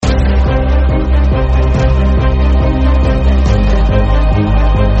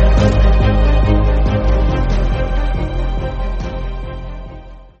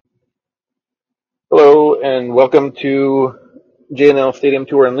Welcome to JNL Stadium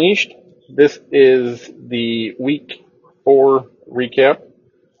Tour Unleashed. This is the Week 4 recap.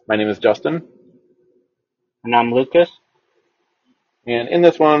 My name is Justin, And I'm Lucas. and in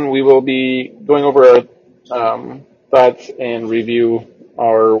this one we will be going over our thoughts and review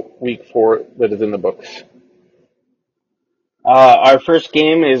our Week 4 that is in the books. Our first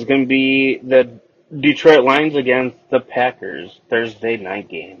game is going to be the Detroit Lions against the Packers, Thursday night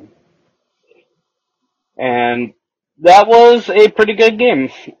game. And that was a pretty good game.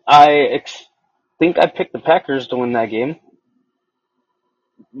 Think I picked the Packers to win that game,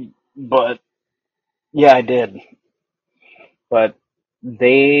 but yeah, I did. But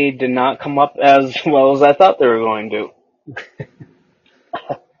they did not come up as well as I thought they were going to.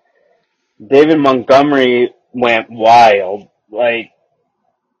 David Montgomery went wild, like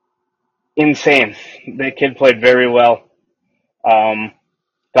insane. The kid played very well. Um,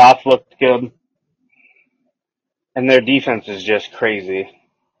 Goff looked good. And their defense is just crazy.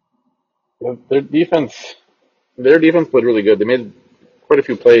 Their defense, played really good. They made quite a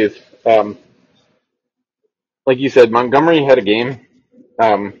few plays. Like you said, Montgomery had a game.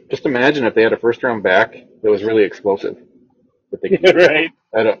 Just imagine if they had a first round back that was really explosive that they could use. Right?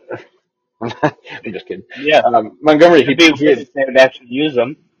 I don't. I'm just kidding. Yeah. Montgomery, It'd be he weird had, if they would actually use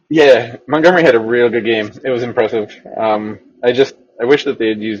them. yeah, Montgomery had a real good game. It was impressive. I wish that they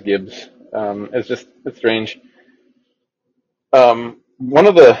had used Gibbs. It's strange. One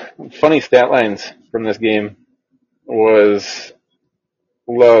of the funny stat lines from this game was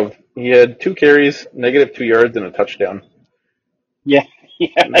Love. He had 2 carries, -2 yards, and a touchdown. Yeah. Yeah.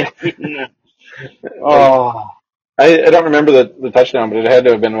 I seen that. Like, Oh, I don't remember the touchdown, but it had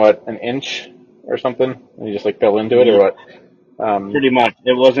to have been what, an inch or something, and he just like fell into it or yeah, what. pretty much.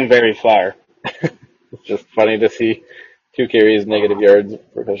 It wasn't very far. It's just funny to see 2 carries, -yards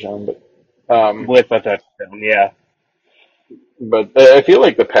for a touchdown. With a touchdown, yeah. But I feel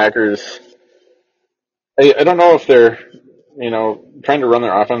like the Packers. I don't know if they're trying to run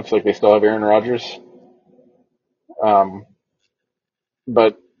their offense like they still have Aaron Rodgers. Um,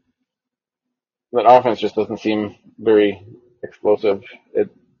 but that offense just doesn't seem very explosive.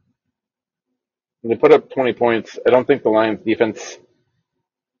 They put up 20 points. I don't think the Lions defense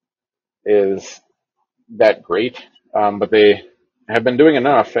is that great, but they have been doing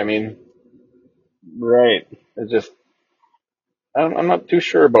enough. I mean, Right. it's just I'm not too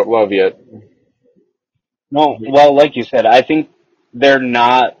sure about Love yet. No, well, like you said, I think they're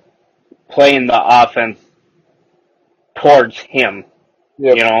not playing the offense towards him.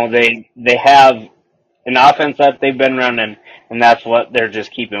 Yep. They have an offense that they've been running, and that's what they're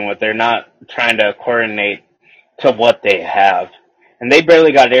just keeping with. They're not trying to coordinate to what they have. And they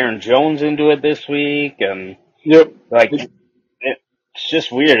barely got Aaron Jones into it this week, and Yep. like it's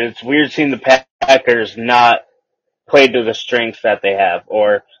just weird. It's weird seeing the Packers not play to the strengths that they have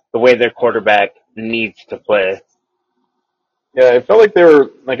or the way their quarterback needs to play. Yeah, it felt like they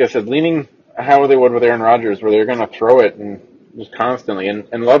were, like I said, leaning how they would with Aaron Rodgers, where they're going to throw it and just constantly. And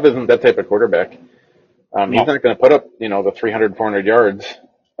Love isn't that type of quarterback. He's No, not going to put up, the 300, 400 yards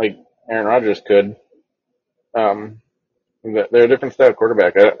like Aaron Rodgers could. Um, they're a different style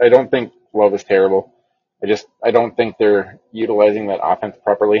quarterback. I don't think Love is terrible. I don't think they're utilizing that offense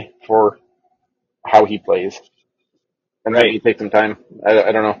properly for how he plays. And that may right. take some time.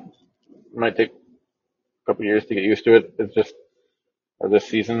 I don't know. It might take a couple years to get used to it. Or this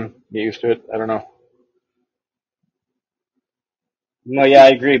season, get used to it. I don't know. No, yeah, I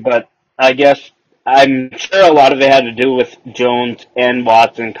agree, but I guess I'm sure a lot of it had to do with Jones and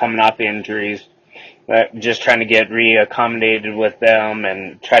Watson coming off injuries. Just trying to get reaccommodated with them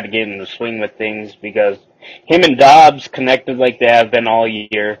and try to get in the swing with things because him and Dobbs connected like they have been all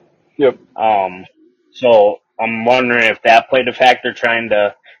year. Yep. Um, so I'm wondering if that played a factor trying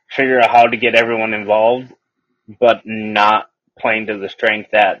to figure out how to get everyone involved, but not playing to the strength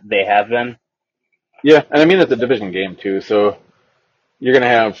that they have been. Yeah, and I mean it's a division game too, so you're gonna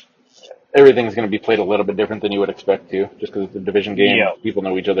have everything's gonna be played a little bit different than you would expect to, just because it's a division game. Yeah. People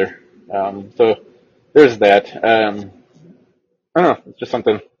know each other, so there's that. I don't know. It's just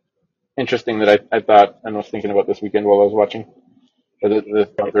something interesting that I thought and was thinking about this weekend while I was watching, or the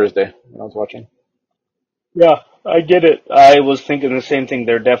Thursday when I was watching. Yeah, I get it. I was thinking the same thing.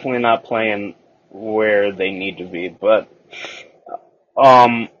 They're definitely not playing where they need to be, but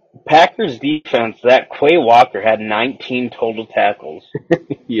Packers defense, that Quay Walker had 19 total tackles.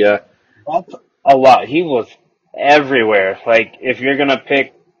 Yeah, That's a lot. He was everywhere. Like, if you're gonna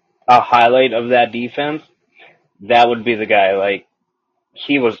pick a highlight of that defense, that would be the guy. Like,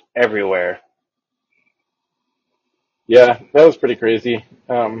 he was everywhere. yeah, that was pretty crazy.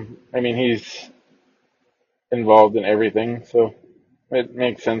 I mean, involved in everything, so it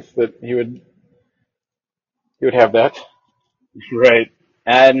makes sense that he would have that. Right.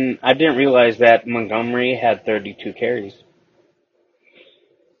 And I didn't realize that Montgomery had 32 carries.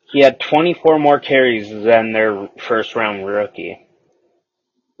 He had 24 more carries than their first round rookie.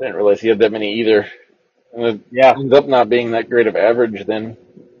 I didn't realize he had that many either. And it Yeah, ends up not being that great of average then.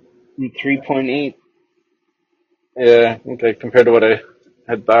 3.8. Yeah, okay, compared to what I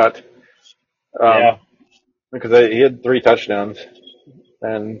had thought. Yeah. Because he had 3 touchdowns,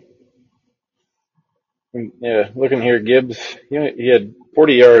 and yeah, looking here, Gibbs, he had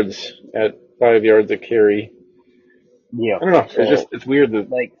 40 yards at 5 yards a carry. Yeah. I don't know. So, It's weird that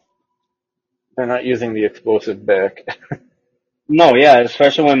like, they're not using the explosive back. no, yeah,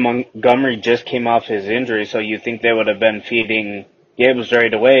 especially when Montgomery just came off his injury, so you think they would have been feeding Gibbs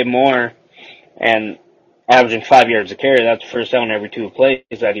right away more and averaging 5 yards a carry. That's first down every 2 plays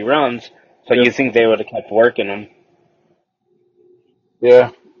that he runs. So Yep. you think they would have kept working him.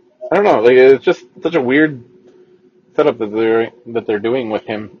 Yeah, I don't know. Like it's just such a weird setup that they're doing with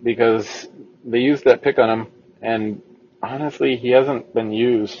him because they used that pick on him, and honestly, he hasn't been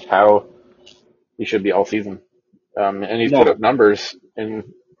used how he should be all season. And he's put No, up numbers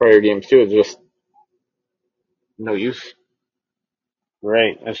in prior games too. It's just no use.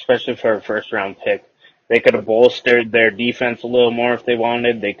 right, especially for a first round pick. They could have bolstered their defense a little more if they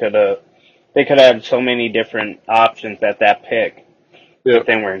wanted. They could have had so many different options at that pick, Yeah, but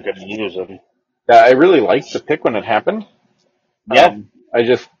they weren't going to use them. yeah. I really liked the pick when it happened. Yeah, I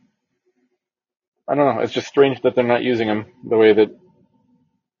just I don't know. It's just strange that they're not using him the way that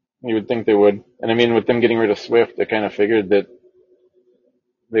you would think they would. And I mean, with them getting rid of Swift, I kind of figured that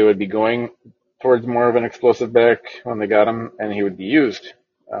they would be going towards more of an explosive back when they got him, and he would be used.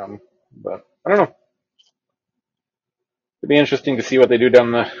 But I don't know. It'd be interesting to see what they do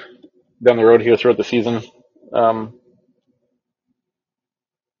down the road here throughout the season. Um,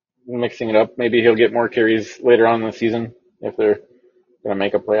 Mixing it up. Maybe he'll get more carries later on in the season if they're going to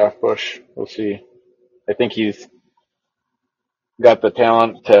make a playoff push. We'll see. I think he's got the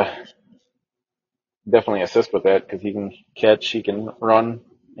talent to definitely assist with that because he can catch, he can run,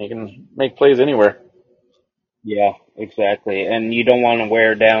 he can make plays anywhere. yeah, exactly. And you don't want to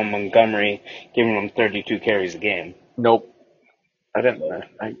wear down Montgomery, giving him 32 carries a game. Nope. I didn't.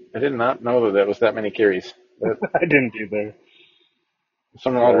 I did not know that was that many carries. That, I didn't either. for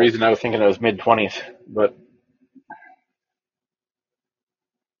some odd So reason, I was thinking it was mid 20s, but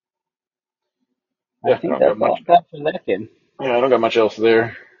I yeah, I think don't got that's all much. I got for that kid. Yeah, I don't got much else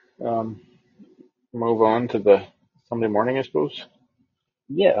there. Um, Move on to the Sunday morning, I suppose.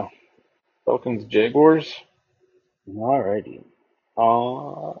 Yeah. Falcons Jaguars. Alrighty.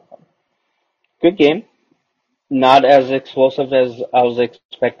 Uh, Good game. Not as explosive as I was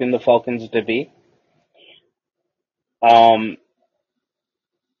expecting the Falcons to be. Um,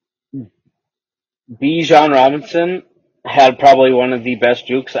 Bijan Robinson had probably one of the best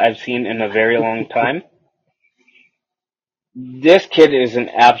jukes I've seen in a very long time. This kid is an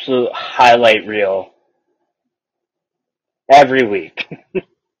absolute highlight reel every week.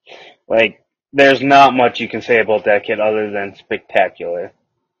 Like, there's not much you can say about that kid other than spectacular.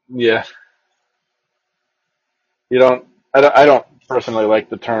 Yeah, you don't. I don't personally like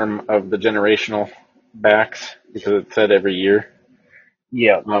the term of the generational backs because it's said every year.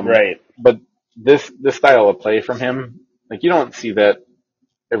 Yeah, Um, right. but this style of play from him, like you don't see that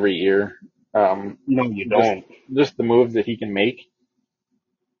every year. Um, No, you just don't. just the moves that he can make,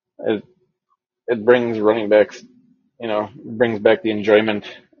 it, it brings running backs, brings back the enjoyment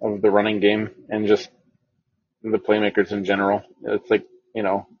of the running game and just the playmakers in general. It's like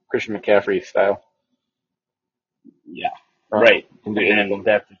Christian McCaffrey style. Yeah, right. Can do And anything.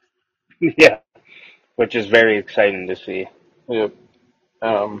 that's, yeah, which is very exciting to see. Yep.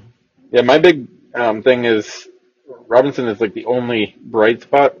 Um, yeah, my big thing is Robinson is like the only bright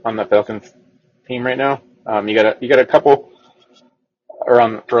spot on the Falcons team right now. You got a couple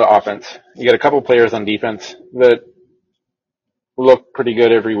around for offense. You got a couple players on defense that look pretty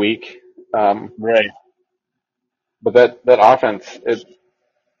good every week. Um, Right. but that offense,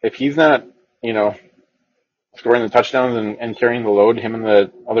 if he's not, you know, scoring the touchdowns and carrying the load, him and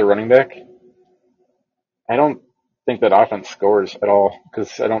the other running back, I don't think that offense scores at all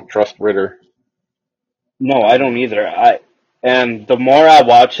because I don't trust Ritter. No, I don't either. And the more I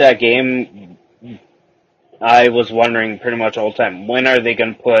watched that game, I was wondering pretty much all the time, when are they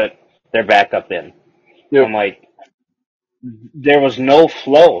going to put their backup in? I'm Yep. like, there was no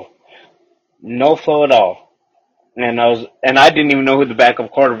flow at all. And I didn't even know who the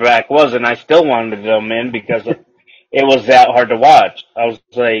backup quarterback was, and I still wanted them in because it was that hard to watch. I was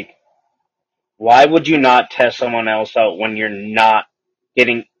like, Why would you not test someone else out when you're not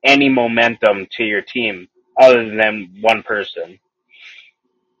getting any momentum to your team other than one person?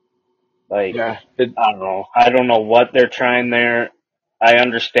 Like, Yeah, I don't know. I don't know what they're trying there. I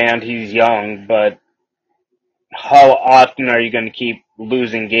understand he's young, but how often are you going to keep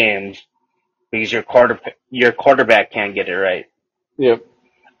losing games because your quarterback can't get it right? yep.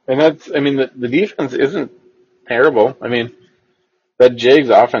 And I mean, the defense isn't terrible. I mean, that Jags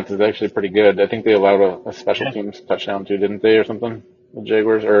offense is actually pretty good. I think they allowed a special Yeah. teams touchdown too, didn't they, or something? The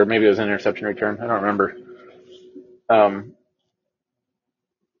Jaguars, or maybe it was an interception return. I don't remember. Um,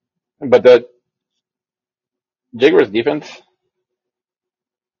 but that Jaguars defense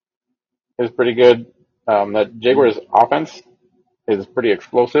is pretty good. That Jaguars offense is pretty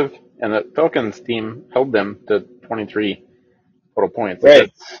explosive, and the Falcons team held them to 23 total points. Like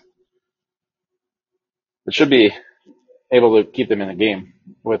Right. it should be able to keep them in the game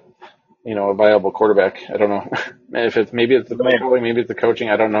with a viable quarterback. I don't know if maybe it's the play Right. calling, maybe it's the coaching.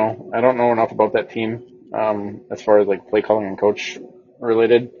 I don't know. I don't know enough about that team as far as like play calling and coach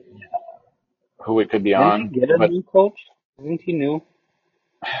related, who it could be Didn't he on. get a But new coach? Isn't he new?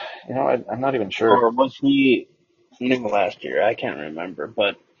 I'm not even sure. Or was he new last year? I can't remember.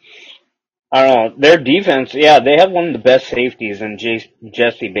 But I don't know. Their defense, yeah, they have one of the best safeties in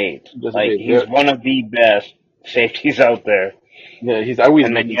Jesse Bates. Just Like, he's one of the best safeties out there. yeah, he's always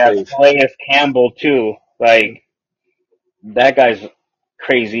And then making you have plays. Calais Campbell, too. Like, that guy's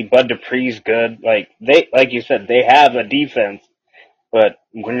crazy. Bud Dupree's good. Like you said, they have a defense. But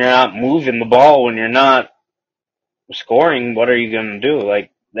when you're not moving the ball, when you're not scoring, what are you going to do?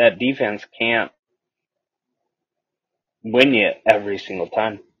 Like, that defense can't win you every single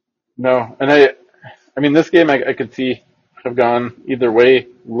time. No, and I mean, this game I could see have gone either way.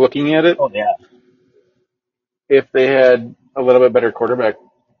 Looking at it, Oh, yeah. if they had a little bit better quarterback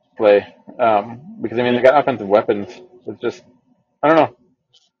play, because I mean they got offensive weapons. It's just I don't know.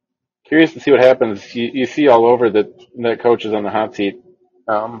 Curious to see what happens. You see all over that coach is on the hot seat.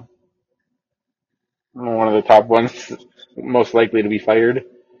 Um, one of the top ones, most likely to be fired.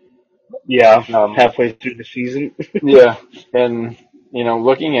 Yeah, Um, halfway through the season. yeah, and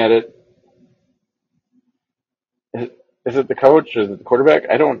looking at it, is, is it the coach? Is it the quarterback?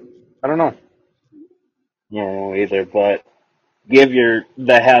 I don't know. No, either, but give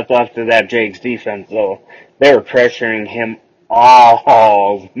the hats off to that Jake's defense though. They were pressuring him all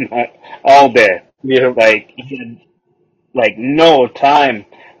all day. Yeah, Like he had no time.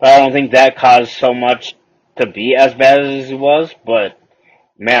 But I don't think that caused so much to be as bad as he was, but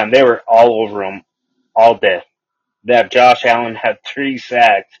man, they were all over him all day. That Josh Allen had 3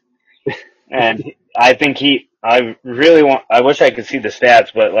 sacks, and I think I really I wish I could see the stats,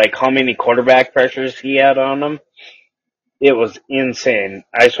 but like how many quarterback pressures he had on him, it was insane.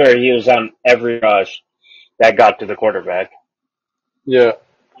 I swear he was on every rush that got to the quarterback. yeah.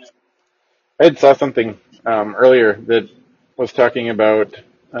 I had saw something earlier that was talking about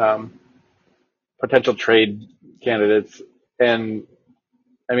um, potential trade candidates, and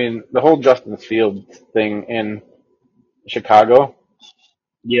I mean the whole Justin Fields thing in Chicago.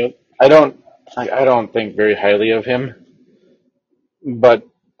 Yep. I don't, I don't think very highly of him, but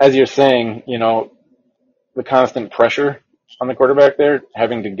as you're saying, the constant pressure on the quarterback there,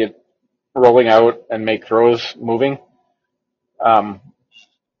 having to get rolling out and make throws moving, um,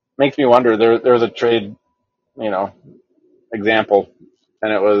 makes me wonder. There was a trade, you know, example,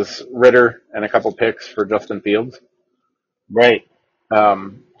 and it was Ritter and a couple picks for Justin Fields. Right.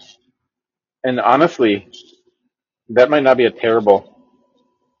 Um, and honestly, that might not be a terrible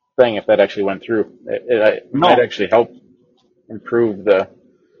thing if that actually went through. It might No. actually help improve the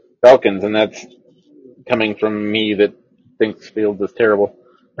Falcons, and that's coming from me that thinks Fields is terrible.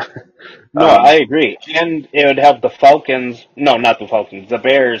 No, I agree. And it would help the Falcons, no, not the Falcons, the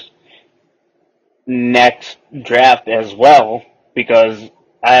Bears next draft as well, because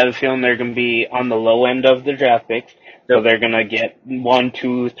I have a feeling they're going to be on the low end of the draft picks. So Yep. they're going to get 1,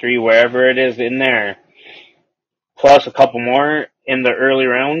 2, 3, wherever it is in there, plus a couple more in the early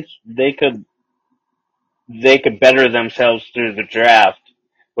rounds. They could better themselves through the draft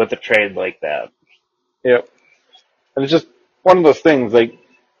with a trade like that. Yep. And it's just one of those things. Like,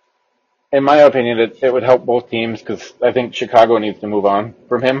 in my opinion, it would help both teams because I think Chicago needs to move on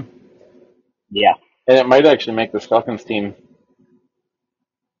from him, Yeah. and it might actually make this Falcons team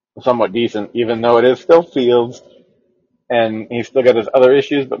somewhat decent, even though it is still Fields and he's still got his other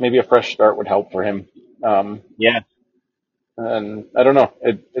issues. But maybe a fresh start would help for him. Um, Yeah. and I don't know.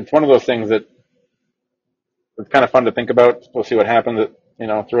 It's one of those things that it's kind of fun to think about. We'll see what happens,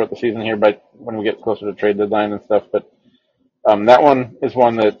 throughout the season here, but when we get closer to trade deadline and stuff. But that one is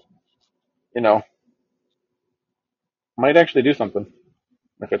one that you know, might actually do something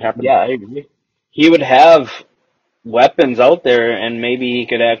if it happens. Yeah, I agree. He would have weapons out there, and maybe he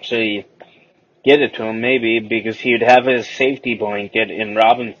could actually get it to him, maybe, because he would have his safety blanket in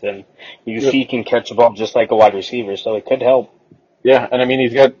Robinson. Because Yep. he can catch the ball just like a wide receiver, so it could help. Yeah, and I mean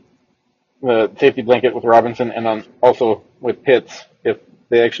he's got the safety blanket with Robinson, and also with Pitts if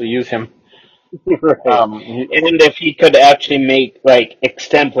they actually use him. Right. He, And if he could actually make, like,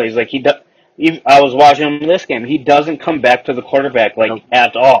 extend plays, like he does. I was watching him this game. He doesn't come back to the quarterback, no, like,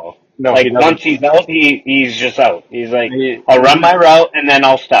 at all. no, he Like, doesn't. once he's out, he's just out. He's like, He, I'll run my route, and then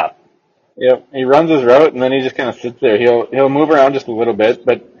I'll stop. yep, he runs his route and then he just kind of sits there. He'll move around just a little bit,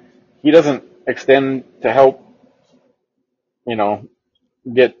 but he doesn't extend to help, you know,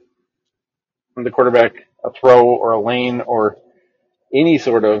 get the quarterback a throw or a lane or any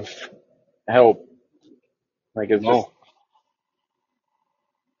sort of help. Like it's just, No.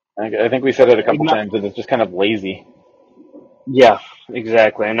 I think we said it a couple times that it's just kind of lazy. Yeah,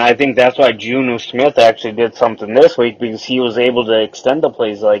 exactly. And I think that's why Juno Smith actually did something this week because he was able to extend the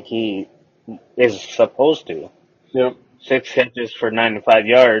plays like he is supposed to. Yep. 6 catches for 95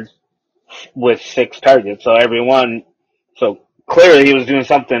 yards with 6 targets. So so clearly he was doing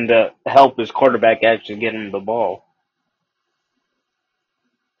something to help his quarterback actually get him the ball.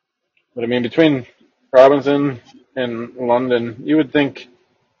 But I mean, between Robinson and London, you would think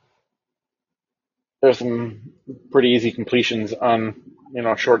there's some pretty easy completions on,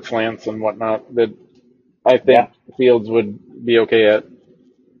 short slants and whatnot that I Yeah, think Fields would be okay at.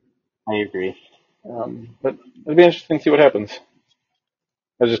 I agree. But it'd be interesting to see what happens.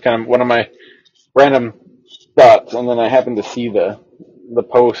 That's just kind of one of my random thoughts, and then I happened to see the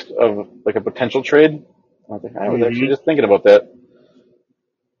post of like a potential trade. I was like, I was actually hmm just thinking about that.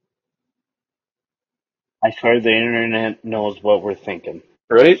 I swear the internet knows what we're thinking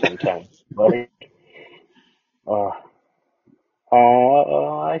Right? sometimes. Right? Uh,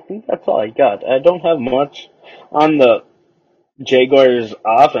 I think that's all I got. I don't have much on the Jaguars'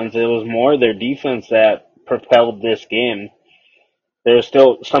 offense. It was more their defense that propelled this game. There were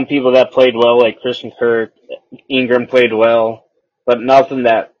still some people that played well, like Christian Kirk. Ingram played well, but nothing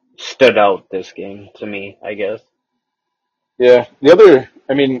that stood out this game to me, I guess. Yeah. The other,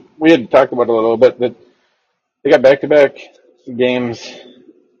 I mean, we had talked about it a little bit that they got back-to-back games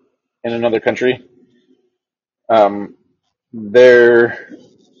in another country. Um, they're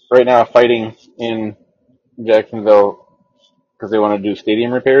right now fighting in Jacksonville because they want to do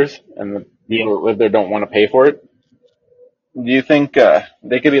stadium repairs, and the Yeah. people that live there don't want to pay for it. Do you think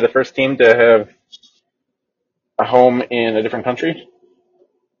they could be the first team to have a home in a different country?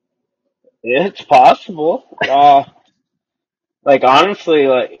 It's possible. Like honestly,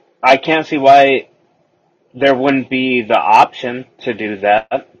 like I can't see why there wouldn't be the option to do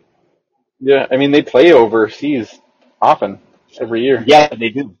that. Yeah, I mean they play overseas often every year. Yeah, they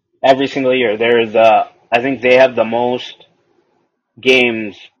do. Every single year. I think they have the most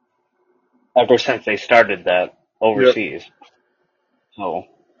games ever since they started that Yep. overseas. So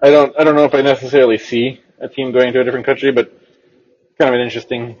I don't know if I necessarily see a team going to a different country, but kind of an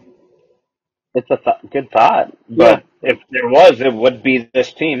interesting. it's a good thought. Yeah, But if there was, it would be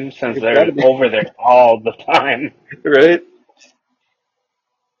this team since it's got they're to be over there all the time. right.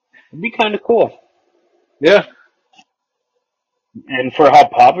 It'd be kind of cool. Yeah. And for how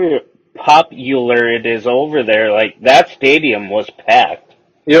popular it is over there, like that stadium was packed.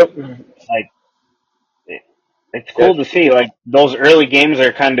 Yep. Like it, it's Yeah. cool to see. Like those early games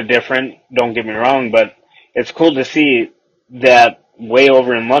are kind of different. Don't get me wrong, but it's cool to see that way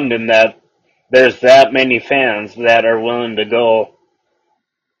over in London that there's that many fans that are willing to go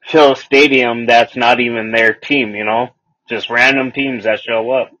fill a stadium that's not even their team. Just random teams that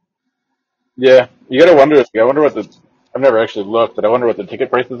show up. Yeah. You got to wonder. I wonder what the. I've never actually looked, but I wonder what the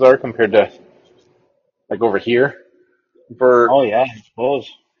ticket prices are compared to like over here for Oh yeah, I suppose.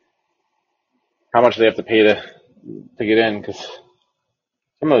 how much they have to pay to get in. Because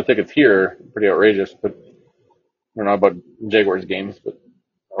some of the tickets here are pretty outrageous. But I don't know about Jaguars games, but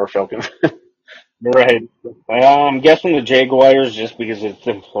or Falcons. Right. I'm guessing the Jaguars, just because it's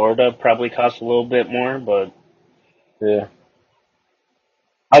in Florida, probably cost a little bit more, but Yeah.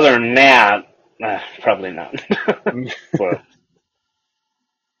 other than that, probably not. But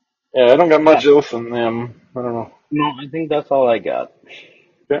Yeah, I don't got yeah, much else on them. I don't know. no, I think that's all I got.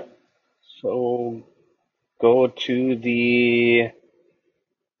 Yeah. So go to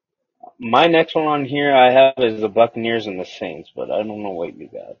my next one on here I have is the Buccaneers and the Saints, but I don't know what you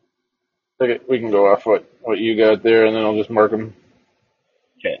got. Okay, we can go off what you got there, and then I'll just mark them.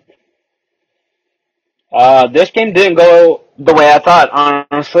 Okay. This game didn't go the way I thought.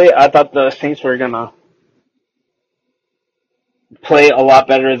 Honestly, I thought the Saints were gonna play a lot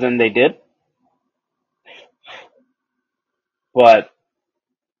better than they did, but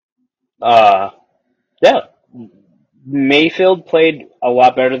uh, yeah, Mayfield played a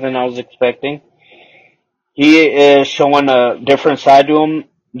lot better than I was expecting. He is showing a different side to him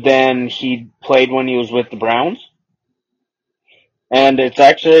than he played when he was with the Browns, and it's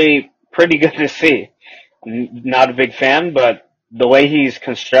actually pretty good to see. Not a big fan, but the way he's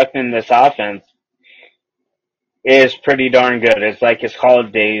constructing this offense is pretty darn good. It's like his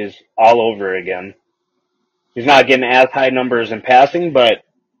college days all over again. He's not getting as high numbers in passing, but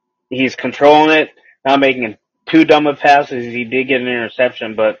he's controlling it, not making too dumb of passes. He did get an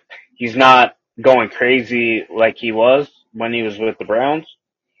interception, but he's not going crazy like he was when he was with the Browns.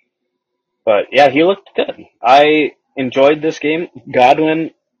 But yeah, he looked good. I enjoyed this game.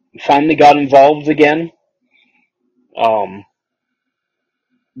 Godwin finally got involved again. Um,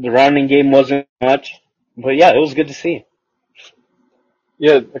 the running game wasn't much, but yeah, it was good to see.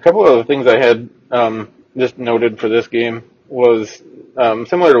 Yeah, a couple of the things I had just noted for this game was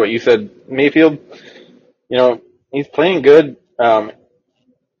similar to what you said. Mayfield, you know, he's playing good. I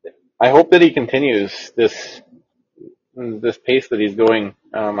hope that he continues this pace that he's going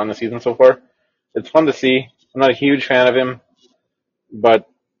on the season so far. It's fun to see. I'm not a huge fan of him, but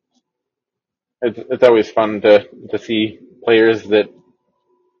it's always fun to see players that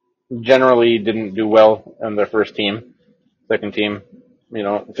generally didn't do well on their first team, second team,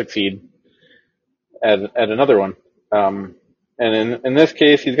 succeed at another one. And in this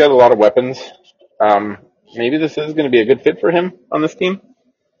case, he's got a lot of weapons. Um, Maybe this is going to be a good fit for him on this team.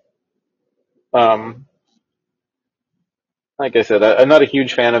 Um, like I said, I'm not a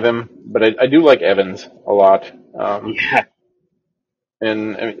huge fan of him, but I do like Evans a lot. Yeah,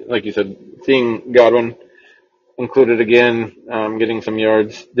 And like you said, seeing Godwin included again, getting some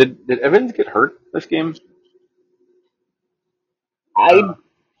yards. Did Evans get hurt this game? I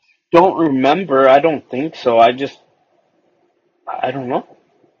don't remember. I don't think so. I don't know.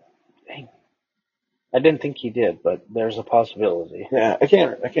 Dang. I didn't think he did, but there's a possibility. Yeah, I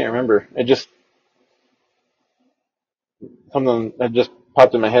can't remember. It just something that just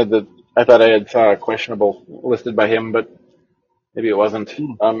popped in my head that I thought I had saw questionable listed by him, but maybe it wasn't.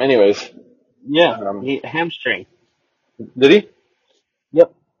 Hmm. Anyways, Yeah, um, he hamstring. did he?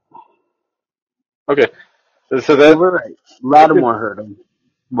 Yep, Okay, so you that were right. that could Lattimore hurt him.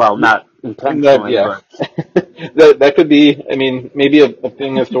 Well, not that intentionally, yeah but that could be. I mean, maybe a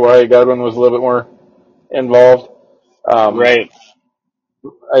thing as to why Godwin was a little bit more involved. Um, right.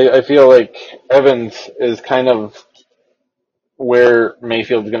 I feel like Evans is kind of where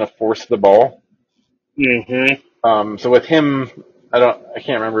Mayfield's going to force the ball. Mm-hmm. So with him, I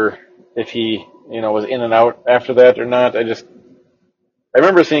can't remember if he, was in and out after that or not. I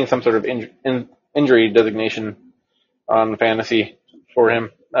remember seeing some sort of injury designation on fantasy for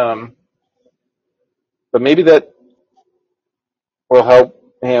him. But maybe that will help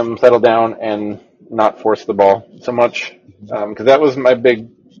him settle down and not force the ball so much. Because that was my big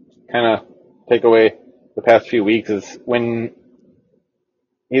kind of takeaway the past few weeks is when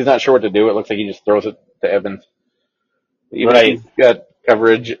he's not sure what to do, it looks like he just throws it to Evans. Even if he's Right. got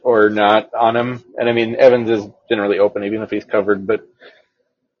coverage or not on him. And I mean, Evans is generally open even if he's covered, but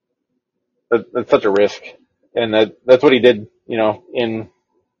that's such a risk. And that's what he did, in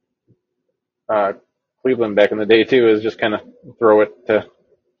uh, Cleveland back in the day too, is just kind of throw it to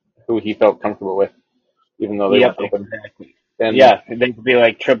who he felt comfortable with, even though they Yep, weren't open. exactly. And Yeah, they could be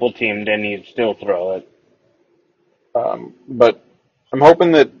like triple teamed and he'd still throw it. but I'm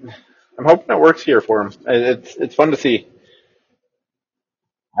hoping that I'm hoping it works here for him. It's fun to see.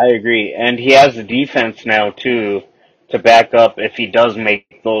 I agree. And he has the defense now too to back up if he does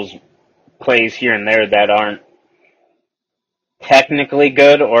make those plays here and there that aren't technically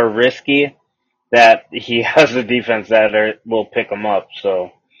good or risky, that he has a defense that will pick him up.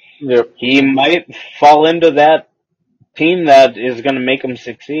 So Yep. he might fall into that team that is going to make him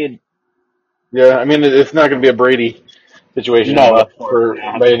succeed. Yeah. I mean, it's not going to be a Brady situation, No, of course for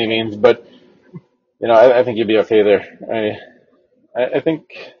not. by any means, but I think you'll be okay there. I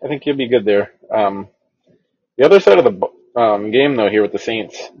think you'll be good there. The other side of the game, though, here with the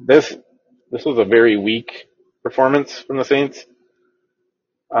Saints, this was a very weak performance from the Saints.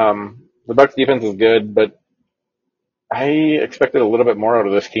 The Bucs defense is good, but I expected a little bit more out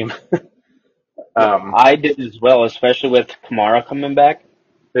of this team. um, I did as well, especially with Kamara coming back.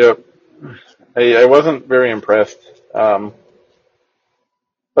 yeah, I wasn't very impressed.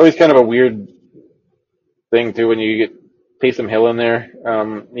 Always kind of a weird thing too when you get Taysom Hill in there.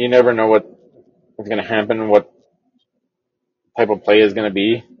 You never know is going to happen, what type of play is going to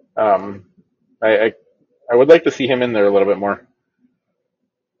be. Um, I would like to see him in there a little bit more.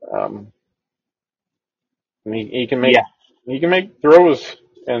 Um, he Yeah. he can make throws,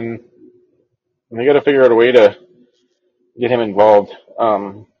 and they got to figure out a way to get him involved.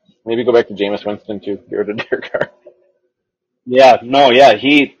 Maybe go back to Jameis Winston too. Get rid of Derek Carr. Yeah. No, yeah.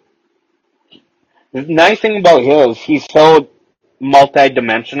 The nice thing about him is he's so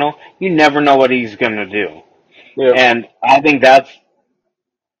multi-dimensional. You never know what he's going to do. Yeah, And I think that's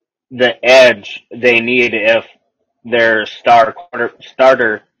the edge they need if their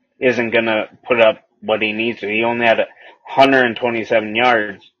starter isn't going to put up what he needs to. He only had 127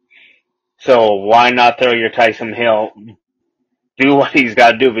 yards. So why not throw your Tyson Hill, do what he's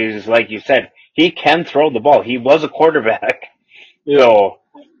got to do? Because like you said, he can throw the ball. He was a quarterback. yeah, So,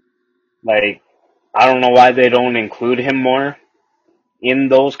 like, I don't know why they don't include him more in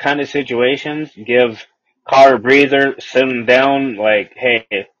those kind of situations. Give Carr a breather, sit him down, like, hey,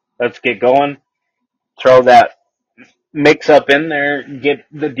 let's get going. Throw that mix up in there, get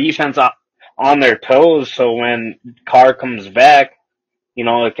the defense on their toes so when Carr comes back,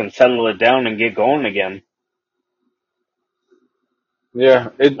 it can settle it down and get going again. yeah.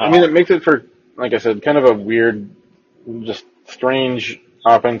 I mean, Uh, it makes it for, like I said, kind of a weird, just strange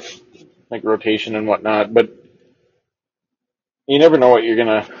offense, like rotation and whatnot. But you never know what you're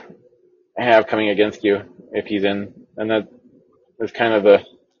gonna have coming against you if he's in, and that is kind of the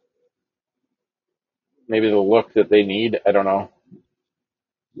maybe the look that they need. I don't know.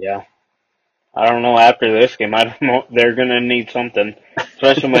 yeah. I don't know after this game. I don't know. They're going to need something,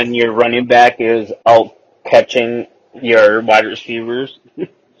 especially when your running back is out catching your wide receivers.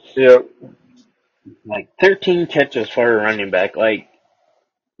 Yeah, Like 13 catches for a running back. Like,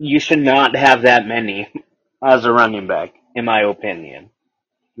 you should not have that many as a running back, in my opinion.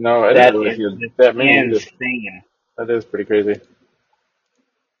 no, I didn't That realize is he had just that many either. insane. That is pretty crazy.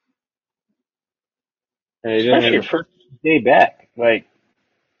 Yeah, he didn't Especially your even first day back. Like,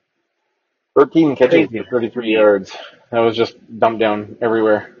 13 catches crazy for to 33 see. yards. That was just dumped down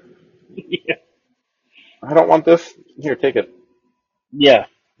everywhere. Yeah. I don't want this. Here, take it. Yeah,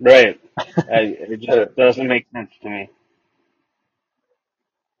 right. It just Uh, doesn't make sense to me.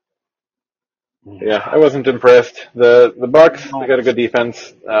 yeah, I wasn't impressed. The Bucks, they No, got a good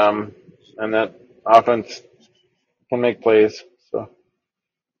defense, and that offense can make plays. So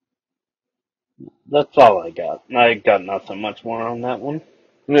that's all I got. I got nothing much more on that one.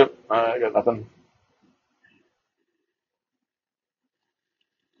 yep, I got nothing.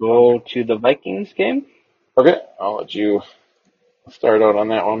 Go to the Vikings game. Okay, I'll let you start out on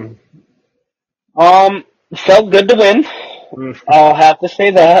that one. Felt good to win. Mm, I'll have to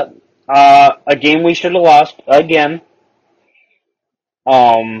say that. A game we should have lost again.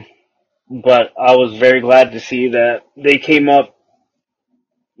 Um, but I was very glad to see that they came up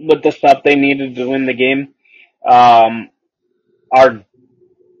with the stuff they needed to win the game. Um, our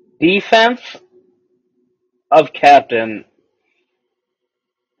defense of captain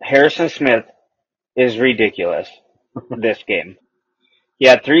Harrison Smith is ridiculous this game. He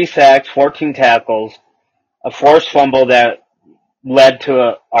had 3 sacks, 14 tackles, a forced fumble that led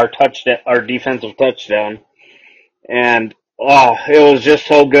to our defensive touchdown, and it was just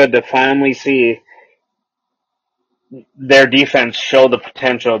so good to finally see their defense show the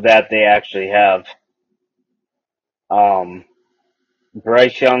potential that they actually have. Um,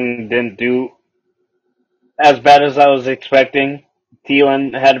 Bryce Young didn't do as bad as I was expecting.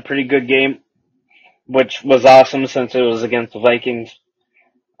 Thielen had a pretty good game, which was awesome since it was against the Vikings.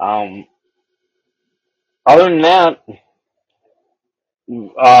 Um, other than that,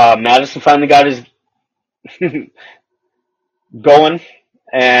 Madison finally got his going,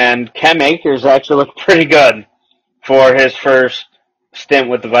 and Cam Akers actually looked pretty good for his first stint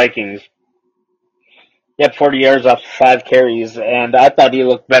with the Vikings. He had 40 yards off 5 carries, and I thought he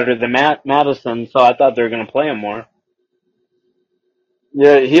looked better than Madison, so I thought they were going to play him more.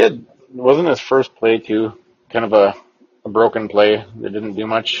 yeah, he had wasn't his first play too, kind of a broken play that didn't do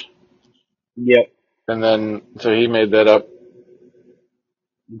much, Yep, and then so he made that up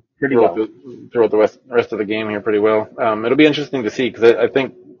pretty throughout well. the rest of the game here pretty well. It'll be interesting to see because I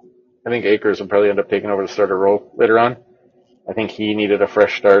think Akers will probably end up taking over the starter role later on. I think he needed a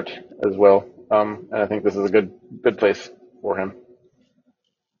fresh start as well, and I think this is a good place for him.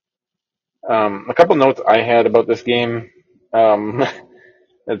 A couple notes I had about this game. Um,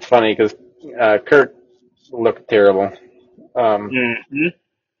 it's funny because Kirk looked terrible, um, Hmm.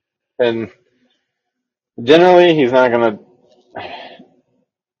 and generally he's not gonna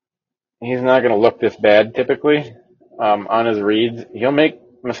look this bad typically on his reads. He'll make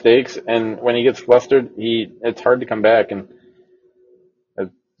mistakes, and when he gets flustered, it's hard to come back, and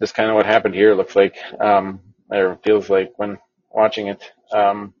that's kind of what happened here. It looks like, or feels like when watching it.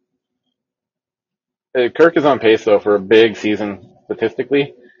 Kirk is on pace though for a big season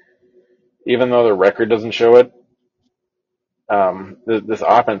statistically, even though the record doesn't show it. This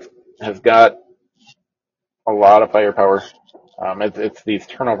offense has got a lot of firepower. It's these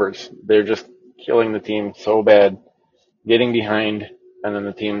turnovers. They're just killing the team so bad, getting behind, and then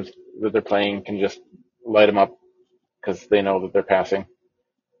the teams that they're playing can just light them up because they know that they're passing.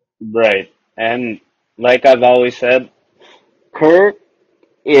 Right. And like I've always said, Kirk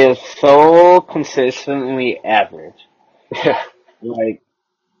is so consistently average. Yeah. Like,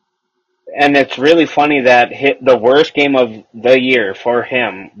 and it's really funny that the worst game of the year for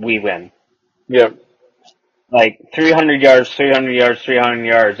him, we win. Yep. Like 300 yards, 300 yards, 300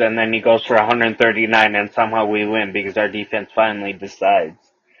 yards, and then he goes for 139, and somehow we win because our defense finally decides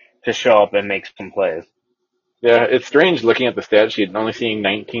to show up and make some plays. Yeah, it's strange looking at the stat sheet and only seeing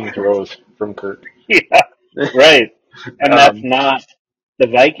 19 throws from Kirk. Yeah, right. And that's Um, not the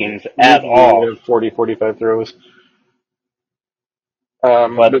Vikings at Usually we all. have 40, 45 throws.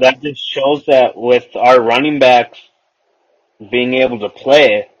 But But that just shows that with our running backs being able to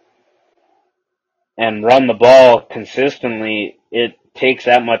play and run the ball consistently, it takes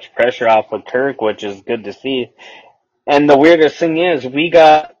that much pressure off of Kirk, which is good to see. And the weirdest thing is, we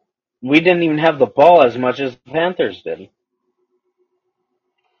didn't even have the ball as much as the Panthers did.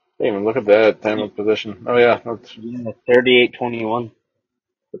 hey, even look at that time of possession. Oh yeah, that's Yeah, 38-21.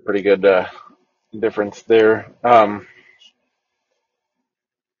 a pretty good difference there.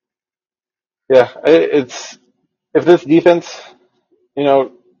 Yeah, it's if this defense, you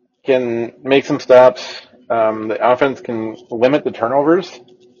know, can make some stops, the offense can limit the turnovers.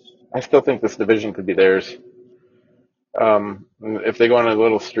 I still think this division could be theirs. If they go on a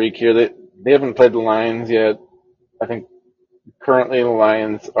little streak here, they haven't played the Lions yet. I think currently the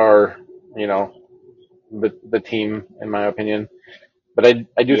Lions are, you know, the team in my opinion. But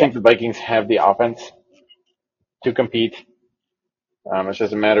I do Yeah, think the Vikings have the offense to compete. It's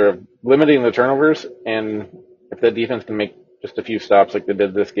just a matter of limiting the turnovers, and if the defense can make just a few stops like they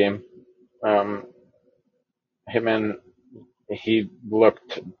did this game, um, Hitman he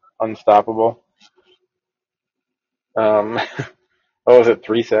looked unstoppable. Um, what was it,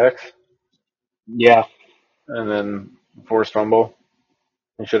 3 sacks, yeah, and then forced fumble.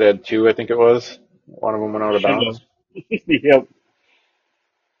 He should have had two, I think it was. One of them went out of should bounds. have. Yep.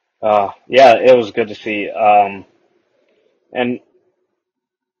 Yeah, it was good to see. And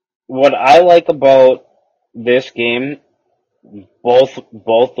what I like about this game, both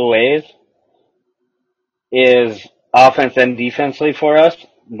the ways, is offense and defensively for us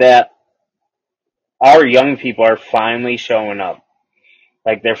that our young people are finally showing up.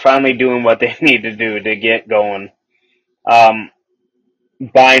 Like they're finally doing what they need to do to get going. Um,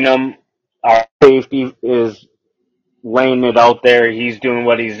 Bynum, our safety, is laying it out there. He's doing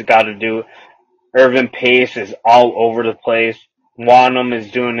what he's got to do. Irvin Pace is all over the place. Wanham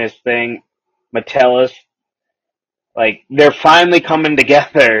is doing his thing. Metellus, like they're finally coming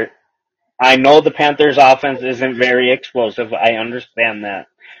together. I know the Panthers' offense isn't very explosive. I understand that,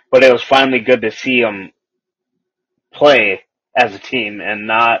 but it was finally good to see them play as a team and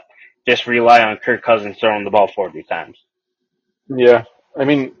not just rely on Kirk Cousins throwing the ball 40 times. Yeah, I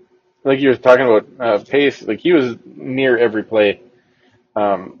mean, like you were talking about pace, like he was near every play.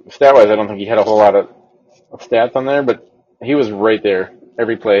 Stat wise, I don't think he had a whole lot of stats on there, but he was right there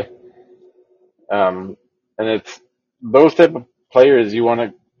every play. And it's those type of players you want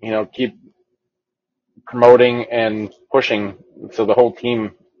to, keep promoting and pushing so the whole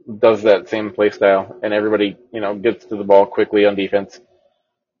team does that same play style and everybody, gets to the ball quickly on defense.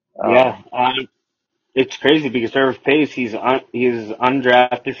 Yeah, Um, it's crazy because Irvin Pace, he's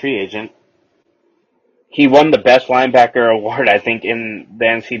undrafted free agent. He won the best linebacker award, I think, in the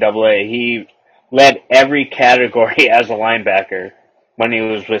NCAA. He led every category as a linebacker when he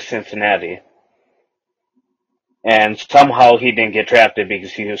was with Cincinnati. And somehow he didn't get drafted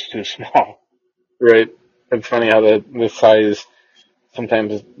because he was too small. right. It's funny how the size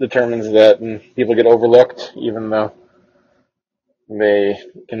sometimes determines that and people get overlooked even though they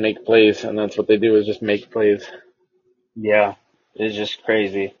can make plays and that's what they do is just make plays. Yeah, it's just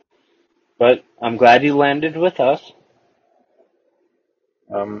crazy. But I'm glad he landed with us.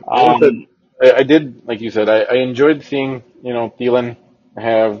 Like I said, Um, I did, like you said, I enjoyed seeing, Thielen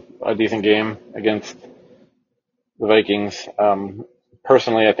have a decent game against the Vikings.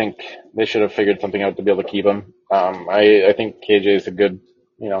 Personally, I think they should have figured something out to be able to keep him. I think KJ is a good,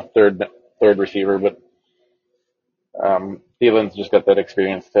 third receiver, but Thielen's just got that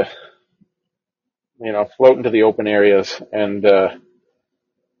experience to, float into the open areas. And so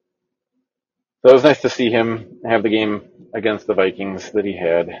it was nice to see him have the game against the Vikings that he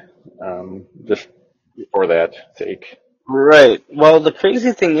had, just for that sake. Right. Well, the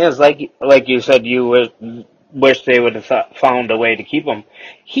crazy thing is, like you said, you wish they would have found a way to keep him.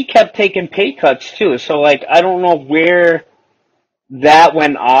 He kept taking pay cuts too. So like, I don't know where that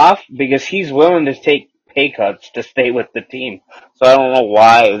went off because he's willing to take pay cuts to stay with the team. So I don't know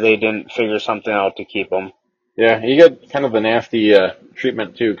why they didn't figure something out to keep him. Yeah, he got kind of the nasty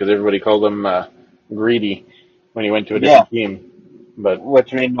treatment too, because everybody called him greedy when he went to a Yeah, different team. But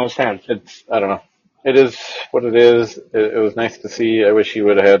which made no sense. I don't know. It is what it is. It was nice to see. I wish he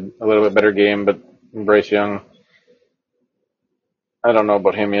would have had a little bit better game, but Bryce Young, I don't know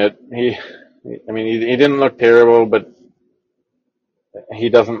about him yet. I mean, he didn't look terrible, but he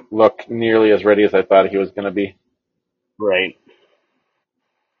doesn't look nearly as ready as I thought he was going to be. Right.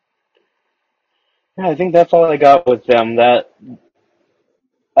 Yeah, I think that's all I got with them. That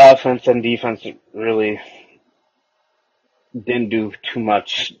offense and defense really didn't do too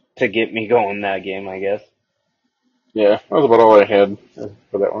much to get me going that game, I guess. Yeah, that was about all I had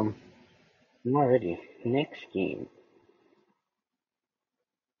for that one. Alrighty, next game.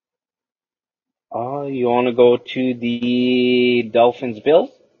 You want to go to the Dolphins Bills?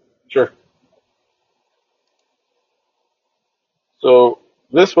 Sure. So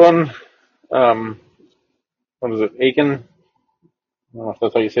this one, what is it, Aiken? I don't know if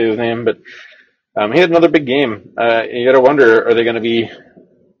that's how you say his name, but he had another big game. You got to wonder, are they going to be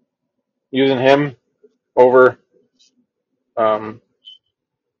using him over um,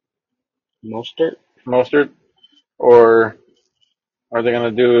 Mostert? Mostert, or are they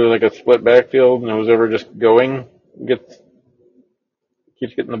going to do like a split backfield and who's ever just going gets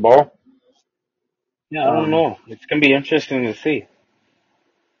keeps getting the ball? Yeah, I don't Um, know. It's gonna be interesting to see.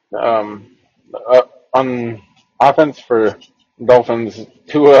 um, on offense for Dolphins,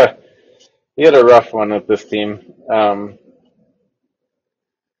 Tua, he had a rough one with this team.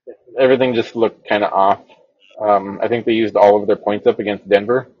 Everything just looked kind of off. I think they used all of their points up against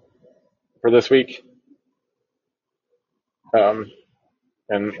Denver for this week. Um,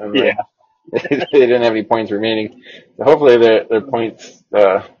 and Yeah. they didn't have any points remaining. So hopefully their points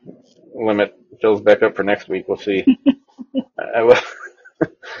limit fills back up for next week. We'll see. I, will,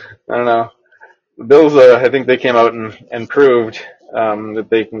 I don't know. The Bills, I think they came out and proved that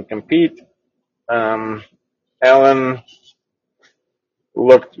they can compete. Um, Allen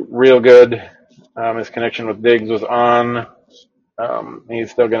looked real good. His connection with Diggs was on.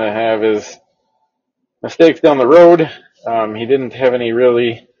 He's still going to have his mistakes down the road. He didn't have any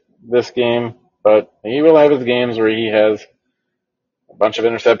really this game, but he will have his games where he has a bunch of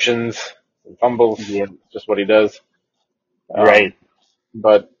interceptions and fumbles. Yeah. Just what he does. Right.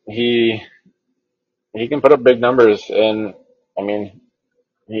 But he can put up big numbers, and I mean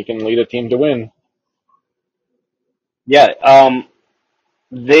he can lead a team to win. Yeah.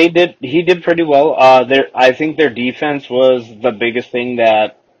 He did pretty well. I think their defense was the biggest thing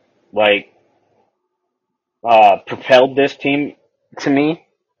that like propelled this team to me.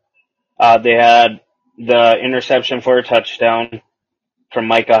 They had the interception for a touchdown from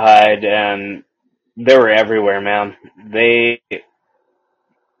Micah Hyde, and they were everywhere, man.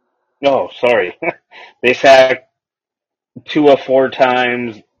 Oh, sorry. They sacked Tua 4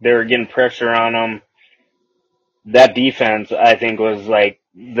 times. They were getting pressure on him. That defense, I think, was like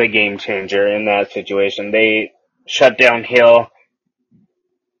the game changer in that situation. They shut down Hill,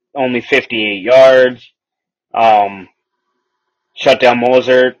 only 58 yards. Um, Shut down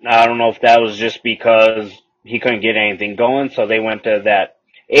Moser. I don't know if that was just because he couldn't get anything going, so they went to that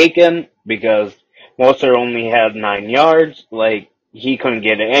Aiken because Moser only had 9 yards. Like, he couldn't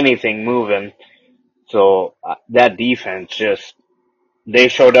get anything moving. So that defense just, they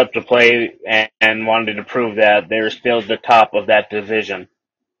showed up to play and wanted to prove that they were still the top of that division.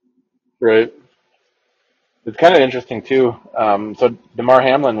 Right. It's kind of interesting too. So Damar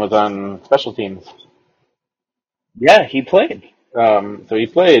Hamlin was on special teams. Yeah, he played. So he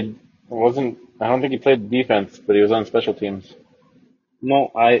played. Wasn't I don't think he played defense, but he was on special teams.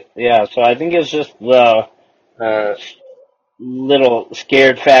 No, yeah, so I think it's just the Uh, little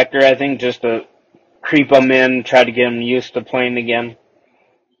scared factor, I think, just to creep them in, try to get them used to playing again.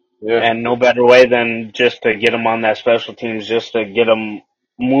 yeah, And no better way than just to get them on that special teams, just to get them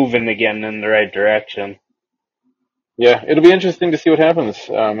moving again in the right direction. yeah. It'll be interesting to see what happens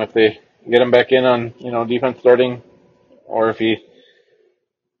if they get him back in on defense starting, or if he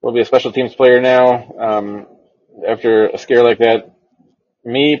will be a special teams player now after a scare like that.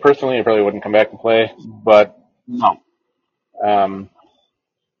 Me personally, I probably wouldn't come back and play, but No. Um,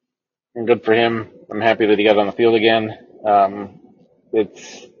 and good for him. I'm happy that he got on the field again.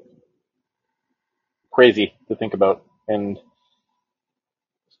 It's crazy to think about, and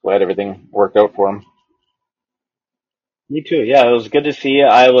glad everything worked out for him. Me too. Yeah, it was good to see.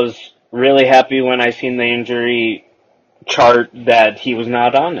 I was really happy when I seen the injury chart that he was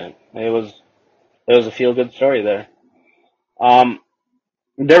not on it. It was a feel good story there. Um,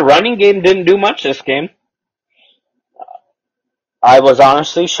 their running game didn't do much this game. I was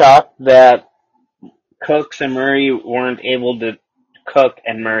honestly shocked that Cooks and Murray weren't able to Cook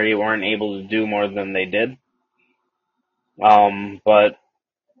and Murray weren't able to do more than they did. But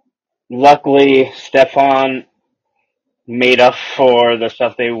luckily, Stefan made up for the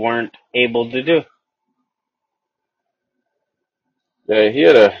stuff they weren't able to do. Yeah, he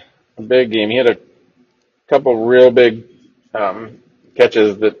had a big game. He had a couple real big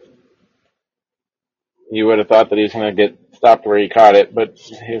catches that you would have thought that he was going to get stopped where he caught it, but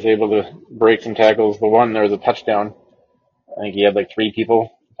he was able to break some tackles. The one, there was a touchdown. I think he had like three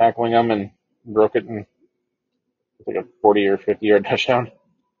people tackling him and broke it, and it was like a 40 or 50-yard touchdown.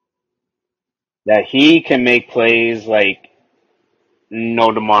 That he can make plays like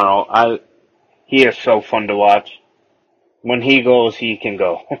no tomorrow. He is so fun to watch. When he goes, he can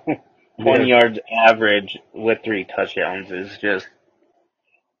go. 20 Yeah. yards average with 3 touchdowns is just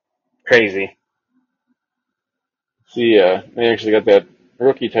crazy. See, they actually got that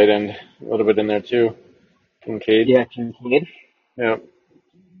rookie tight end a little bit in there too, Kincaid. Yeah, Kincaid. Yeah.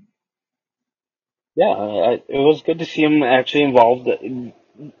 Yeah, it was good to see him actually involved.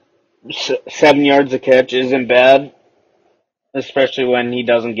 7 yards a catch isn't bad, especially when he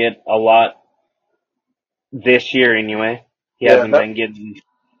doesn't get a lot this year anyway. He Yeah, hasn't been getting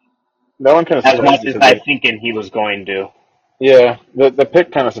that one kind of as surprised much me as because I thinking he was going to. yeah, the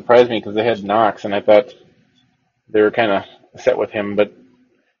pick kind of surprised me because they had Knox, and I thought they were kind of set with him, but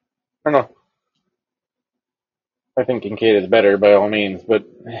I don't know. I think Kincaid is better by all means, but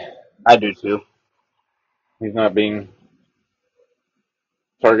I do too. he's not being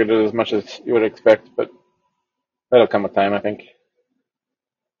targeted as much as you would expect, but that'll come with time, I think.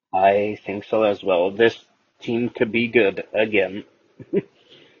 I think so as well. This team could be good again.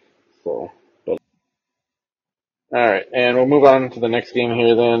 So, but All right, and we'll move on to the next game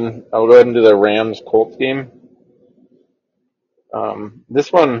here then. I'll go ahead and do the Rams-Colts game.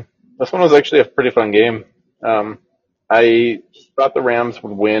 This one was actually a pretty fun game. Um, I thought the Rams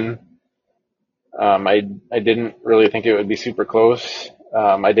would win. I didn't really think it would be super close.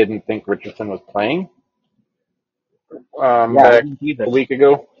 I didn't think Richardson was playing yeah, I back didn't either. a week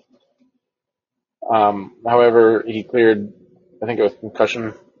ago. However, he cleared, I think it was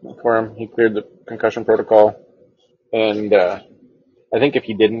concussion for him. He cleared the concussion protocol. And I think if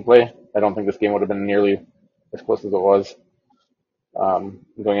he didn't play, I don't think this game would have been nearly as close as it was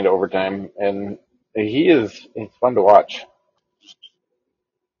going into overtime. And he's fun to watch.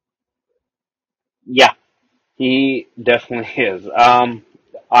 Yeah, he definitely is.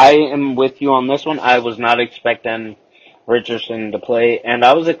 I am with you on this one. I was not expecting Richardson to play, and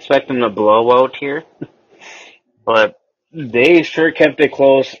I was expecting a blowout here, but they sure kept it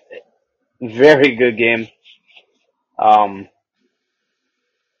close. Very good game. Um,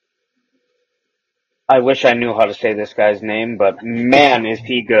 I wish I knew how to say this guy's name, but man, is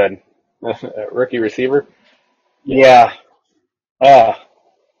he good. Rookie receiver. Yeah. Yeah. Oh,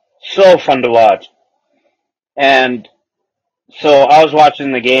 so fun to watch. And so I was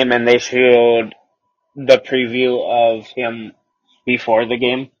watching the game and they showed the preview of him before the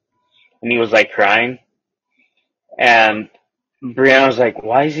game and he was like crying. And Brianna was like,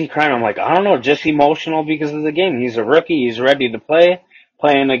 why is he crying? I'm like, I don't know, just emotional because of the game. He's a rookie. He's ready to play,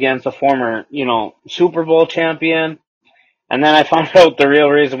 playing against a former, Super Bowl champion. And then I found out the real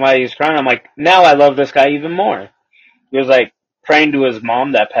reason why he's crying. I'm like, now I love this guy even more. He was like praying to his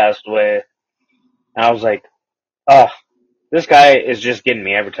mom that passed away. And I was like, oh, this guy is just getting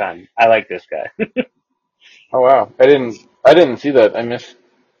me every time. I like this guy. Oh wow, I didn't see that. I missed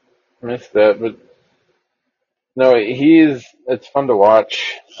that, but no, it's fun to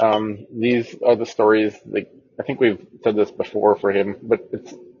watch. These are the stories. Like I think we've said this before for him, but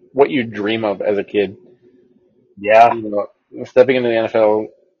it's what you dream of as a kid. Yeah. You know, stepping into the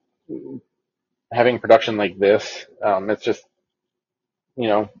NFL, having production like this. It's just you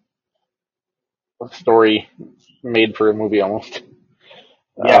know a story made for a movie almost.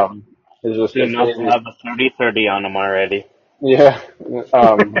 Yeah. Um, it's Soon enough, we'll crazy. have a 30-30 on him already. Yeah.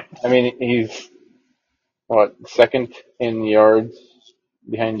 I mean, he's what second in yards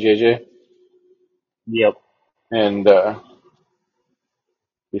behind JJ, Yep. and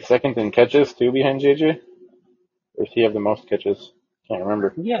he's second in catches too behind JJ. Or does he have the most catches? Can't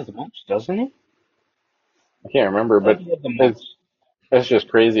remember. He has the most, doesn't he? I can't remember, I thought but he had the it's most. it's just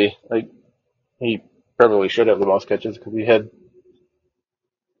crazy. Like he probably should have the most catches because he had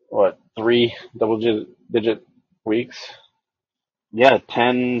what, three double digit weeks. Yeah,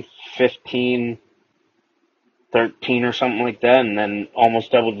 10, 15, 13 or something like that, and then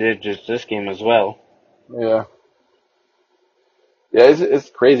almost double digits this game as well. Yeah, yeah, it's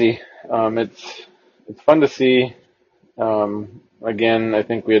crazy. It's fun to see. Again, I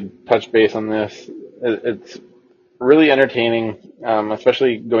think we had touched base on this. It's really entertaining,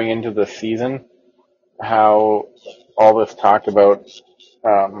 especially going into the season. How all this talk about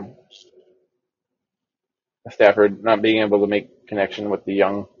um, Stafford not being able to make connection with the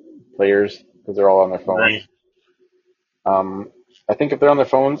young players because they're all on their phones. Right. Um, I think if they're on their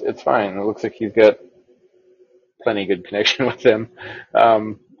phones, it's fine. It looks like he's got plenty good connection with them.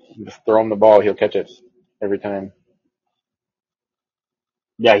 Um, just throw him the ball, he'll catch it every time.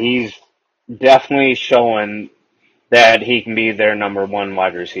 Yeah, he's definitely showing that he can be their number one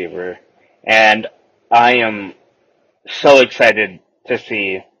wide receiver. And I am so excited to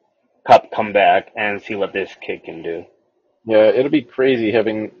see Cup come back and see what this kid can do. Yeah, it'll be crazy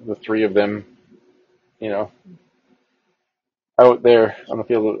having the three of them, you know, out there on the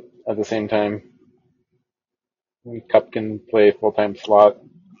field at the same time. Cup can play full time slot,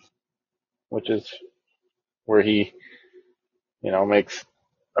 which is where he, makes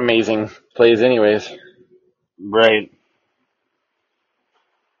amazing plays anyways. Right.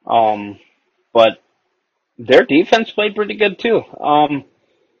 Um, but their defense played pretty good too.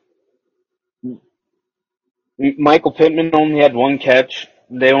 Michael Pittman only had one catch.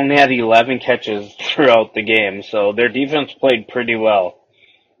 They only had 11 catches throughout the game, so their defense played pretty well.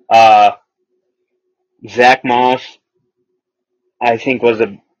 Uh, Zach Moss, I think, was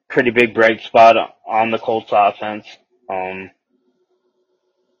a pretty big bright spot on the Colts offense. Um,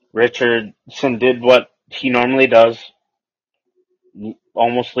 Richardson did what he normally does,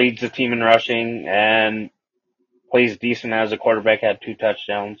 almost leads the team in rushing and plays decent as a quarterback, had 2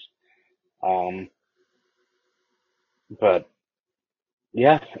 touchdowns. Um, but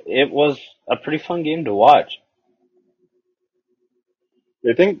yeah, it was a pretty fun game to watch.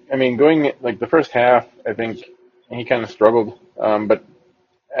 I mean, going like the first half, I think he kind of struggled. But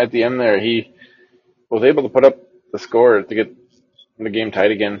at the end there, he was able to put up the score to get the game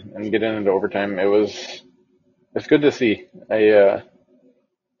tied again and get into overtime. It's good to see.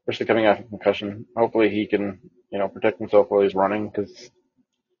 Especially coming off a concussion. Hopefully he can, protect himself while he's running because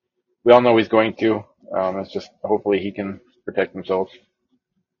we all know he's going to. It's just hopefully he can protect himself.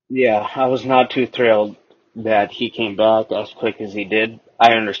 Yeah, I was not too thrilled that he came back as quick as he did.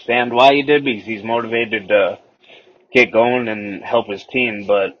 I understand why he did because he's motivated to get going and help his team,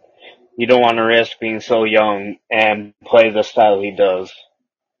 but you don't want to risk being so young and play the style he does.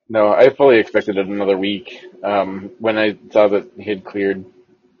 No, I fully expected it another week. When I saw that he had cleared,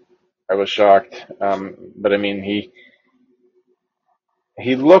 I was shocked. But I mean, he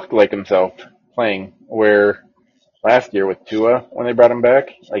looked like himself playing. Where last year with Tua, when they brought him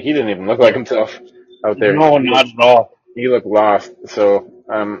back, like he didn't even look like himself out there. No, not at all. He looked lost. So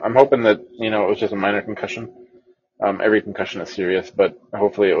I'm hoping that it was just a minor concussion. Every concussion is serious, but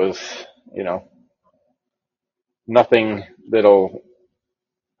hopefully it was you know nothing that'll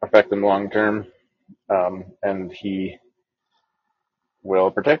affect him long term. And he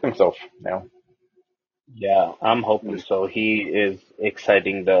will protect himself now. Yeah, I'm hoping so. He is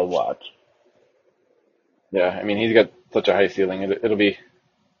exciting to watch. Yeah, I mean he's got such a high ceiling. He'll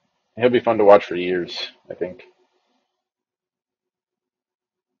be fun to watch for years. I think.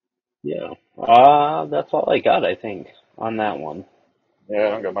 Yeah. That's all I got, I think, on that one. Yeah,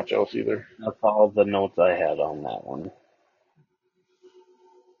 I don't got much else either. That's all the notes I had on that one.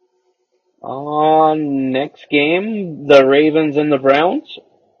 Next game, the Ravens and the Browns.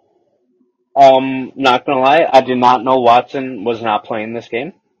 Not gonna lie, I did not know Watson was not playing this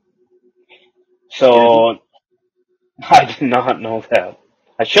game. Yeah, So I did not know that.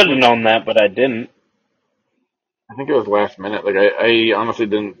 I should have known that, but I didn't. I think it was last minute. Like I honestly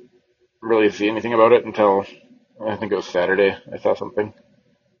didn't really see anything about it until I think it was Saturday. I saw something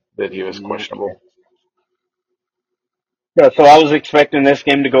that he was questionable. Yeah, so I was expecting this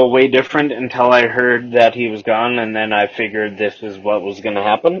game to go way different until I heard that he was gone, and then I figured this is what was going to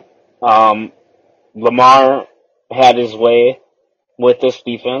happen. Um, Lamar had his way with this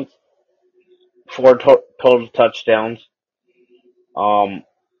defense, four total touchdowns. Um,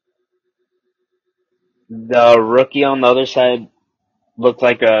 the rookie on the other side looked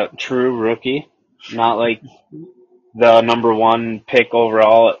like a true rookie, not like the number one pick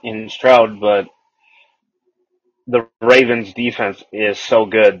overall in Stroud, but the Ravens defense is so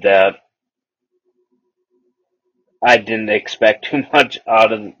good that I didn't expect too much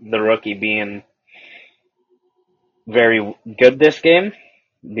out of the rookie being very good this game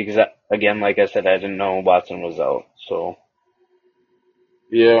because, again, like I said, I didn't know Watson was out. So,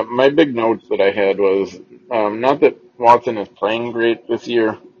 Yeah, my big notes that I had was not that Watson is playing great this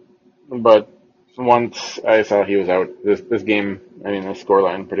year, but once I saw he was out, this game, I mean, the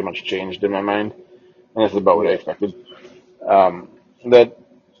scoreline pretty much changed in my mind, and this is about what I yeah, expected. That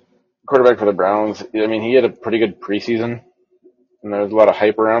quarterback for the Browns, I mean, he had a pretty good preseason, and there was a lot of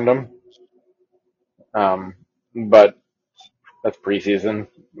hype around him. But that's preseason.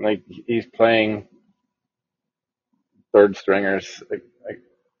 Like he's playing third stringers like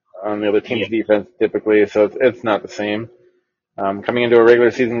on the other yeah, team's defense typically, so it's not the same. Coming into a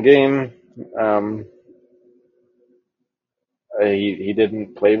regular season game, um, he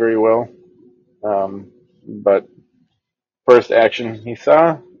didn't play very well. But first action he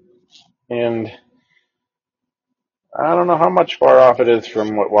saw, and I don't know how much far off it is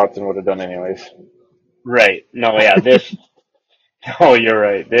from what Watson would have done anyways. right. No, yeah, oh, you're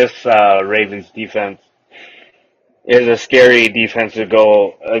right. This Ravens defense is a scary defense to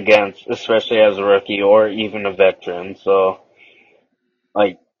go against, especially as a rookie or even a veteran. So,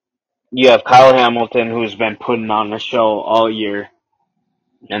 like, you have Kyle Hamilton, who's been putting on a show all year,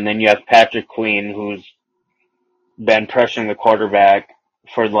 and then you have Patrick Queen, who's been pressuring the quarterback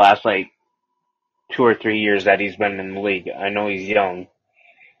for the last, like, 2 or 3 years that he's been in the league. I know he's young.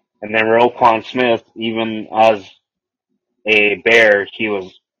 And then Roquan Smith, even as a Bear, he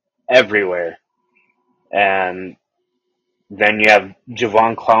was everywhere. And then you have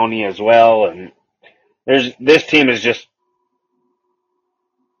Javon Clowney as well, and this team is just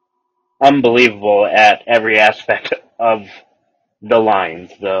unbelievable at every aspect of the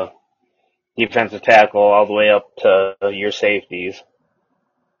lines, the defensive tackle all the way up to your safeties.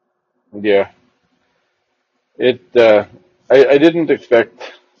 Yeah, it. I didn't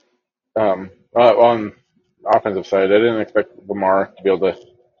expect on offensive side. I didn't expect Lamar to be able to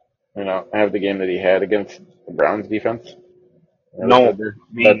have the game that he had against the Browns defense. They said No, there,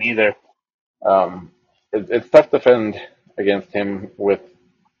 me but neither. um, it's tough to defend against him with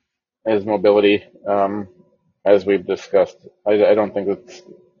his mobility. As we've discussed, I don't think it's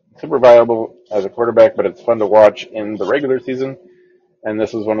super viable as a quarterback, but it's fun to watch in the regular season. And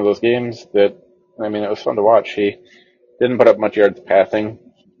this was one of those games that, I mean, it was fun to watch. He didn't put up much yards passing,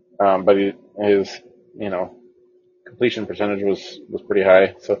 but his, you know, completion percentage was pretty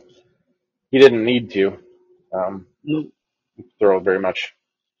high. So he didn't need to um, throw very much.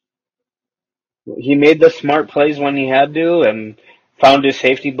 He made the smart plays when he had to and found his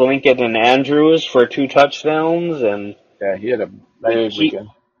safety blanket in Andrews for 2 touchdowns, and Yeah, he had a like big weekend.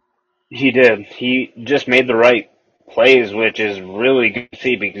 he did. He just made the right plays, which is really good to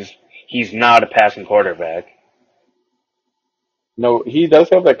see because he's not a passing quarterback. No, he does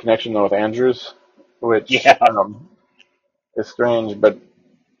have that connection though with Andrews, which Yeah, is strange, but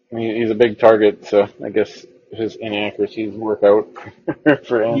he's a big target, so I guess his inaccuracies work out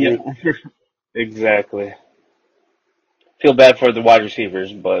for yeah, Andrews. exactly. Feel bad for the wide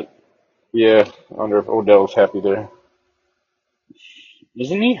receivers, but Yeah, I wonder if Odell's happy there.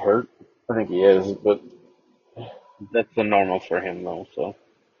 isn't he hurt? I think he is, but That's the normal for him, though. So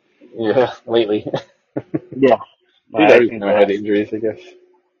yeah, lately. yeah, He's I always think kind of had injuries, I guess.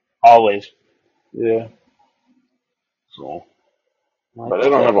 always. Yeah, So I but I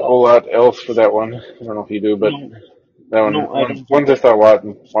think don't have that's a all. whole lot else for that one. I don't know if you do, but No, that one, no, I don't think once I so. saw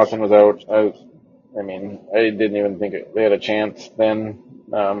Watson was out, I mean, I didn't even think they had a chance then.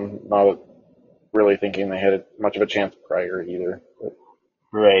 Not really thinking they had much of a chance prior either. But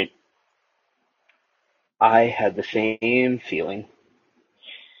Right. I had the same feeling.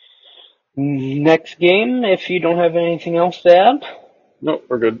 Next game, if you don't have anything else to add. no,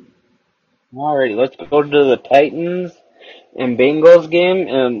 we're good. Alright, let's go to the Titans and Bengals game.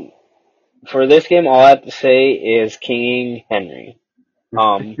 And for this game, all I have to say is King Henry.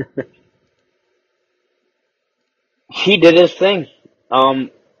 Um, he did his thing.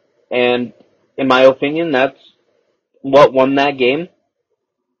 And in my opinion, that's what won that game.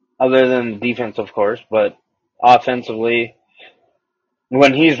 Other than defense, of course, but offensively,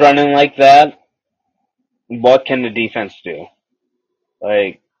 when he's running like that, what can the defense do?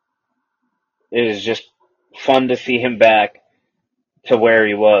 Like, it is just fun to see him back to where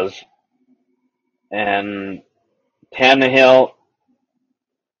he was. And Tannehill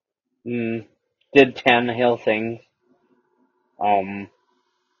mm, did Tannehill things. Um,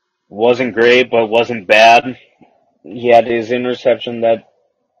 wasn't great, but wasn't bad. He had his interception that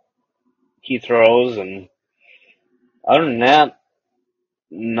he throws, and Other than that,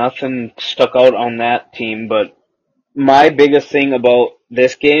 nothing stuck out on that team. But my biggest thing about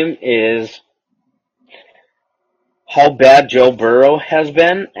this game is how bad Joe Burrow has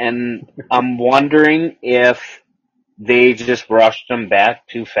been, and I'm wondering if they just rushed him back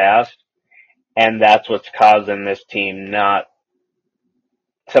too fast, and that's what's causing this team not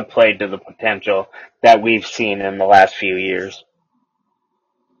to play to the potential that we've seen in the last few years.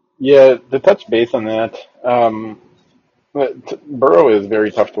 Yeah, to touch base on that, Burrow is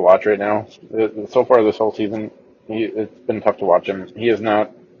very tough to watch right now. So far this whole season, it's been tough to watch him. He is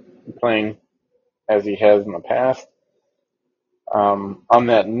not playing as he has in the past. On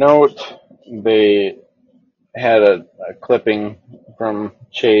that note, they had a clipping from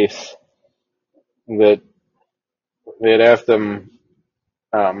Chase that they had asked him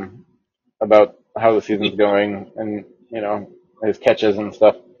um, about how the season's going and his catches and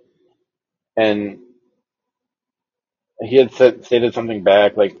stuff, and he had stated something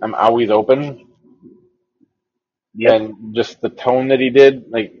back like "I'm always open," Yep. and just the tone that he did,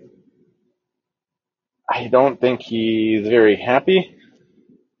 like I don't think he's very happy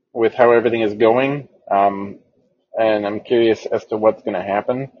with how everything is going. And I'm curious as to what's going to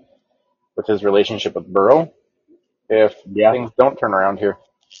happen with his relationship with Burrow if Yeah. things don't turn around here.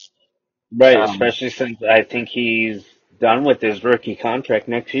 Right, Um, especially since I think he's done with his rookie contract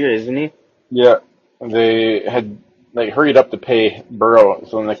next year, isn't he? yeah, they had like hurried up to pay Burrow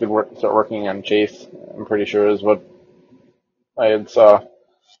so then they could start working on Chase. I'm pretty sure is what I had saw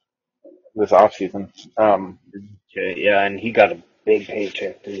this offseason. Okay, yeah, and he got a big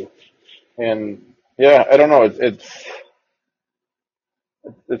paycheck too. And yeah, I don't know. It's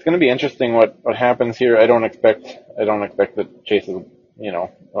going to be interesting what happens here. I don't expect that Chase will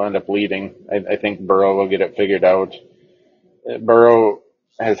end up leaving. I think Burrow will get it figured out. Burrow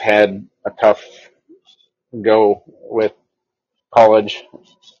has had a tough go with college.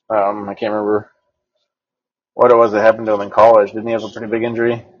 I can't remember what it was that happened to him in college. Didn't he have a pretty big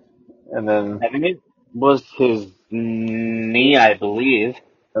injury? And then I think it was his knee, I believe,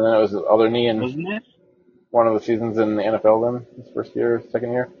 and then it was his other knee in wasn't it? one of the seasons in the NFL. Then his first year,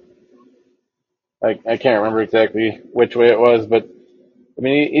 second year. I can't remember exactly which way it was, but I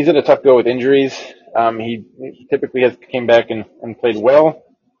mean he's had a tough go with injuries. He typically has came back and played well.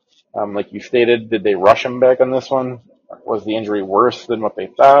 Like you stated, did they rush him back on this one? Was the injury worse than what they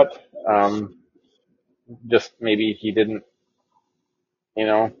thought? Um, just maybe he didn't,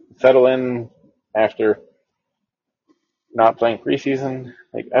 settle in after not playing preseason.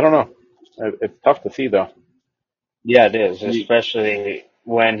 Like I don't know. It's tough to see though. Yeah, it is, You, especially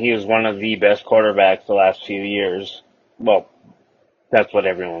when he was one of the best quarterbacks the last few years. Well, that's what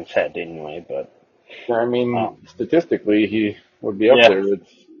everyone said anyway, but I mean, um, statistically, he would be up yeah, there.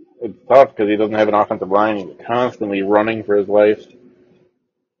 It's tough because he doesn't have an offensive line. He's constantly running for his life.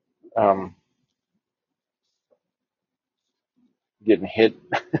 Um, getting hit.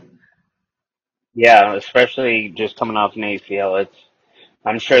 yeah, especially just coming off an ACL.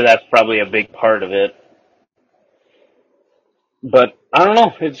 I'm sure that's probably a big part of it. But I don't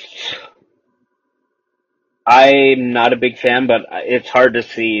know. I'm not a big fan, but it's hard to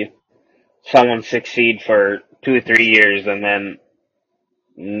see someone succeed for 2 or 3 years and then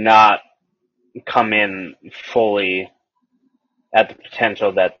not come in fully at the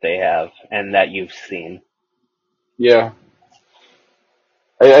potential that they have and that you've seen. Yeah,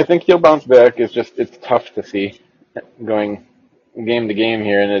 I think he'll bounce back. It's tough to see going game to game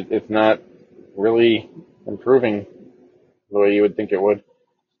here, and it's not really improving the way you would think it would.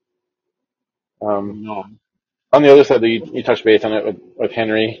 Um, No. on the other side, you touched base on it with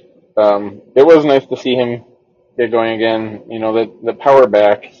Henry. It was nice to see him get going again. The power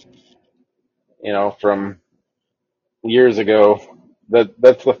back, from years ago.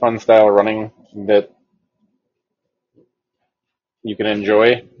 That's the fun style of running that you can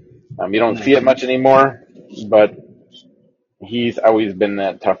enjoy. You don't see it Hmm. much anymore, but he's always been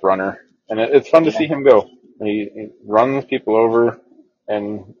that tough runner, and it's fun to Yeah, see him go. He runs people over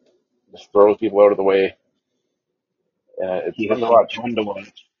and just throws people out of the way, and it's he fun to is watch. fun to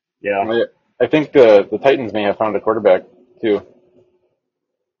watch. Yeah. I think the Titans may have found a quarterback too.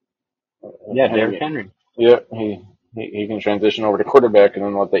 Yeah, Derrick Henry, Henry. yeah, he can transition over to quarterback and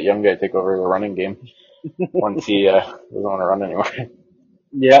then let that young guy take over the running game once he doesn't want to run anymore.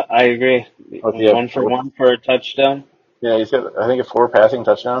 Yeah, I agree. What's he have? One for one for a touchdown? Yeah, he's got I think 4 passing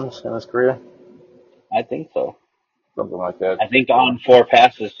touchdowns in his career, I think so. something like that. I think on 4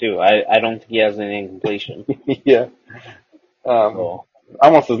 passes too. I don't think he has any incompletion. Yeah, um, So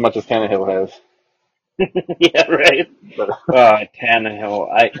almost as much as Tannehill has. yeah, right. But Tannehill.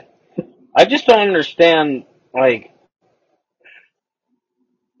 I just don't understand. Like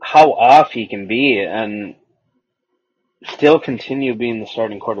how off he can be and still continue being the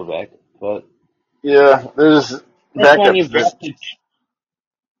starting quarterback. But Yeah, there's this one backups that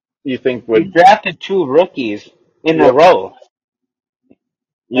you think you've would. drafted two rookies in a Yep. row.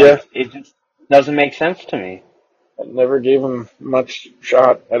 Yeah, Like it just doesn't make sense to me. I never gave him much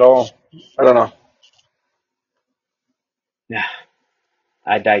shot at all. I don't know. Yeah,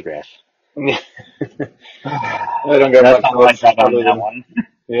 I digress. I don't got That's much all I else got on other that than one.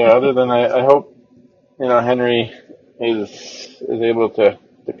 other than I hope Henry is able to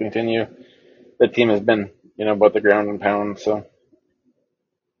continue. The team has been about the ground and pound. So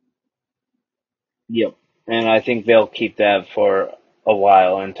Yep. And I think they'll keep that for a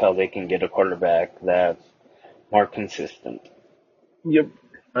while until they can get a quarterback that's more consistent. yep,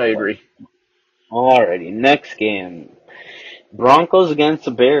 I agree. Alrighty, next game. Broncos against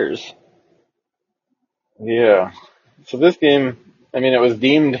the Bears. Yeah. So this game, I mean, it was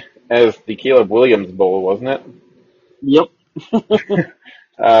deemed as the Caleb Williams Bowl, wasn't it? Yep.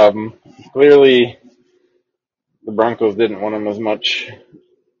 Um, Clearly, the Broncos didn't want him as much.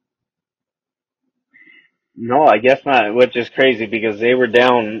 No, I guess not, which is crazy because they were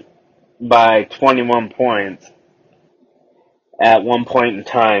down by 21 points at one point in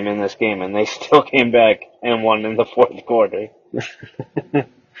time in this game, and they still came back and won in the fourth quarter.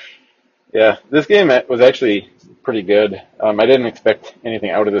 Yeah, this game was actually pretty good. I didn't expect anything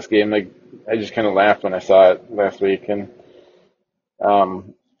out of this game. Like, I just kind of laughed when I saw it last week, and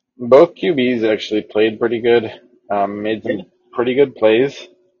um, both QBs actually played pretty good. Made some pretty good plays.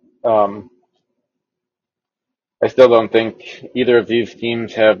 Um, I still don't think either of these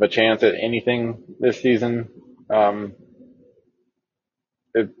teams have a chance at anything this season. Um,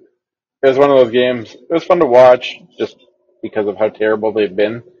 it, it was one of those games. It was fun to watch just because of how terrible they've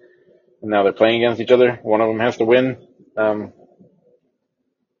been. And now they're playing against each other. One of them has to win. Um,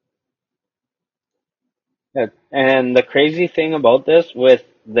 And the crazy thing about this, with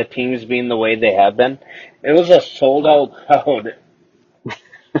the teams being the way they have been, it was a sold out crowd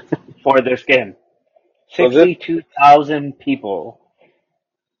for this game. was it? 62,000 people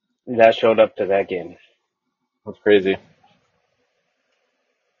that showed up to that game. That's crazy.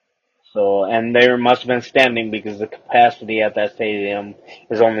 So, and they must have been standing because the capacity at that stadium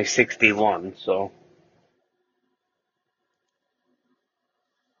is only 61.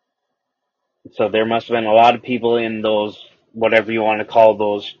 So there must have been a lot of people in those, whatever you want to call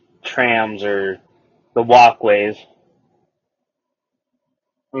those trams or the walkways.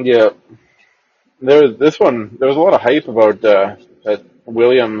 Yeah, there was this one. There was a lot of hype about that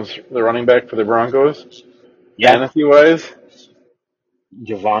Williams, the running back for the Broncos, Yeah, fantasy wise.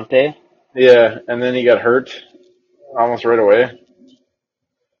 Javante. Yeah, and then he got hurt almost right away.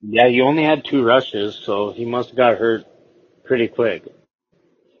 Yeah, he only had two rushes, so he must have got hurt pretty quick.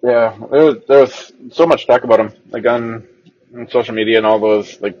 Yeah, there was so much talk about him, like on social media and all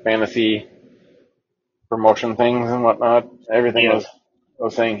those like fantasy promotion things and whatnot. Everything Yeah.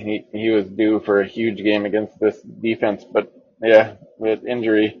 was saying he was due for a huge game against this defense, but yeah, with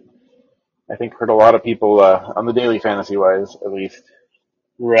injury, I think hurt a lot of people on the daily fantasy wise, at least.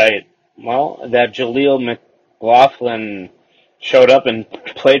 Right. Well, that Jaleel McLaughlin showed up and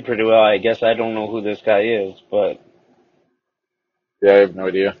played pretty well. I guess I don't know who this guy is, but Yeah, I have no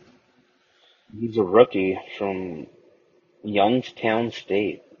idea. he's a rookie from Youngstown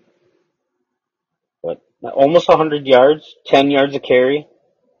State. But almost 100 yards, 10 yards a carry.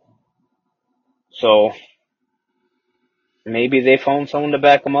 So maybe they found someone to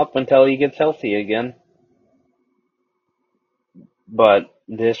back him up until he gets healthy again. But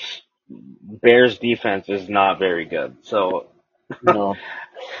this Bears defense is not very good. So No,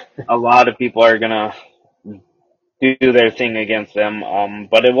 a lot of people are gonna do their thing against them.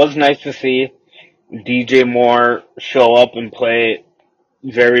 But it was nice to see DJ Moore show up and play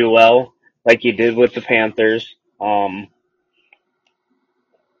very well, like he did with the Panthers. Cole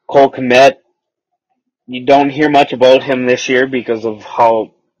Kmet, you don't hear much about him this year because of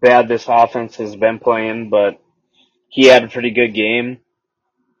how bad this offense has been playing, but he had a pretty good game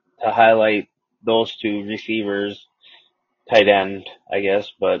to highlight those two receivers, tight end, I guess.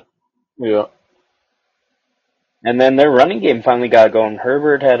 But yeah, and then their running game finally got going.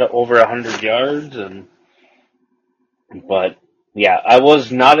 Herbert had over 100 yards, but yeah, I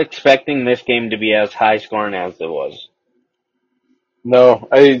was not expecting this game to be as high scoring as it was. no.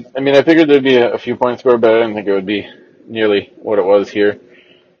 I mean, I figured there'd be a few points scored, but I didn't think it would be nearly what it was here.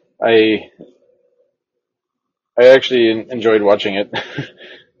 I I actually enjoyed watching it.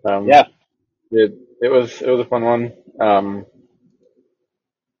 um, Yeah, it was a fun one.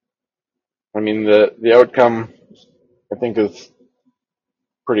 I mean, the outcome I think is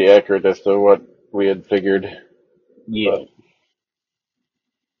pretty accurate as to what we had figured. Yeah.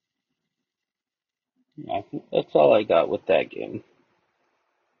 But I think that's all I got with that game.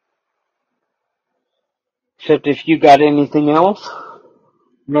 Except if you got anything else.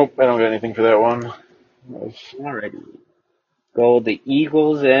 nope, I don't got anything for that one. Alrighty. Go the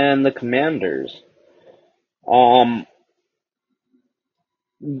Eagles and the Commanders. Um,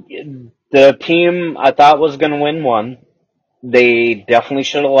 the team I thought was going to win won. They definitely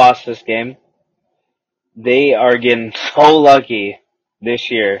should have lost this game. They are getting so lucky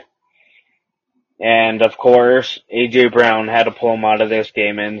this year. And of course, AJ Brown had to pull him out of this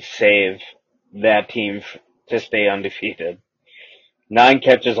game and save that team to stay undefeated. 9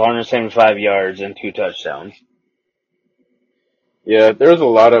 catches, 175 yards, and 2 touchdowns. Yeah, there was a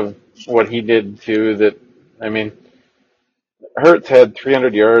lot of what he did too. That I mean, Hurts had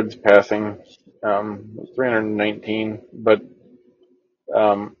 300 yards passing, 319, but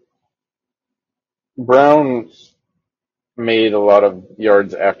um, Brown made a lot of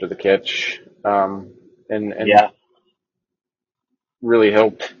yards after the catch, and Yeah. really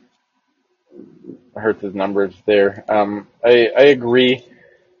helped Hurts' numbers there. I agree.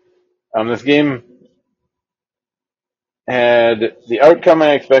 This game had the outcome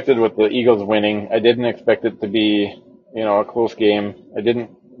I expected with the Eagles winning. I didn't expect it to be, a close game. I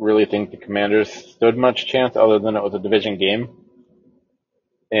didn't really think the Commanders stood much chance other than it was a division game.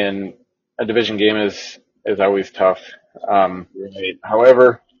 And a division game is always tough. Right.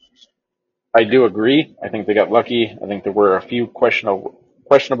 However, I do agree. I think they got lucky. I think there were a few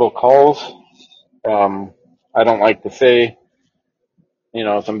questionable calls. I don't like to say,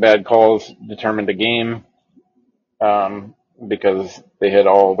 some bad calls determined the game, because they had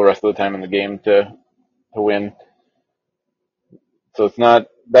all the rest of the time in the game to win. So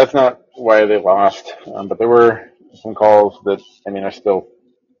that's not why they lost. But there were some calls that, are still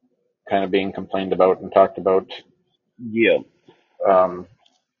kind of being complained about and talked about. Yeah. Um,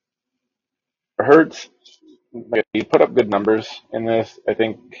 Hurts, like, he put up good numbers in this. I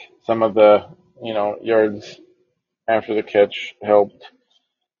think some of the, yards after the catch helped.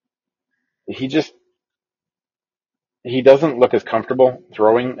 He just, he doesn't look as comfortable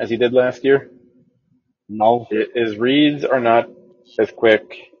throwing as he did last year. No. His reads are not as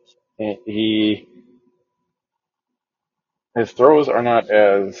quick. He His throws are not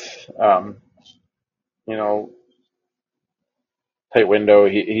as, you know tight window.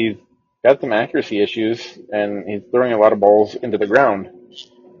 He's got some accuracy issues, and he's throwing a lot of balls into the ground,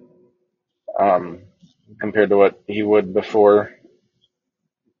 um, compared to what he would before.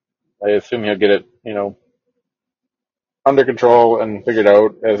 I assume he'll get it, under control and figured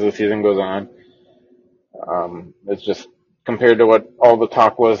out as the season goes on. It's just compared to what all the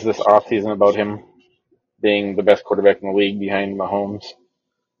talk was this offseason about him being the best quarterback in the league behind Mahomes.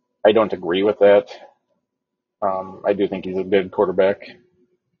 I don't agree with that. I do think he's a good quarterback.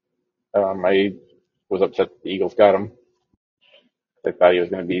 I was upset that the Eagles got him. I thought he was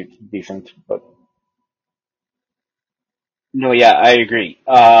going to be decent, but No, yeah, I agree.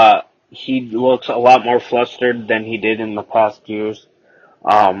 He looks a lot more flustered than he did in the past years.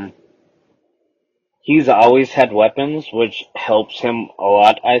 Um, he's always had weapons, which helps him a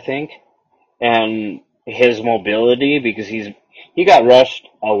lot, I think, and his mobility because he got rushed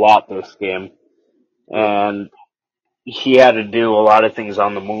a lot this game, yep, and he had to do a lot of things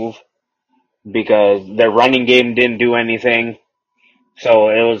on the move because their running game didn't do anything, so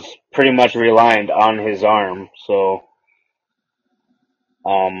it was pretty much reliant on his arm. So,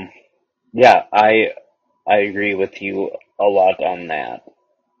 um, yeah, I agree with you a lot on that.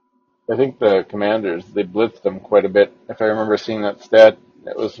 I think the Commanders, they blitzed them quite a bit. If I remember seeing that stat,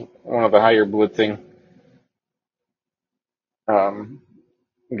 it was one of the higher blitzing, um,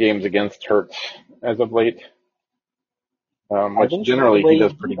 games against Hurts as of late, I which think generally he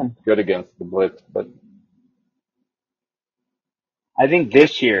does pretty even good against the blitz. But I think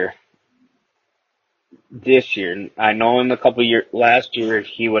this year, I know in the couple year last year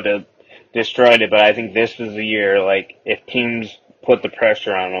he would have destroyed it, but I think this is the year. Like if teams put the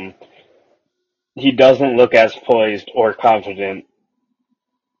pressure on him, he doesn't look as poised or confident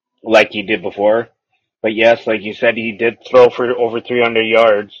like he did before. But yes, like you said, he did throw for over 300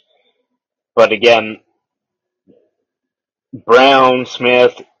 yards. But again, Brown,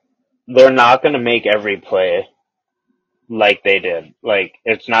 Smith, they're not going to make every play like they did. Like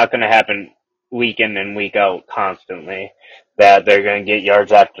it's not going to happen week in and week out constantly that they're going to get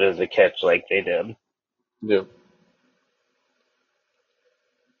yards after the catch like they did. yeah,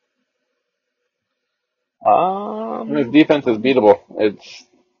 and his Um, defense is beatable. It's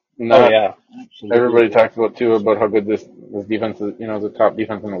Oh not yeah, everybody absolutely. talks about too about how good this defense is. You know, the top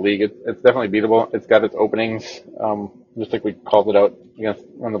defense in the league. It's definitely beatable. It's got its openings. Just like we called it out against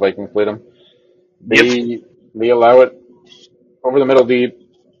when the Vikings played them. Yep. They allow it over the middle deep,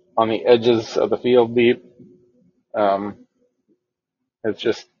 on the edges of the field deep. Um, it's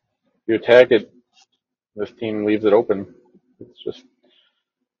just you attack it, this team leaves it open. It's just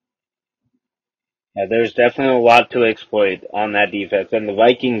Yeah, there's definitely a lot to exploit on that defense, and the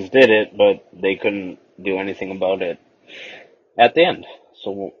Vikings did it, but they couldn't do anything about it at the end.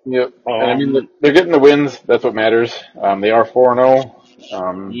 So, yep. And I mean um, they're getting the wins. That's what matters. They are 4-0.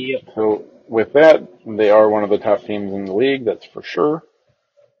 yep. So with that, they are one of the top teams in the league. That's for sure.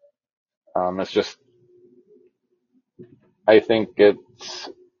 It's just I think it's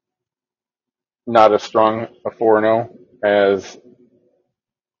not as strong a 4-0 as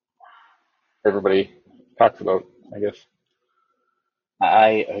everybody talks about. I guess.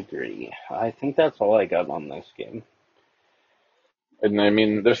 I agree. I think that's all I got on this game. And I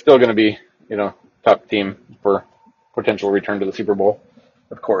mean, they're still going to be, top team for potential return to the Super Bowl,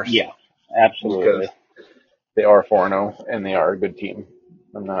 of course, Yeah, because absolutely. they are 4-0 and they are a good team.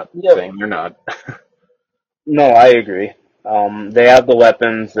 I'm not Yep. saying they're not. No, I agree. They have the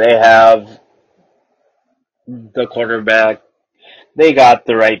weapons. They have the quarterback. They got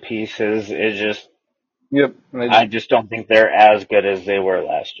the right pieces. It just, Yep. And I just don't think they're as good as they were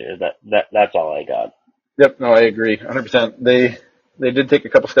last year. That's all I got. yep. No, I agree, 100%. They did take a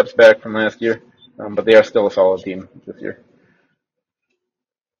couple steps back from last year, but they are still a solid team this year.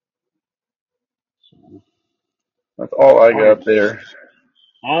 That's all I All right. got there.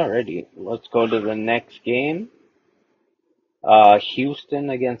 Alrighty, let's go to the next game. Houston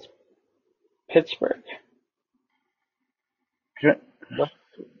against Pittsburgh. Okay.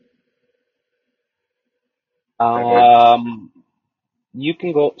 Um, you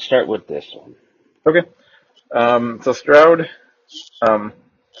can go start with this one. Okay. So Stroud, um,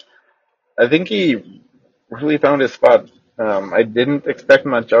 I think he really found his spot. I didn't expect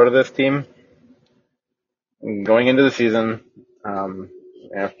much out of this team going into the season. Um,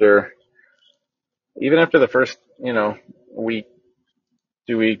 after even after the first, week,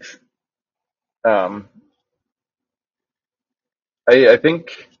 2 weeks, um, I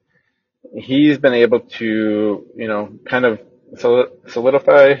think he's been able to, kind of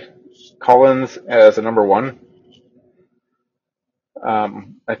solidify Collins as a number one.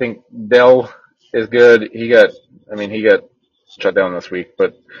 I think Dell is good. He got shut down this week,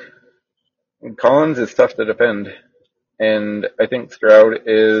 but Collins is tough to defend. And I think Stroud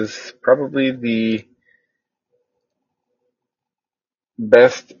is probably the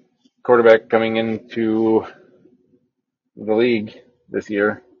best quarterback coming into the league this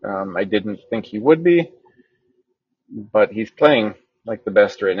year. I didn't think he would be, but he's playing like the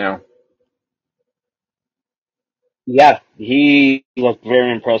best right now. Yeah, he looked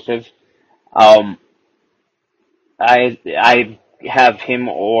very impressive. Um, I have him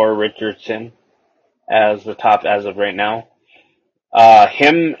or Richardson as the top as of right now.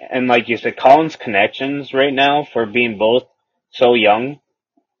 Him and like you said, Collins' connections right now for being both so young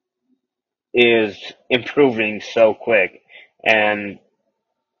is improving so quick, and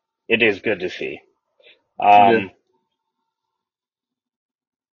it is good to see. Yeah, Um,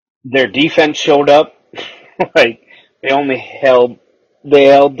 their defense showed up. like they only held they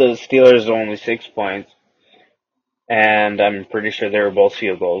held the Steelers to only 6 points, and I'm pretty sure they were both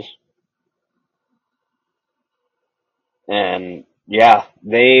field goals. And yeah,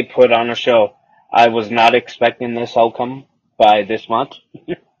 they put on a show. I was not expecting this outcome by this much,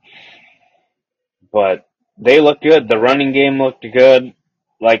 but they looked good. The running game looked good.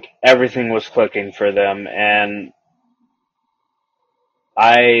 Like everything was clicking for them, and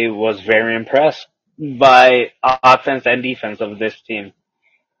I was very impressed by offense and defense of this team.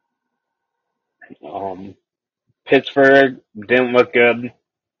 Um, Pittsburgh didn't look good.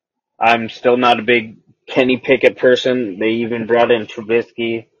 I'm still not a big Kenny Pickett person. They even brought in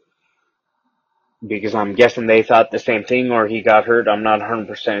Trubisky because I'm guessing they thought the same thing or he got hurt. I'm not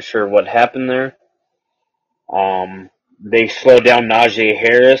 100% sure what happened there. They slowed down Najee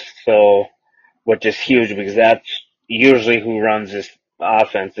Harris, so which is huge because that's usually who runs this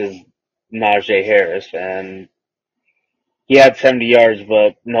offense is Najee Harris, and he had 70 yards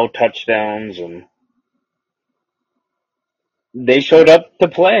but no touchdowns, and they showed up to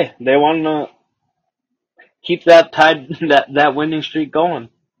play. They wanted to keep that tide that winning streak going.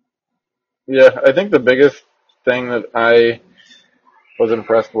 yeah. I think the biggest thing that I was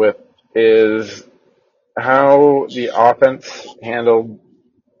impressed with is how the offense handled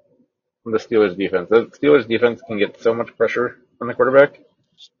the Steelers defense. The Steelers defense can get so much pressure on the quarterback,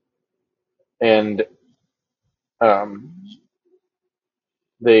 and um,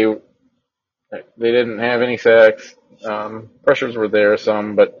 they they didn't have any sacks. Pressures were there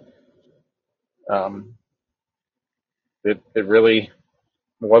some, but um, it really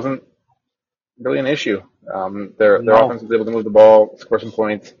wasn't really an issue. Their No. offense was able to move the ball, score some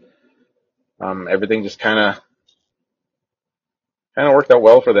points. Everything just kind of worked out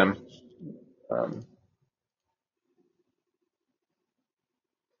well for them. Um,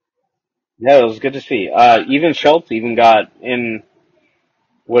 Yeah, it was good to see. Even Schultz even got in,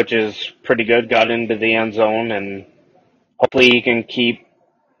 which is pretty good, got into the end zone, and hopefully he can keep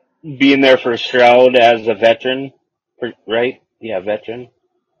being there for Stroud as a veteran, right? Yeah, veteran.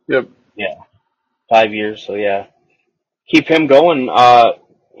 yep. Yeah, 5 years, so yeah. Keep him going.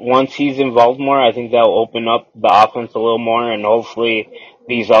 Once he's involved more, I think that'll open up the offense a little more, and hopefully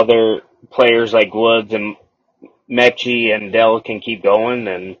these other players like Woods and Mechie and Dell can keep going,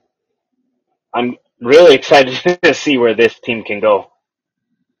 and I'm really excited to see where this team can go.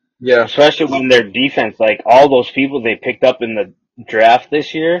 Yeah, Especially when their defense, like all those people they picked up in the draft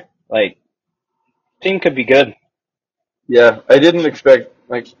this year, like team could be good. yeah. I didn't expect,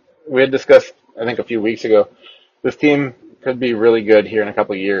 like we had discussed, I think a few weeks ago, this team could be really good here in a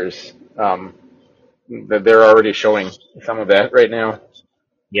couple of years. That they're already showing some of that right now.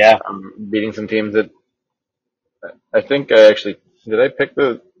 Yeah, Beating some teams that I think I actually did. I pick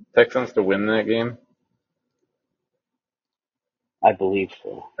the Texans to win that game. I believe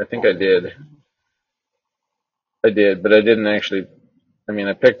so. I think I did. I did, but I didn't actually. I mean,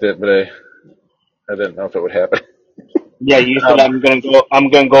 I picked it, but I didn't know if it would happen. Yeah, you said Um, I'm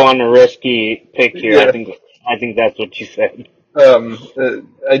gonna go on a risky pick here. yeah. I think that's what you said.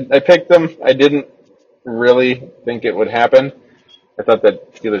 I picked them. I didn't really think it would happen. I thought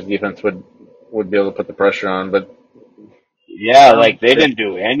that Steelers defense would be able to put the pressure on, but Yeah, like they it, didn't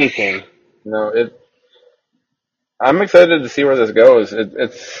do anything. no, it. I'm excited to see where this goes.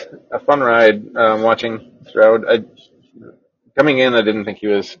 It's a fun ride watching Stroud. Coming in, I didn't think he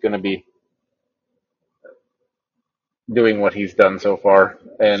was going to be doing what he's done so far,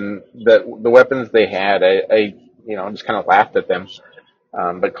 and the weapons they had, I just kind of laughed at them.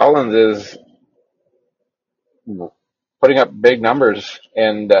 But Collins is putting up big numbers,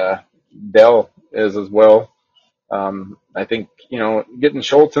 and Dell is as well. I think getting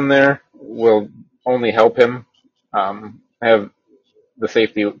Schultz in there will only help him have the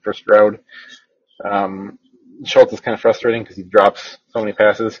safety for Stroud. Um, Schultz is kind of frustrating because he drops so many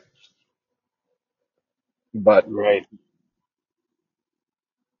passes, but Right.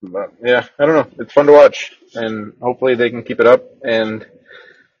 yeah, I don't know. It's fun to watch, and hopefully they can keep it up. And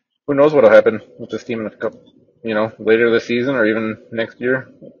who knows what'll happen with this team in a couple, later this season or even next year.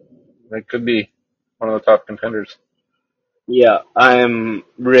 They could be one of the top contenders. Yeah, I'm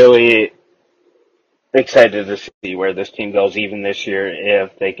really excited to see where this team goes even this year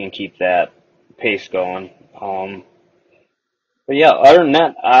if they can keep that pace going. But yeah, other than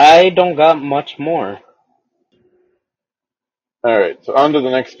that, I don't got much more. All right, so on to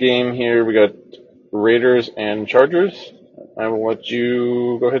the next game here. We got Raiders and Chargers. I will let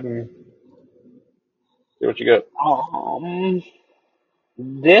you go ahead and see what you got. Um,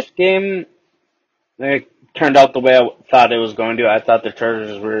 this game it turned out the way I thought it was going to. I thought the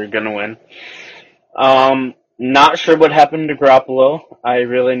Chargers were going to win. Not sure what happened to Garoppolo. I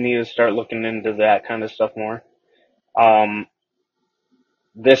really need to start looking into that kind of stuff more. Um,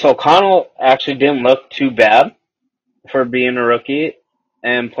 this O'Connell actually didn't look too bad for being a rookie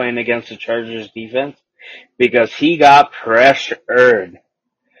and playing against the Chargers defense because he got pressured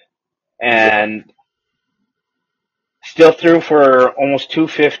Yeah, and still threw for almost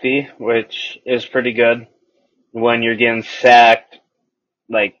 250, which is pretty good when you're getting sacked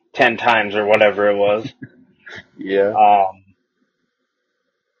like 10 times or whatever it was. yeah, Um,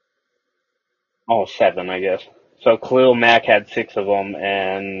 oh, seven, I guess. So Khalil Mack had six of them,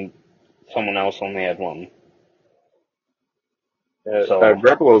 and someone else only had one. So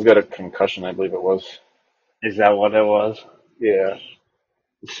Garoppolo's got a concussion, I believe it was. is that what it was? Yeah,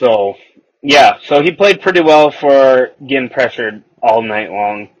 So yeah, so he played pretty well for getting pressured all night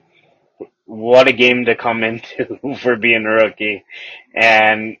long. What a game to come into for being a rookie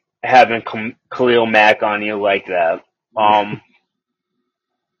and having Khalil Mack on you like that. Um,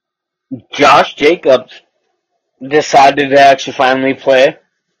 Josh Jacobs decided to actually finally play.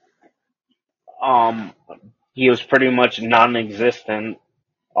 Um, he was pretty much non-existent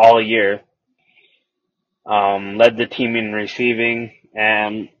all year. Led the team in receiving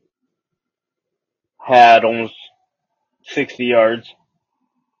and had almost 60 yards.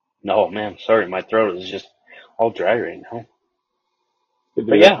 No, man, sorry, my throat is just all dry right now. could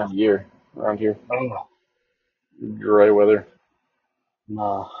be But that yeah, time of year. around here. Oh, Dry weather.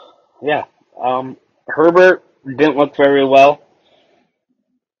 no. Yeah. Herbert didn't look very well,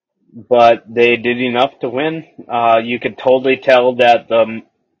 but they did enough to win. You could totally tell that the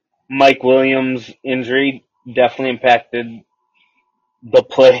Mike Williams injury definitely impacted the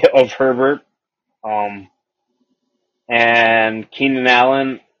play of Herbert. Um, and Keenan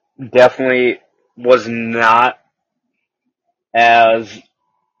Allen definitely was not as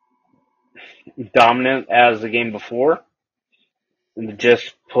dominant as the game before. It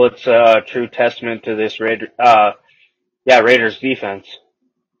just puts a true testament to this Raiders defense.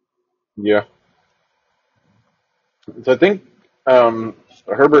 Yeah. So I think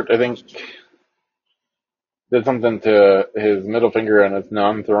Herbert, I think, did something to his middle finger on his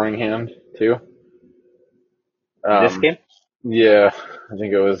non-throwing hand too. This Um, game? yeah, I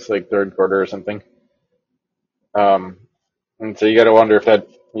think it was like third quarter or something. Um, and so you got to wonder if that,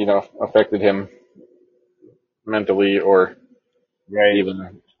 affected him mentally or Right.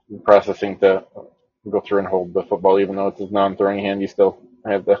 even processing to go through and hold the football, even though it's his non-throwing hand. You still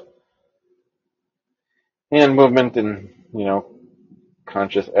have the hand movement and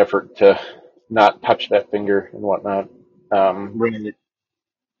conscious effort to not touch that finger and whatnot. Um, Right.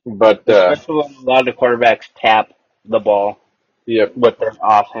 but Especially when a lot of quarterbacks tap the ball yep, with their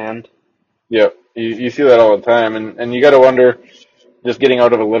offhand. yep, you see that all the time, and you got to wonder, just getting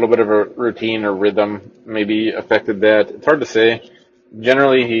out of a little bit of a routine or rhythm maybe affected that. It's hard to say.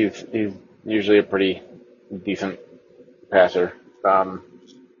 Generally, he's usually a pretty decent passer.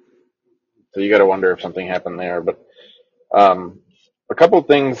 So you got to wonder if something happened there. But um, a couple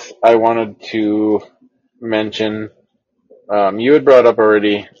things I wanted to mention. You had brought up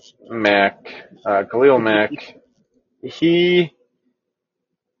already Khalil Mack. He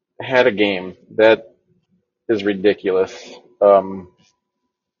had a game that is ridiculous. Um,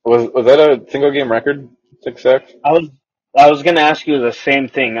 was that a single game record? 6 sacks? I was I was gonna ask you the same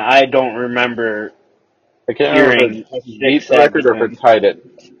thing. I don't remember I can't remember if hearing a it beat six the sack record or if game. it tied it.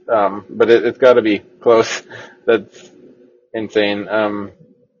 But it's got to be close. That's insane.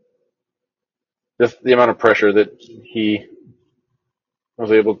 Just the amount of pressure that he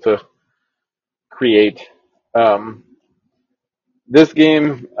was able to create. Um, this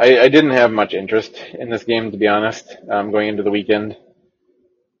game, I didn't have much interest in this game, to be honest, going into the weekend.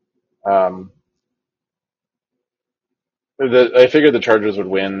 Um, I figured the Chargers would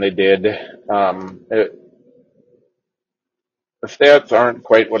win. They did. The stats aren't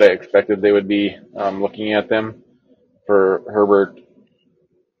quite what I expected they would be looking at them for Herbert,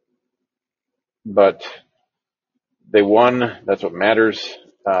 but they won. That's what matters.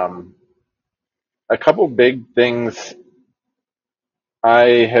 Um, a couple big things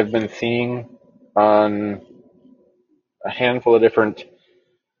I have been seeing on a handful of different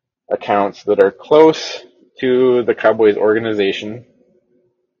accounts that are close to the Cowboys organization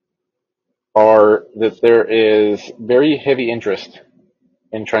are that there is very heavy interest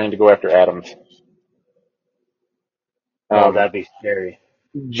in trying to go after Adams. Oh, Um, that'd be scary.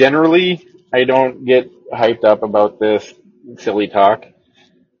 generally, I don't get hyped up about this silly talk.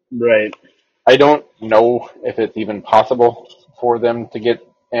 Right. I don't know if it's even possible for them to get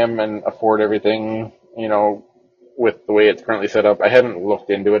him and afford everything, with the way it's currently set up. I haven't looked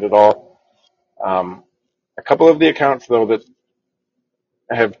into it at all. Um, a couple of the accounts, though, that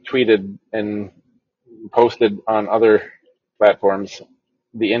have tweeted and posted on other platforms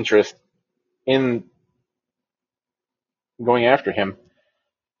the interest in going after him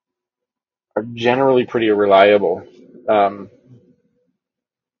are generally pretty reliable. Um,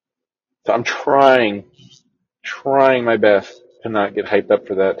 so I'm trying my best to not get hyped up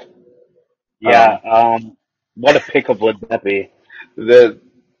for that. Yeah. What a pickup would that be? The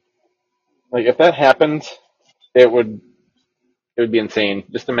like if that happens, it would it would be insane.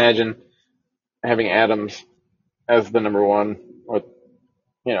 Just imagine having Adams as the number one with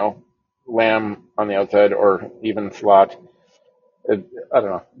you know Lamb on the outside or even slot. I don't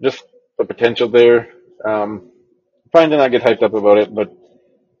know, just the potential there. Fine to not get hyped up about it, but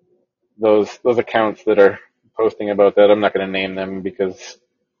those accounts that are posting about that, I'm not going to name them because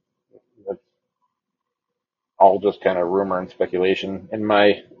it's all just kind of rumor and speculation, in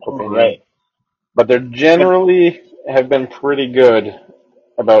my opinion. Right. But they generally have been pretty good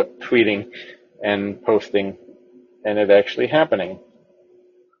about tweeting and posting, and it actually happening.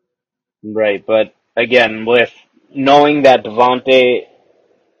 Right. But again, with knowing that Devontae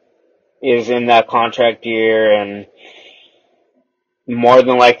is in that contract year and more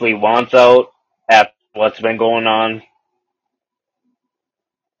than likely wants out after what's been going on,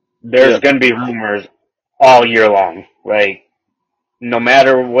 there's Yep. going to be rumors all year long. Like, no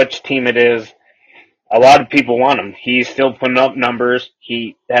matter which team it is, a lot of people want him. He's still putting up numbers.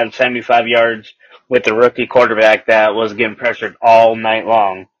 He had 75 yards with the rookie quarterback that was getting pressured all night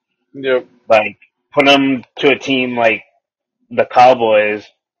long. Yep. Like, put him to a team like the Cowboys,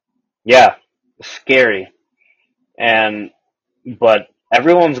 yeah, scary. And, but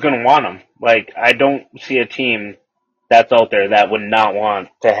everyone's gonna want him. Like, I don't see a team that's out there that would not want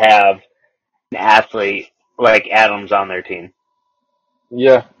to have an athlete like Adams on their team.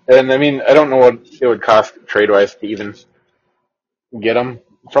 Yeah, and I mean, I don't know what it would cost trade-wise to even get him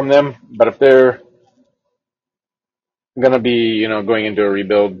from them, but if they're gonna be, going into a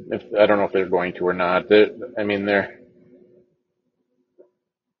rebuild, if I don't know if they're going to or not. I mean,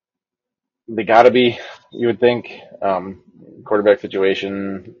 they gotta be. You would think. Quarterback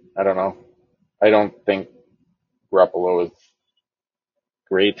situation. I don't know. I don't think Garoppolo is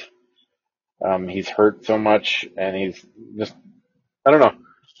great. He's hurt so much, and he's just. I don't know.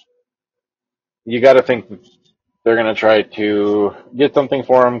 You got to think they're gonna try to get something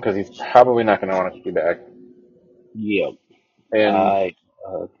for him because he's probably not gonna want to be back. Yep, And I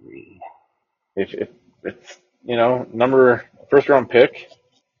agree. if it's number first round pick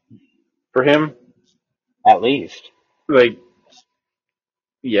for him, At least. like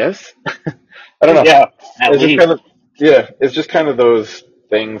yes, I don't know. Yeah, at It's just least. kind of yeah, it's just kind of those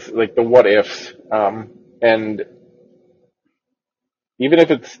things like the what ifs. And even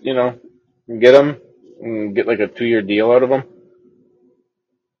if it's get him and get like a 2-year deal out of him,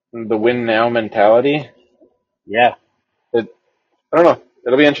 the win now mentality. Yeah. It I don't know.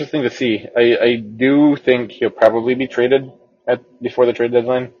 It'll be interesting to see. I do think he'll probably be traded before the trade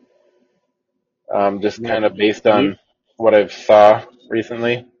deadline. Just Yeah. kind of based on what I've saw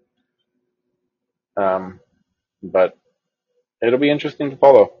recently. Um, but it'll be interesting to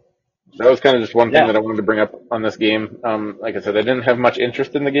follow. That was kind of just one thing Yeah. that I wanted to bring up on this game. Like I said, I didn't have much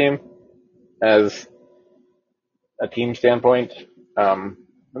interest in the game as a team standpoint,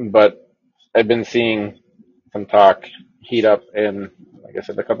 but I've been seeing some talk heat up, and like I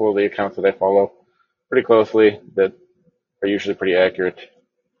said, a couple of the accounts that I follow pretty closely that are usually pretty accurate.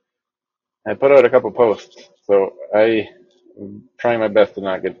 I put out a couple posts, so I'm trying my best to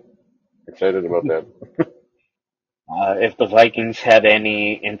not get excited about that. If the Vikings had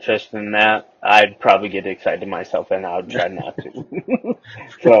any interest in that, I'd probably get excited myself, and I would try not to.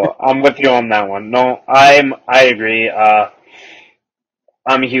 So I'm with you on that one. No, I agree. I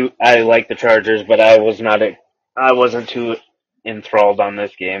like the Chargers, but I wasn't too enthralled on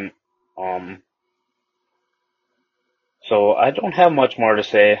this game. Um, so I don't have much more to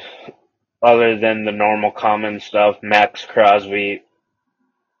say other than the normal common stuff. Max Crosby,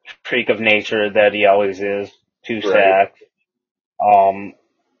 freak of nature that he always is, 2 Right. sacks. Um,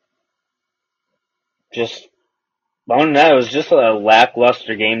 just other than that, it was just a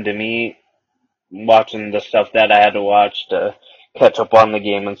lackluster game to me. Watching the stuff that I had to watch to catch up on the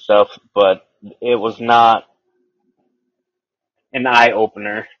game and stuff, but it was not an eye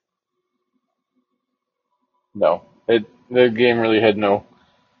opener. No, the game really had no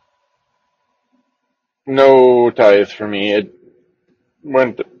ties for me. It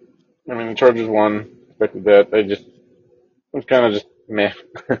went. I mean, the Chargers won. Expected that. I just was kind of just meh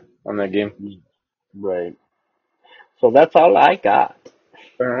on that game. Right. So that's all I got.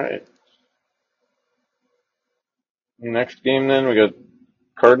 All right. Next game then we got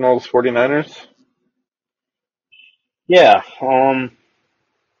Cardinals 49ers. Yeah.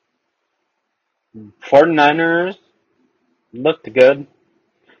 49ers looked good.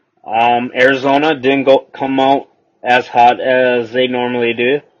 Arizona didn't come out as hot as they normally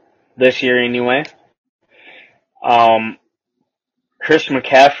do this year anyway. Um, Chris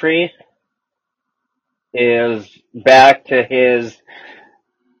McCaffrey is back to his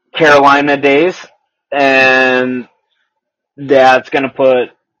Carolina days, and that's gonna put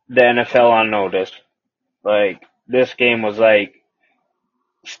the NFL on notice. Like, this game was like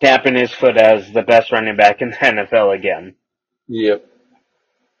stamping his foot as the best running back in the NFL again. Yep.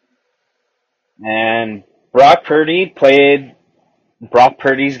 And Brock Purdy played Brock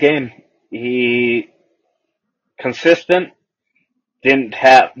Purdy's game. He consistent, didn't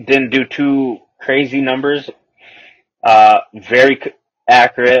do too crazy numbers. Very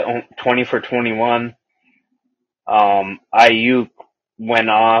accurate, 20 for 21. Ayuk went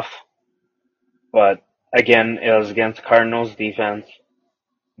off, but again, it was against Cardinals defense.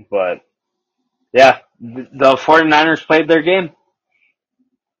 But yeah, the 49ers played their game.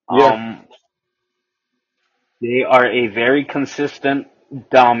 Yeah, Um, they are a very consistent,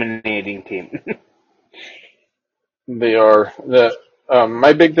 dominating team. they are.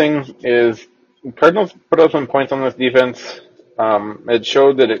 My big thing is Cardinals put up some points on this defense. It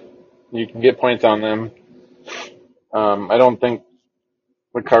showed that you can get points on them. I don't think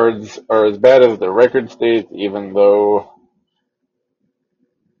the Cards are as bad as their record states, even though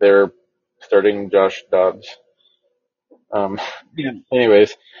they're starting Josh Dobbs. Um, Yeah.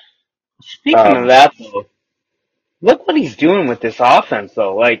 anyways, Speaking of um, that, though, look what he's doing with this offense,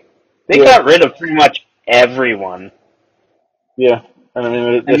 though. Like, they yeah, got rid of pretty much everyone. yeah. And I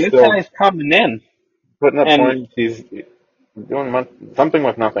mean, they're And this still guy's coming in. putting up And, points. He's doing something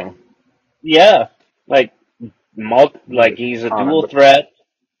with nothing. yeah, like, like he's a On dual it. threat.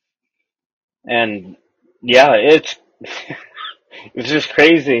 And, yeah, it's, it's just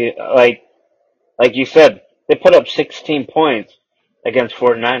crazy. Like you said, they put up 16 points against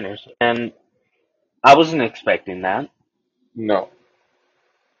 49ers. And I wasn't expecting that. No.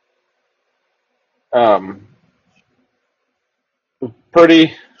 Um,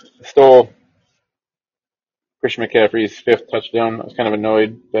 Purdy stole Christian McCaffrey's fifth touchdown. I was kind of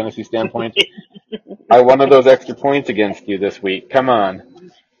annoyed, fantasy standpoint. I wanted those extra points against you this week. Come on.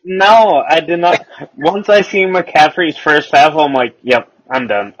 No, I did not. Once I seen McCaffrey's first half, I'm like, yep, I'm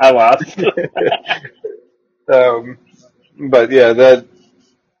done. I lost. um, but yeah,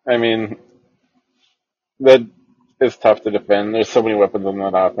 I mean, that is tough to defend. There's so many weapons on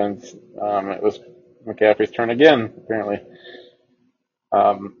that offense. It was McCaffrey's turn again, apparently.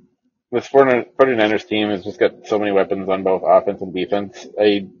 Um, this 49ers team has just got so many weapons on both offense and defense.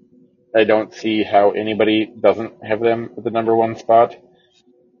 I don't see how anybody doesn't have them at the number one spot.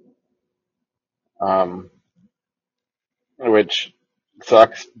 Um, which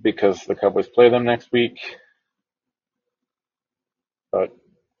sucks because the Cowboys play them next week. But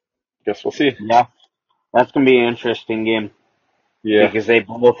guess we'll see. Yeah, that's gonna be an interesting game Yeah, because they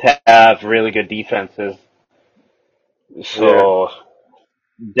both have really good defenses. yeah, So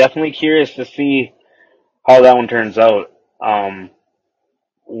definitely curious to see how that one turns out.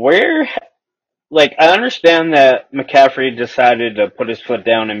 Where like I understand that McCaffrey decided to put his foot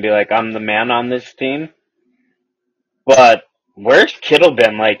down and be like, I'm the man on this team, but where's Kittle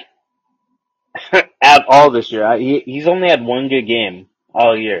been like at all this year? He's only had one good game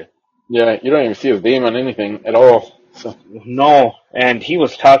all year. yeah. You don't even see his name on anything at all. So No, and he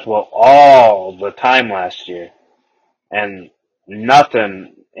was talked about all the time last year, and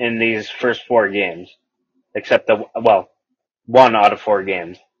nothing in these first four games, except one out of four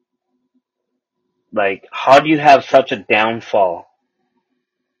games. Like, how do you have such a downfall?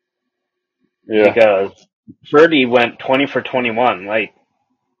 yeah, Because Purdy went 20 for 21. Like,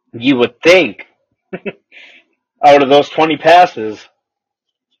 you would think out of those 20 passes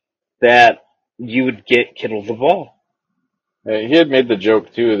that you would get Kittle the ball. He had made the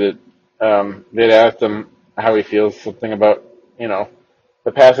joke too that they'd asked him how he feels, something about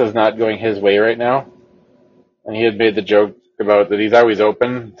the pass is not going his way right now, and he had made the joke about that he's always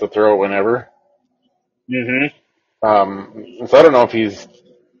open to throw it whenever. Hmm. So I don't know if he's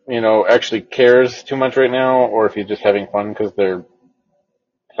actually cares too much right now, or if he's just having fun because they're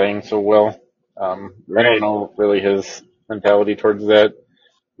playing so well. I don't Right. know really his mentality towards that.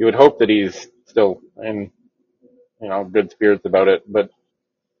 You would hope that he's still in good spirits about it, but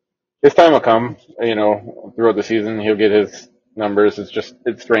his time will come. Throughout the season, he'll get his numbers.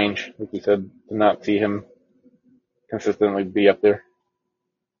 It's strange, like you said, to not see him consistently be up there.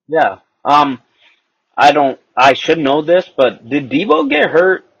 Yeah. I should know this, but did Debo get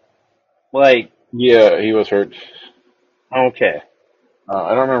hurt? Like, Yeah, he was hurt. okay. I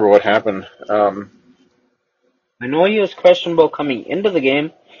don't remember what happened. I know he was questionable coming into the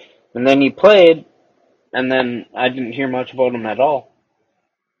game, and then he played, and then I didn't hear much about him at all.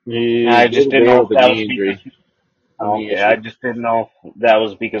 And He I day just to didn't day know if with a that was knee because, injury, a knee okay, issue. I just didn't know if that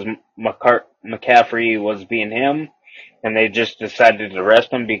was because McCaffrey was being him, and they just decided to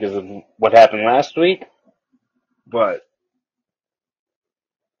rest him because of what happened last week. But,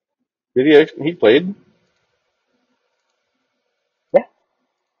 Did he? He played. yeah,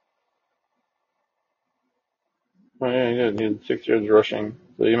 Oh, yeah, he did. He had 6 yards rushing.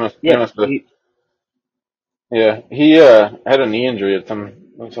 So he must. They yeah, must have. Yeah, he had a knee injury of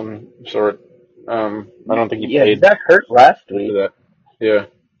some sort. I don't think he yeah, he played got hurt last after week. that. Yeah,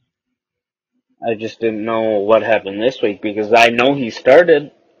 I just didn't know what happened this week because I know he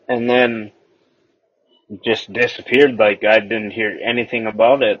started, and then just disappeared. Like I didn't hear anything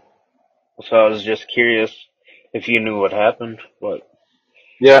about it. So I was just curious if you knew what happened. But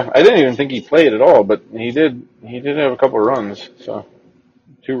yeah. I didn't even think he played at all, but he did. He did have a couple runs. So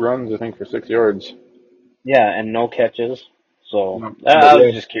 2 runs, I think, for 6 yards. yeah, and no catches. So But I was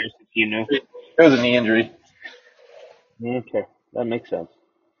yeah, just curious if you knew. it was a knee injury. Okay, that makes sense.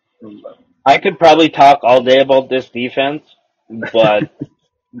 I could probably talk all day about this defense, but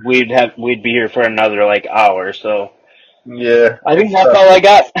we'd be here for another like hour. So Yeah, I think it's that's tough. all I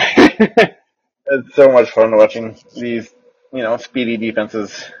got. It's so much fun watching these, speedy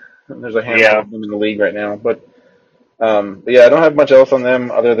defenses. There's a handful Yeah, of them in the league right now, but yeah, I don't have much else on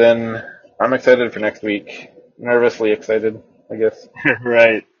them other than I'm excited for next week. Nervously excited, I guess.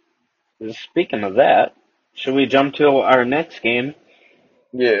 right. Speaking of that, should we jump to our next game?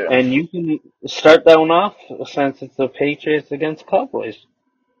 Yeah. And you can start that one off since it's the Patriots against Cowboys.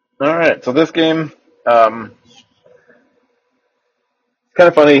 All right. So this game, it's kind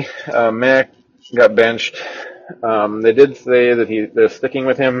of funny. Mac got benched. They did say that they're sticking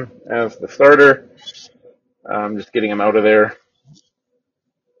with him as the starter, just getting him out of there.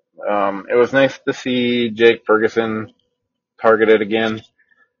 It was nice to see Jake Ferguson targeted again.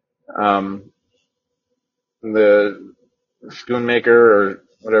 Um, the Schoonmaker or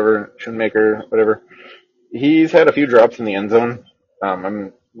whatever, Schoonmaker, whatever. He's had a few drops in the end zone.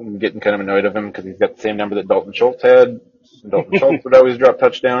 I'm getting kind of annoyed of him because he's got the same number that Dalton Schultz had. Dalton Schultz would always drop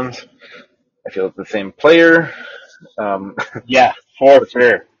touchdowns. I feel it's the same player. Um, Yeah, for let's just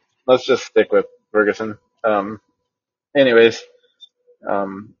sure. let's just stick with Ferguson. Anyways,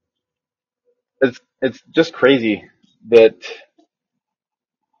 um, it's just crazy that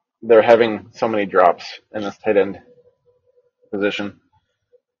they're having so many drops in this tight end position.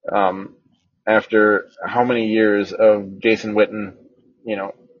 Um, After how many years of Jason Witten, you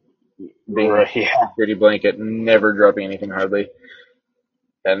know, being Right, yeah. security blanket, never dropping anything hardly,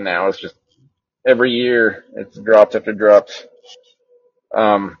 and now it's just every year it's drops after drops.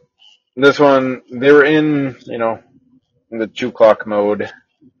 Um, this one they were in the 2 clock mode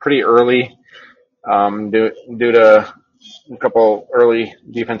pretty early, due to a couple early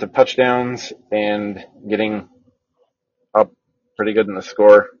defensive touchdowns and getting up pretty good in the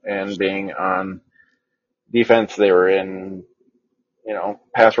score and being on defense. They were in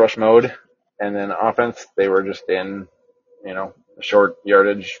pass rush mode, and then offense they were just in short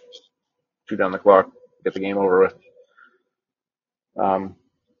yardage, shoot down the clock, get the game over with. Um,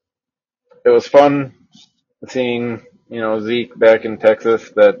 it was fun seeing Zeke back in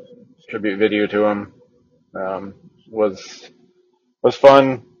Texas. That tribute video to him um, was was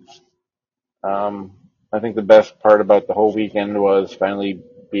fun. Um, I think the best part about the whole weekend was finally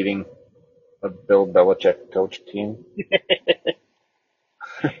beating a Bill Belichick coach team.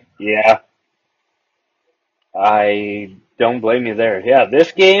 Yeah, I don't blame you there. Yeah,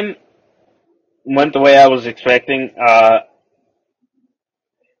 this game went the way I was expecting.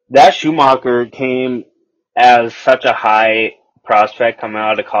 That Schumacher came as such a high prospect coming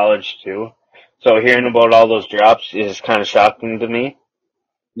out of college too. So hearing about all those drops is kind of shocking to me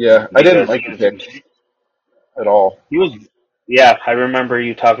Yeah, I didn't because like the pick at all. he was, yeah, I remember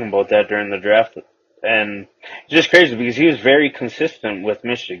you talking about that during the draft, and it's just crazy because he was very consistent with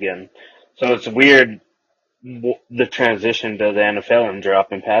Michigan. So it's weird the transition to the NFL and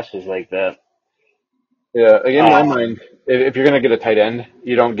dropping passes like that. Yeah, like in my Um, mind, if you're gonna get a tight end,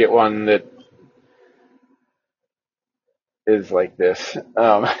 you don't get one that is like this.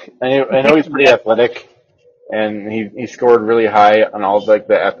 I know he's pretty yeah, athletic, and he scored really high on all of, like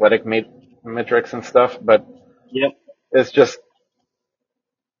the athletic metrics and stuff, but yep, it's just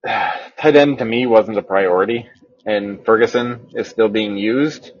tight end to me wasn't a priority, and Ferguson is still being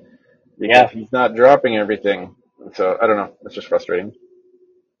used because yeah. he's not dropping everything. So I don't know. It's just frustrating.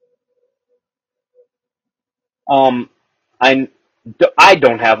 Um, I I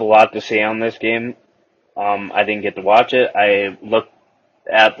don't have a lot to say on this game. I didn't get to watch it. I looked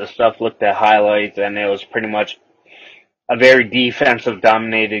at the stuff, looked at highlights, and it was pretty much a very defensive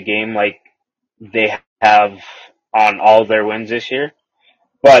dominated game like they have on all their wins this year.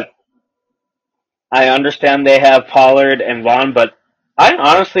 But I understand they have Pollard and Vaughn, but I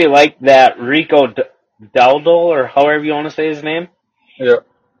honestly like that Rico Dowdle, or however you want to say his name. Yeah,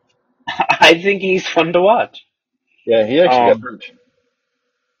 I think he's fun to watch. yeah. He actually got Um, hurt.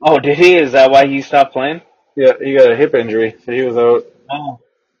 oh, did he? Is that why he stopped playing? Yeah, he got a hip injury, so he was out. Oh,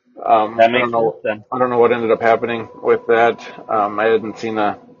 that I makes don't sense know. then. I don't know what ended up happening with that. I hadn't seen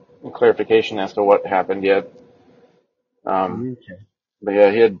a clarification as to what happened yet. Um, Okay. but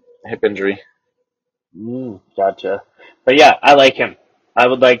yeah, he had hip injury. Gotcha. But yeah, I like him. I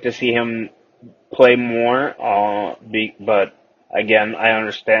would like to see him play more. But again, I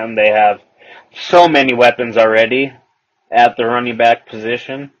understand they have so many weapons already at the running back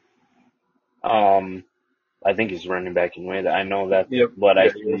position. Um, I think he's running back anyway. I know that's Yep. what I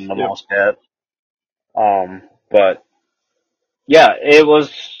Yeah, he see is. him the Yep. most at. But yeah, it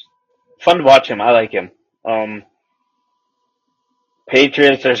was fun to watch him. I like him. Um,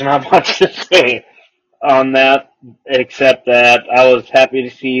 Patriots, there's not much to say. on that, except that I was happy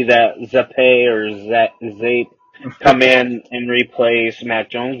to see that Zape come in and replace Mac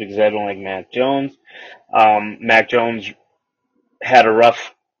Jones because I don't like Mac Jones. Mac Jones had a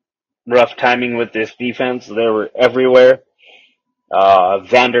rough timing with this defense. They were everywhere.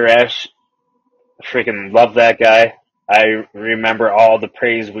 Vander Esch, freaking love that guy. I remember all the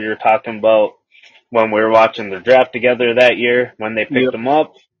praise we were talking about when we were watching the draft together that year when they picked Yep, him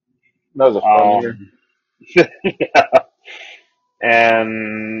up. that was a fun year. Um, yeah,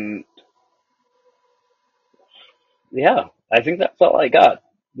 and yeah, I think that's all I got.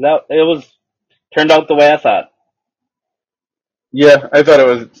 That it was turned out the way I thought. Yeah, I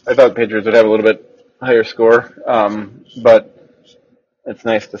thought Patriots would have a little bit higher score, but it's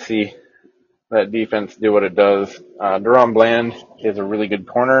nice to see that defense do what it does. Deron Bland is a really good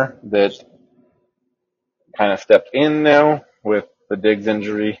corner that kind of stepped in now with the Diggs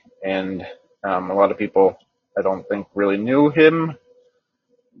injury, and a lot of people I don't think really knew him,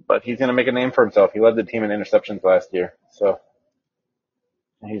 but he's going to make a name for himself. He led the team in interceptions last year, so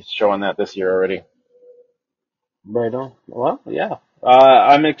he's showing that this year already. Right on. Well, yeah.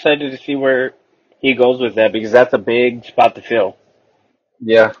 I'm excited to see where he goes with that because that's a big spot to fill.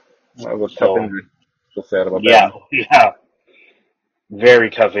 Yeah, that was a tough So, injury. Feel sad about that yeah, one. yeah. Very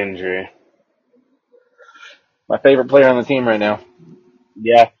tough injury. My favorite player on the team right now.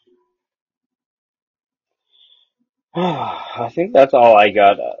 Yeah. I think that's all I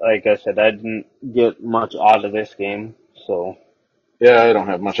got. Like I said, I didn't get much out of this game, so Yeah, I don't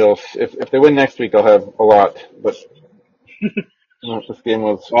have much else. If they win next week, I'll have a lot. But this game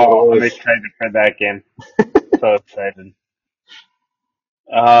was what it oh, I'm was. excited for that game. So excited.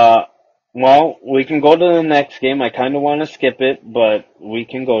 Uh, well, we can go to the next game. I kind of want to skip it, but we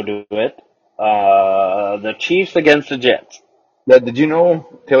can go to it. The Chiefs against the Jets. Did you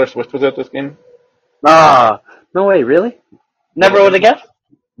know Taylor Swift was at this game? Ah, no way, really? Never would have guessed.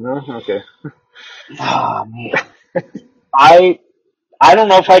 No. Okay. Ah, man. I I don't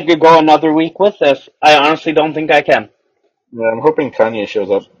know if I could go another week with this. I honestly don't think I can. Yeah, I'm hoping Kanye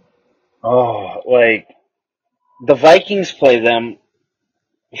shows up. Oh, like the Vikings play them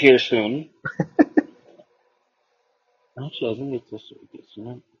here soon. Actually, I think it's this week, isn't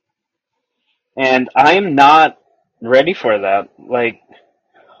it? And I'm not ready for that. Like,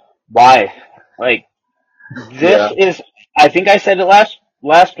 why? Like, this Yeah. is. I think I said it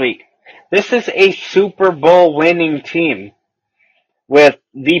last week. This is a Super Bowl winning team with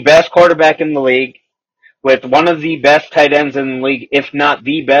the best quarterback in the league, with one of the best tight ends in the league, if not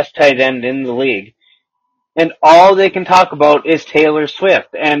the best tight end in the league. And all they can talk about is Taylor Swift.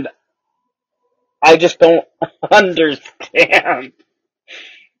 And I just don't understand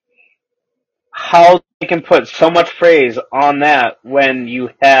how they can put so much praise on that when you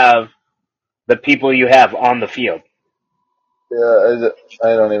have the people you have on the field. Yeah,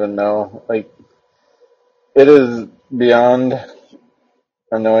 I don't even know. Like, it is beyond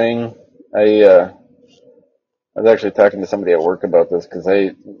annoying. I was actually talking to somebody at work about this because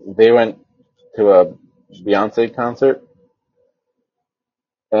they went to a Beyonce concert,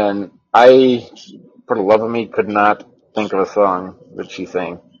 and I, for the love of me, could not think of a song that she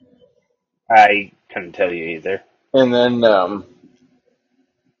sang. I couldn't tell you either. And then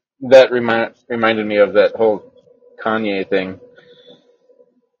that reminded me of that whole Kanye thing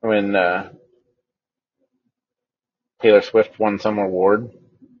when Taylor Swift won some award,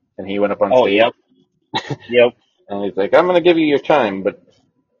 and he went up on Oh, stage, yep, yep. and he's like, "I'm gonna give you your time," but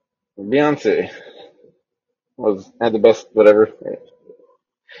Beyonce had the best whatever.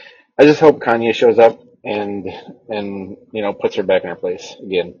 I just hope Kanye shows up and puts her back in her place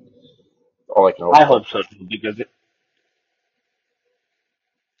again. All I can hope I for. hope so too because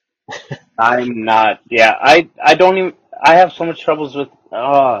I'm not. Yeah, I don't even. I have so much troubles with.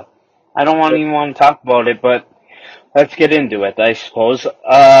 I don't want even want to talk about it, but let's get into it. I suppose.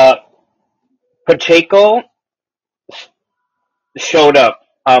 Pacheco showed up.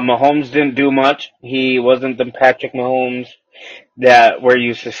 Mahomes didn't do much. He wasn't the Patrick Mahomes that we're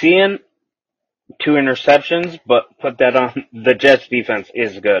used to seeing. 2 interceptions, but put that on. The Jets defense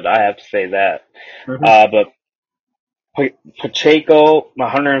is good. I have to say that. Hmm. But Pacheco,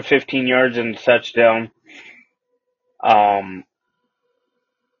 115 yards and a touchdown. Um,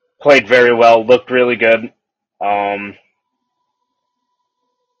 played very well. Looked really good. Um,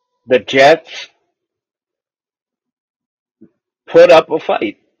 the Jets put up a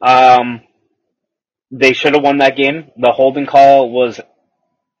fight. They should have won that game. The holding call was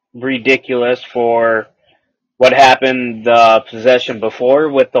ridiculous for what happened the possession before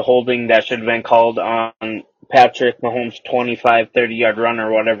with the holding that should have been called on Patrick Mahomes' 25, 30-yard run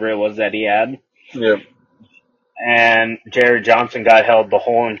or whatever it was that he had. Yeah. and Jared Johnson got held the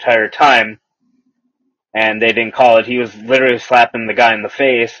whole entire time, and they didn't call it. He was literally slapping the guy in the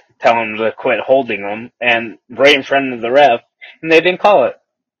face, telling him to quit holding him, and right in front of the ref, and they didn't call it.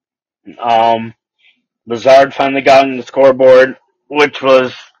 Lazard finally got on the scoreboard, which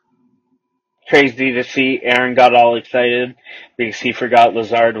was crazy to see. Aaron got all excited because he forgot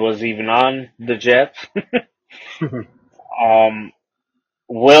Lazard was even on the Jets. um,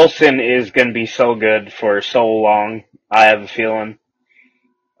 Wilson is going to be so good for so long. I have a feeling.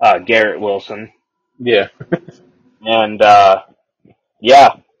 Garrett Wilson. Yeah. And, yeah,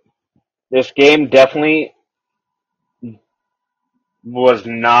 this game definitely was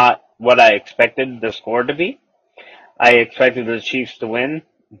not what I expected the score to be. I expected the Chiefs to win,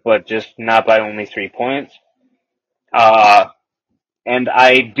 but just not by only 3 points. And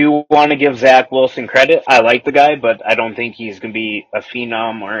I do want to give Zach Wilson credit. I like the guy, but I don't think he's going to be a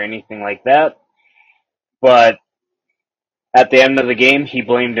phenom or anything like that. But at the end of the game, he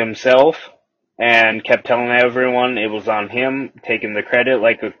blamed himself and kept telling everyone it was on him, taking the credit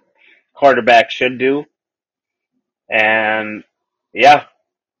like a quarterback should do. And yeah,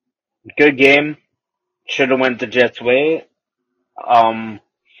 good game. Should have went the Jets' way. I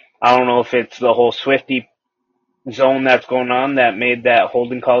don't know if it's the whole Swifty zone that's going on that made that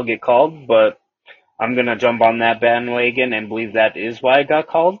holding call get called, but I'm gonna jump on that bandwagon and believe that is why it got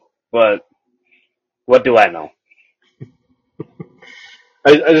called. But what do I know?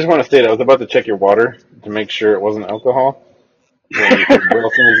 I just want to state I was about to check your water to make sure it wasn't alcohol when you said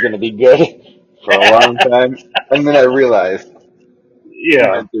Wilson was going to be good for a long time, and then I realized you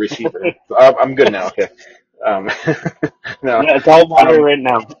Yeah. meant the receiver. So I'm good now. Okay. Um, no. Yeah, it's all water right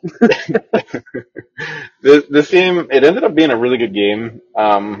now. This game, it ended up being a really good game.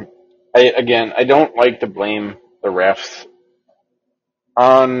 I don't like to blame the refs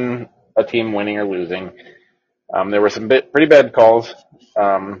on a team winning or losing. There were some pretty bad calls,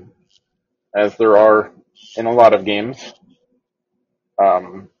 as there are in a lot of games.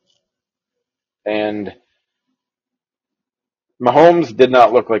 Um, and Mahomes did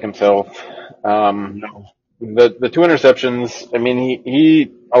not look like himself. No. The two interceptions, I mean,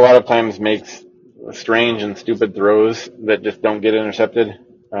 he a lot of times makes strange and stupid throws that just don't get intercepted.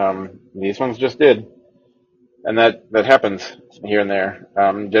 These ones just did. And that happens here and there.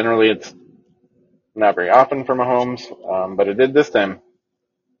 Generally it's not very often for Mahomes, but it did this time.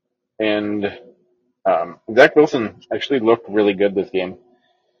 And Zach Wilson actually looked really good this game.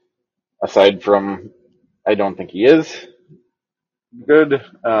 Aside from, I don't think he is good.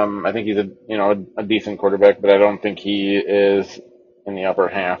 I think he's a decent quarterback, but I don't think he is in the upper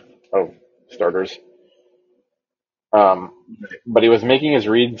half of starters. But he was making his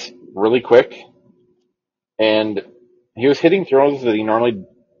reads really quick, and he was hitting throws that he normally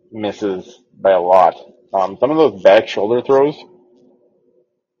misses by a lot. Some of those back shoulder throws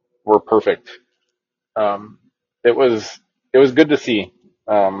were perfect. Um, it was good to see.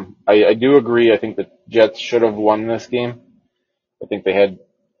 I do agree. I think the Jets should have won this game. I think they had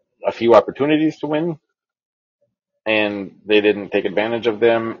a few opportunities to win, and they didn't take advantage of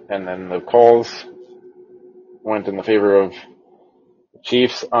them. And then the calls went in the favor of the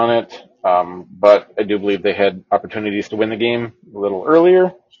Chiefs on it. But I do believe they had opportunities to win the game a little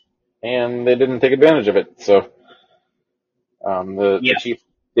earlier, and they didn't take advantage of it. So the Yeah. Chiefs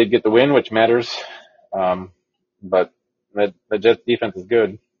did get the win, which matters. But the Jets defense is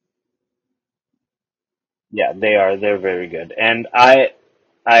good. Yeah, they are. They're very good. And I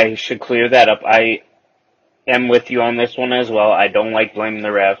should clear that up. I am with you on this one as well. I don't like blaming the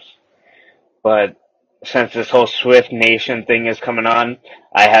refs, but since this whole Swift Nation thing is coming on,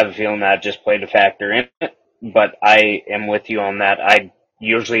 I have a feeling that just played a factor in it. But I am with you on that. I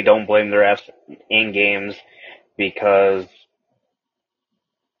usually don't blame the refs in games because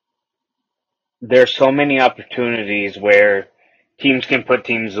there's so many opportunities where teams can put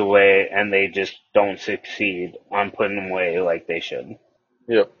teams away and they just don't succeed on putting them away like they should.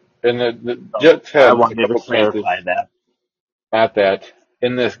 Yep. And the So Jets I had a wanted to couple chances clarify that. at that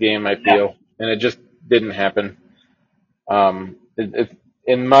in this game, I Yeah. feel, and it just didn't happen.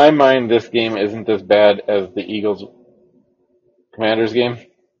 In my mind, this game isn't as bad as the Eagles Commanders game.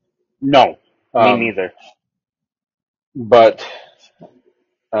 No, me Um, neither. but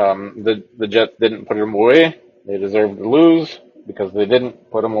the Jets didn't put them away. They deserved to lose because they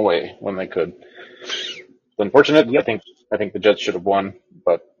didn't put them away when they could. It's unfortunate. Yep, I think the Jets should have won,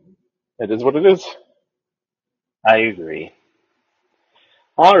 but it is what it is. I agree.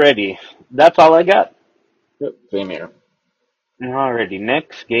 Alrighty, that's all I got. Yep, same here. Alrighty,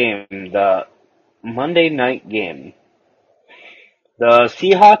 next game, the Monday night game. The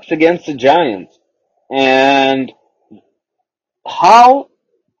Seahawks against the Giants. And how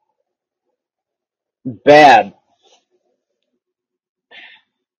bad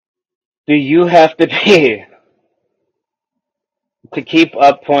do you have to be to keep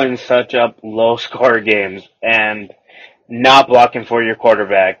up points such up low score games and not blocking for your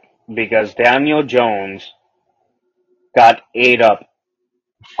quarterback? Because Daniel Jones got ate up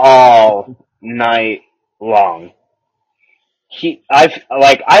all night long.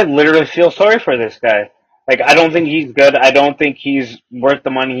 I literally feel sorry for this guy. Like, I don't think he's good. I don't think he's worth the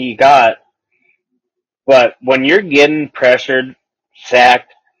money he got. But when you're getting pressured,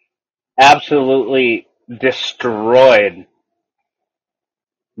 sacked, absolutely destroyed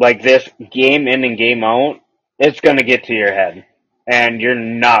like this game in and game out, it's going to get to your head. And you're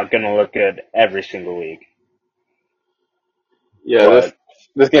not going to look good every single week. Yeah, But,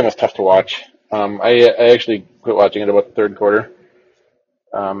 this game was tough to watch. I actually quit watching it about the third quarter.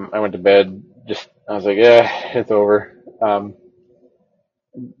 I went to bed. I was like, yeah, it's over.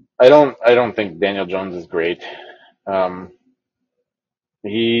 I don't think Daniel Jones is great. Um,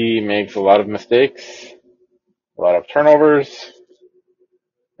 he makes a lot of mistakes, a lot of turnovers,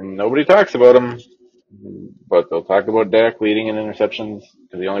 and nobody talks about him. But they'll talk about Dak leading in interceptions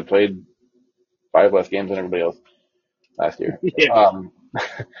because he only played 5 less games than everybody else last year. yeah. Um,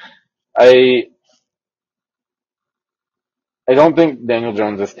 I I don't think Daniel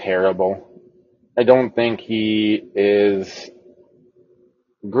Jones is terrible. I don't think he is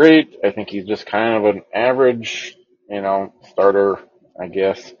great. I think he's just kind of an average, starter, I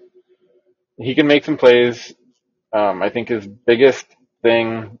guess. He can make some plays. I think his biggest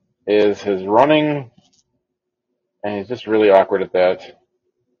thing is his running, and he's just really awkward at that.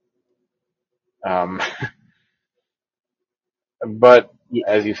 Um, but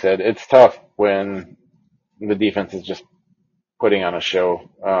as you said, it's tough when the defense is just putting on a show.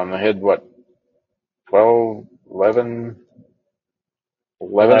 They had what, 12, 11, 11,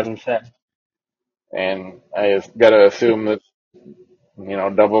 11 sacks. and I just gotta assume that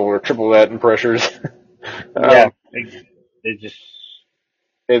double or triple that in pressures. Yeah. um, It just,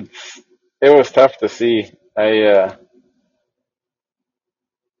 it's it was tough to see. I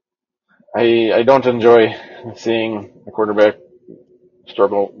don't enjoy seeing a quarterback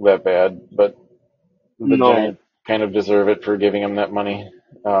struggle that bad, but the no. Giants kind of deserve it for giving him that money.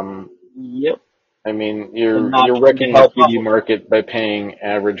 Um, Yep. I mean, And you're not trying to wrecking the help QB out. market by paying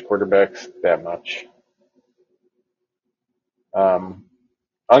average quarterbacks that much. Um,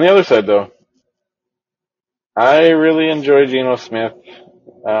 on the other side, though, I really enjoy Geno Smith.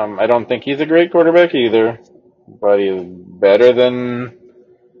 I don't think he's a great quarterback either, but he's better than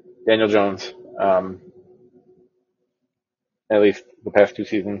Daniel Jones. At least the past 2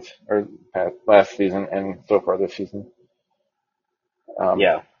 seasons, or last season and so far this season. Um,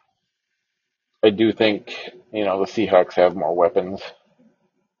 Yeah. I do think, the Seahawks have more weapons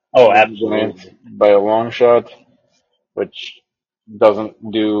Oh, than the Giants absolutely. by a long shot, which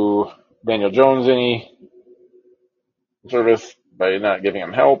doesn't do Daniel Jones any service by not giving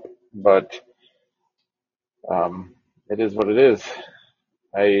him help, but um, it is what it is.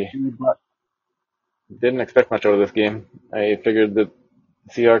 I But didn't expect much out of this game. I figured that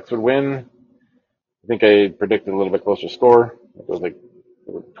the Seahawks would win. I think I predicted a little bit closer score. It was like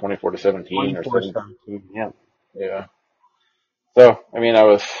 24-17 or 7. 24-17. Yeah. Yeah. So, I mean,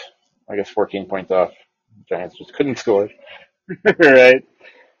 I guess, 14 points off. Giants just couldn't score. Right.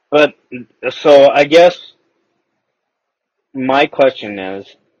 But so I guess my question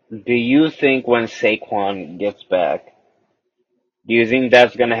is, do you think when Saquon gets back, do you think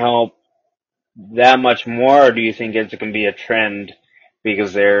that's going to help that much more, or do you think it's going to be a trend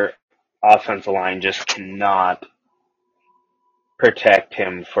because their offensive line just cannot protect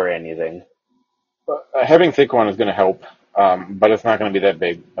him for anything? Having Saquon is going to help, but it's not going to be that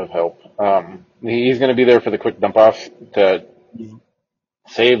big of help. He's going to be there for the quick dump offs to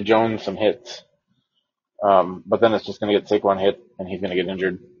save Jones some hits. But then it's just going to get Saquon hit, and he's going to get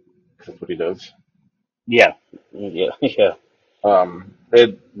injured because that's what he does. Yeah. Yeah. Yeah.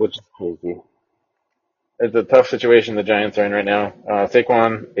 It Which is crazy. It's a tough situation the Giants are in right now.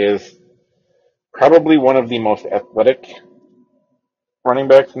 Saquon is probably one of the most athletic running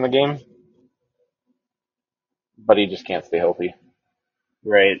backs in the game, but he just can't stay healthy.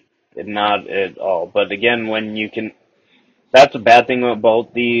 Right. Not at all. But again, that's a bad thing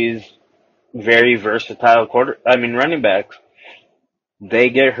about these very versatile running backs. They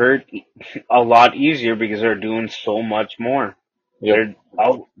get hurt a lot easier because they're doing so much more. Yep. They're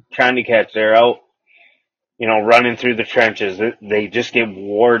out trying to catch. They're out, running through the trenches. They just get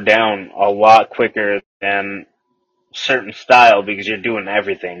wore down a lot quicker than certain style because you're doing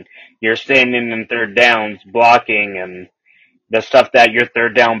everything. You're standing in third downs, blocking, and the stuff that your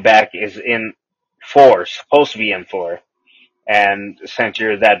third down back is in for, supposed to be in for. And since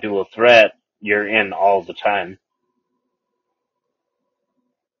you're that dual threat, you're in all the time.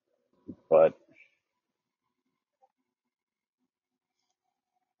 But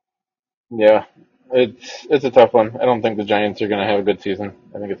Yeah, it's a tough one. I don't think the Giants are going to have a good season.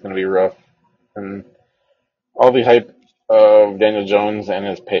 I think it's going to be rough, and all the hype of Daniel Jones and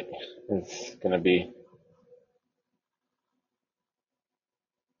his pick is going to be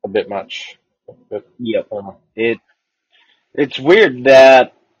a bit much. But, yep, uh, it it's weird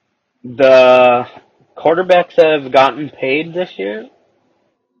that the quarterbacks that have gotten paid this year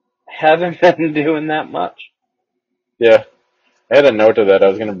haven't been doing that much. yeah, I had a note of that I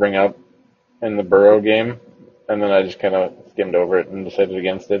was going to bring up in the Burrow game, and then I just kind of skimmed over it and decided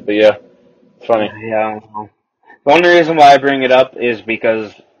against it. But yeah, it's funny. Yeah. The only reason why I bring it up is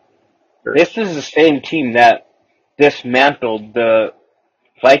because this is the same team that dismantled the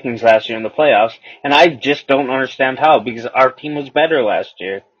Vikings last year in the playoffs, and I just don't understand how, because our team was better last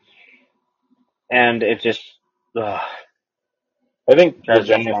year, and it just ugh, I think the drives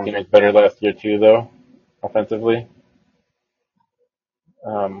me Giants team was better insane. last year too, though, offensively.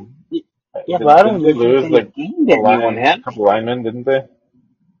 Um, Yeah, but I didn't don't they even think lose they like gained anyone, a couple linemen? Didn't they?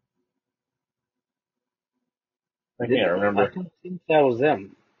 I did can't they? I remember. don't think that was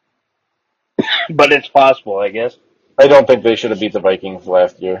them, but it's possible, I guess. I don't think they should have beat the Vikings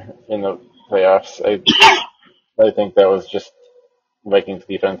last year in the playoffs. I think that was just Vikings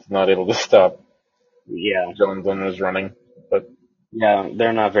defense not able to stop Yeah, Jones on his running. But yeah,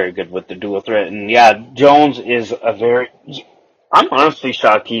 they're not very good with the dual threat, and yeah, Jones is a very. I'm honestly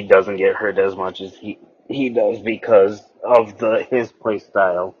shocked he doesn't get hurt as much as he does because of the his play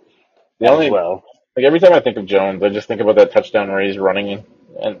style the as only well. like every time I think of Jones, I just think about that touchdown where he's running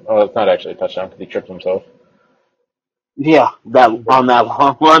and oh, it's not actually a touchdown because he tripped himself. Yeah, that But on that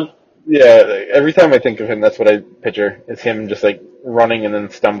long one. yeah, like, every time I think of him, that's what I picture. It's him just like running and then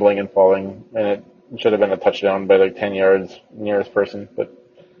stumbling and falling, and it should have been a touchdown by like 10 yards nearest person. But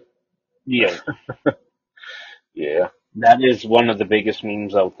Yeah, yeah, that is one of the biggest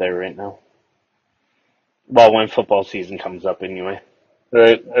memes out there right now. Well, when football season comes up, anyway.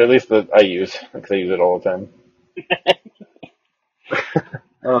 right. Or at least that I use because I use it all the time.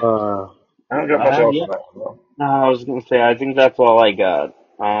 Uh, I don't got much else yeah. on that one No, I was gonna say I think that's all I got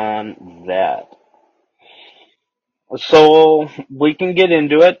on that. So we can get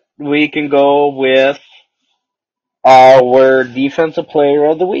into it. We can go with our defensive player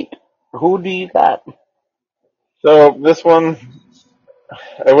of the week. Who do you got? though. So this one,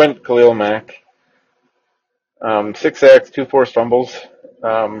 I went Khalil Mack. 6 sacks, two forced fumbles.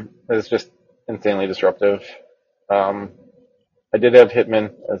 Is just insanely disruptive. Um, I did have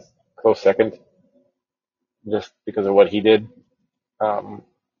Hitman as close second, just because of what he did. Um,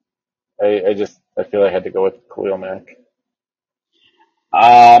 I feel I had to go with Khalil Mack.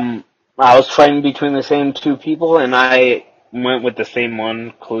 I was fighting between the same two people, and I went with the same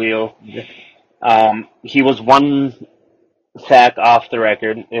one, Khalil. Yeah. He was one sack off the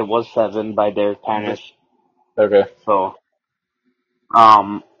record. It was 7 by Derek Thomas. Okay. So,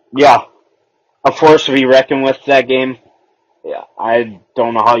 um, yeah, a force to be reckoned with that game. Yeah, I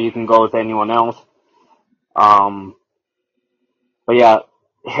don't know how you can go with anyone else. Um, but yeah,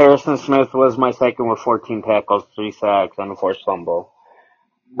 Harrison Smith was my second with 14 tackles, 3 sacks, and a forced fumble.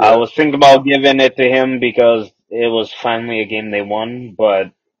 I Yeah. was thinking about giving it to him because it was finally a game they won,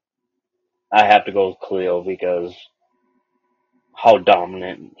 but I have to go with Khalil because how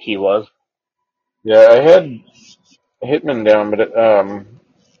dominant he was. Yeah. I had Hitman down, but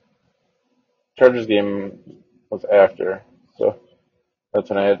Chargers game was after, so that's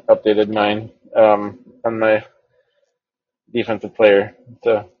when I had updated mine on my defensive player.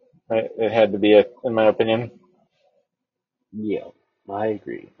 So it had to be it, in my opinion. Yeah, I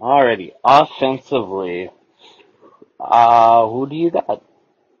agree. Alrighty, offensively, who do you got?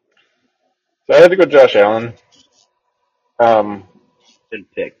 So I had to go Josh Allen. Um,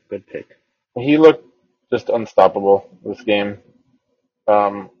 Good pick. Good pick. he looked just unstoppable this game.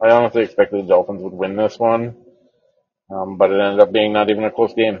 I honestly expected the Dolphins would win this one, but it ended up being not even a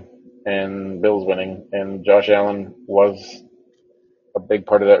close game, and Bills winning. And Josh Allen was a big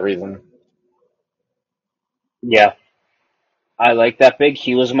part of that reason. Yeah, I like that pick.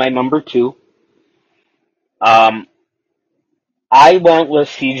 He was my number 2. Um, I went with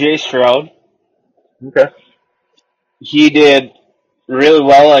CJ Stroud. Okay. He did really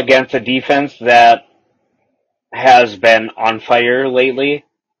well against a defense that has been on fire lately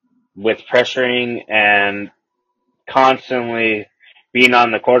with pressuring and constantly being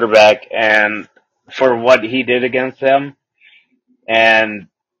on the quarterback, and for what he did against them, and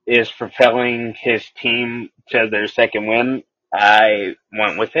is propelling his team to their second win, I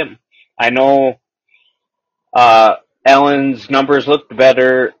went with him. I know Allen's numbers looked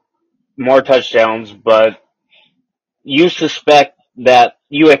better, more touchdowns, but you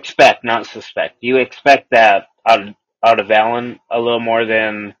expect that out of Allen a little more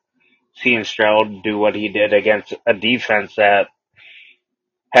than seeing Stroud do what he did against a defense that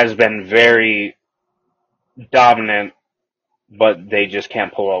has been very dominant, but they just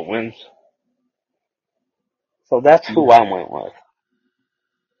can't pull out wins. So that's who I went with.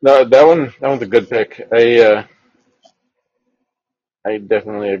 No, that one's a good pick. I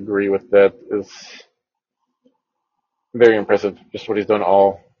definitely agree with that. It's very impressive, just what he's done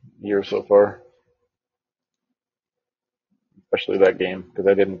all year so far, especially that game because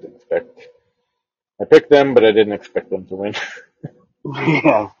I didn't expect. I picked them, but I didn't expect them to win.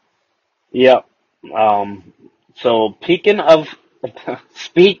 Yeah. Yep. Um, so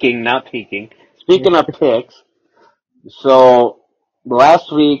not peaking. Speaking of picks, so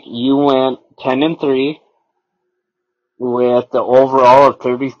last week you went 10-3 with the overall of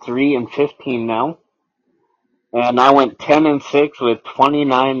 33-15 now, and I went 10-6 with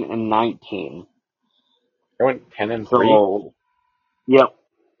 29-19. I went 10-3. So, yep,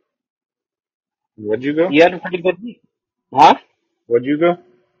 What'd you go? you had a pretty good week, huh? What'd you go?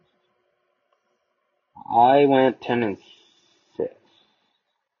 I went 10-6.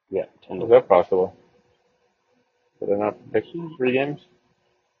 Yeah, 10 How's and that possible? Did I not pick 3 games?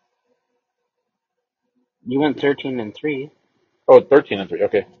 You went 13-3. Oh, 13-3.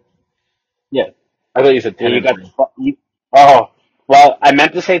 Okay. Yeah. I thought you said Yeah, ten you and got three. oh, well, I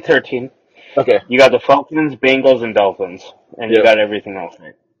meant to say 13. Okay. You got the Falcons, Bengals, and Dolphins, and you Yep. got everything else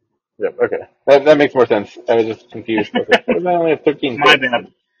right. Yep. Okay. That makes more sense. I was just confused. I was like, how does I only have 13 My picks? bad.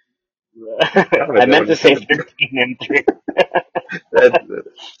 How did I that meant one to say happen? 13-3. That's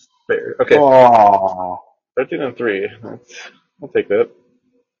fair. Okay. Oh, 13-3. I'll take that.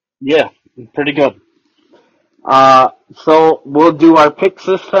 yeah, pretty good. So we'll do our picks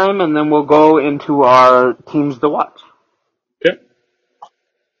this time, and then we'll go into our teams to watch. Okay.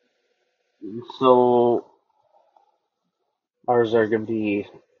 So ours are going to be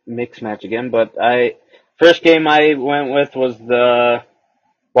mixed match again, but first game I went with was the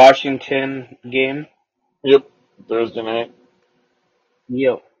Washington game. Yep. Thursday night.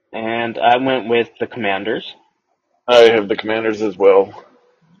 Yep. And I went with the Commanders. I have the Commanders as well.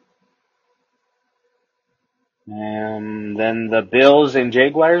 And then the Bills and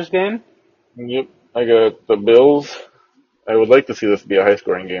Jaguars game. Yep. I got the Bills. I would like to see this be a high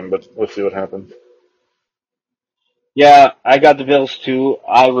scoring game, but we'll see what happens. Yeah, I got the Bills too.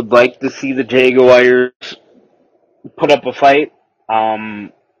 I would like to see the Jaguars put up a fight.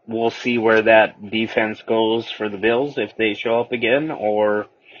 We'll see where that defense goes for the Bills if they show up again or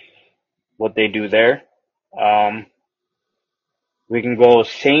what they do there. Um, we can go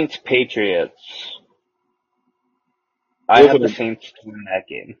Saints Patriots. I Those are have the Saints to win that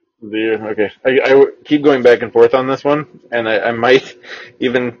game. okay. I keep going back and forth on this one, and I might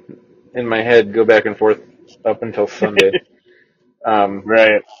even in my head go back and forth up until Sunday. Um,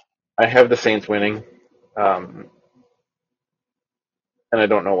 Right. I have the Saints winning, um, and I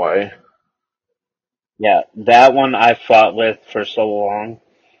don't know why. Yeah, that one I fought with for so long.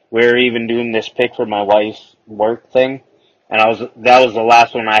 We were even doing this pick for my wife's work thing, and that was the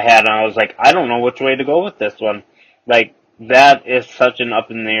last one I had, and I was like, I don't know which way to go with this one. Like that is such an up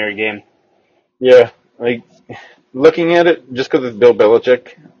in the air game. Yeah, like looking at it, just because it's Bill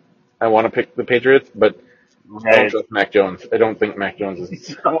Belichick, I want to pick the Patriots, but I don't Right. trust Mac Jones. I don't think Mac Jones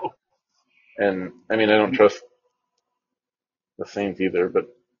is, and I mean I don't trust the Saints either. But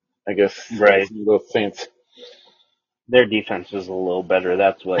I guess Right. the Saints. Their defense is a little better.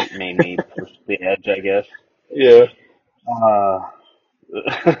 That's what made me push the edge, I guess. Yeah, Uh,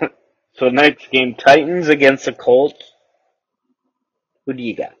 so next game, Titans against the Colts. Who do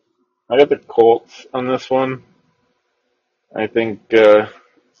you got? I got the Colts on this one. I think I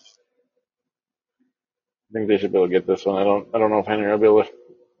think they should be able to get this one. I don't know if Henry will be able to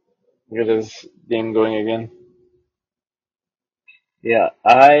get his game going again. Yeah,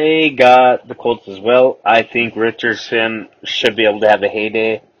 I got the Colts as well. I think Richardson should be able to have a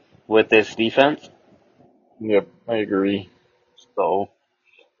heyday with this defense. Yep, I agree. So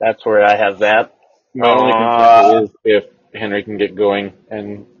that's where I have that. My only concern is if Henry can get going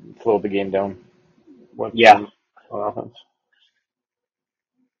and slow the game down once Yeah. he's on offense.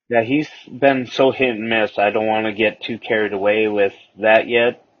 Yeah, he's been so hit and miss. I don't want to get too carried away with that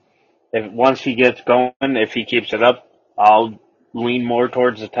yet. If once he gets going, if he keeps it up, I'll lean more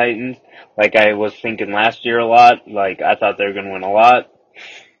towards the Titans. Like I was thinking last year a lot. Like I thought they were gonna win a lot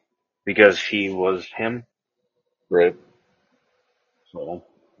because he was him. Right. So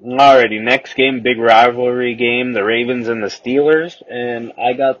alrighty, next game, big rivalry game, the Ravens and the Steelers, and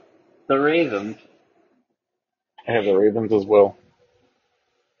I got the Ravens. I have the Ravens as well.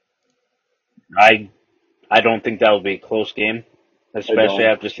 I I don't think that'll be a close game, I especially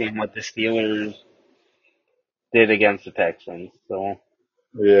don't. after seeing what the Steelers did against the Texans. So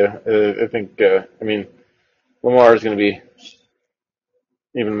Yeah, I think. I mean, Lamar is going to be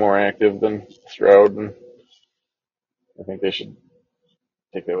even more active than Stroud, and I think they should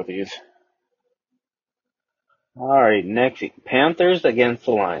take that with ease. alright, next Panthers against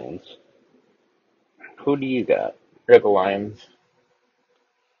the Lions. Who do you got? I got the Lions.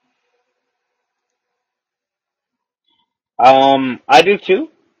 I do too.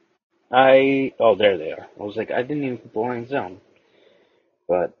 There they are. I was like, I didn't even put the Lions down,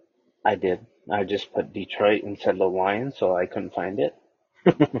 but I did. I just put Detroit instead of the Lions, so I couldn't find it.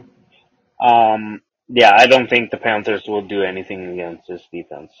 Yeah, I don't think the Panthers will do anything against this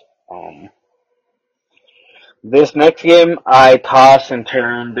defense. Um, this next game, I tossed and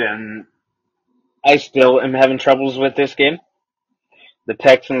turned, and I still am having troubles with this game. The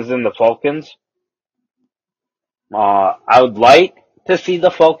Texans and the Falcons. I would like to see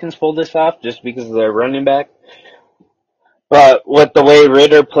the Falcons pull this off just because of their running back. But with the way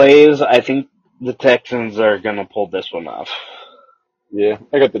Ritter plays, I think the Texans are going to pull this one off. Yeah,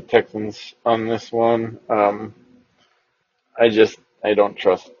 I got the Texans on this one. I don't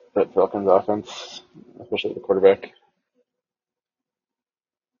trust that Falcons offense, especially the quarterback.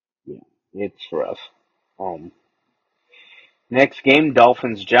 Yeah, it's rough. Um, Next game,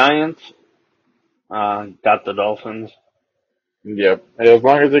 Dolphins Giants. Got the Dolphins. Yep. As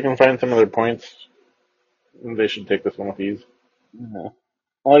long as they can find some of their points, they should take this one with ease. Yeah.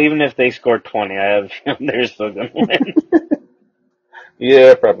 Well, even if they score 20, I have they're still going to win.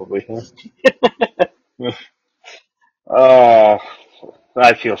 Yeah, probably. Oh,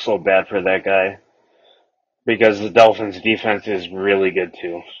 I feel so bad for that guy because the Dolphins defense is really good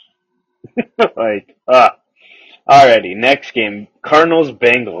too. like, alrighty, next game, Cardinals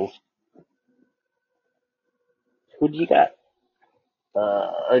Bengals. Who do you got?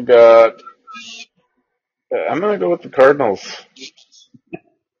 I got. I'm gonna go with the Cardinals.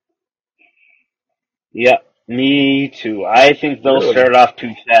 Yeah, me too. I think they'll Really? start off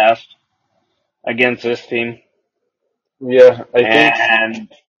too fast against this team, Yeah, I think. and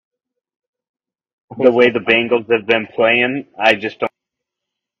the way the Bengals have been playing, I just don't.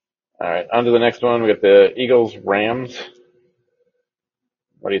 All right, on to the next one. We got the Eagles Rams.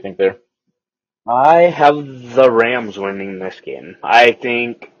 What do you think there? I have the Rams winning this game. I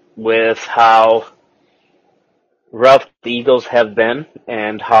think with how rough the Eagles have been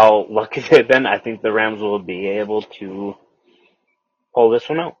and how lucky they've been, I think the Rams will be able to pull this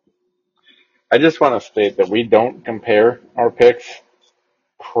one out. I just want to state that we don't compare our picks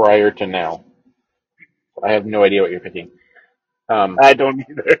prior to now. I have no idea what you're picking. I don't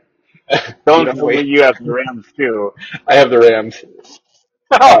either. You Don't don't know. tell me Wait, you have the Rams too. I have the Rams.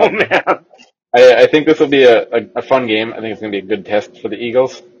 Oh Um, man. I think this will be a fun game. I think it's going to be a good test for the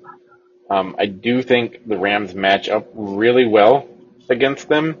Eagles. I do think the Rams match up really well against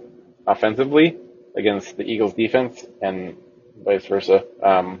them offensively, against the Eagles defense, and vice versa.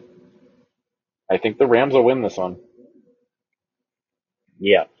 I think the Rams will win this one.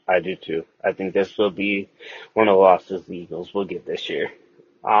 Yeah, I do too. I think this will be one of the losses the Eagles will get this year.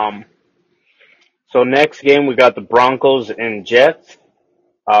 Um, so next game we got the Broncos and Jets.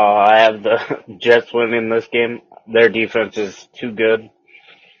 I have the Jets winning this game. Their defense is too good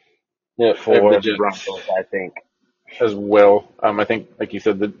Yeah, I have the for the Jets Broncos, I think. as well. I think, like you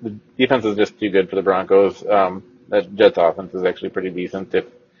said, the defense is just too good for the Broncos. That Jets offense is actually pretty decent if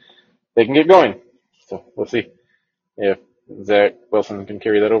they can get going. So we'll see if Zach Wilson can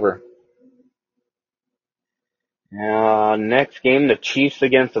carry that over. Next game, the Chiefs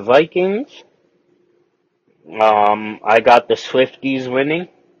against the Vikings. I got the Swifties winning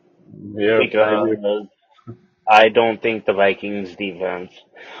Yeah, I do. because I don't think the Vikings defense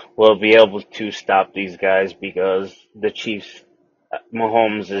will be able to stop these guys because the Chiefs,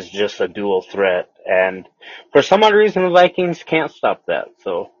 Mahomes is just a dual threat, and for some odd reason the Vikings can't stop that.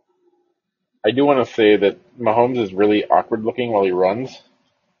 So I do want to say that Mahomes is really awkward looking while he runs.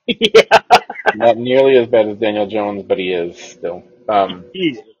 yeah, Not nearly as bad as Daniel Jones, but he is still.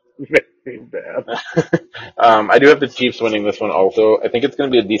 he's very bad. I do have the Chiefs winning this one also. I think it's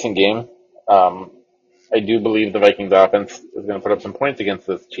going to be a decent game. I do believe the Vikings offense is going to put up some points against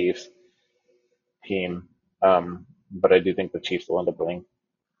the Chiefs. team. But I do think the Chiefs will end up winning.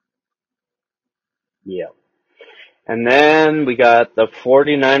 Yeah. And then we got the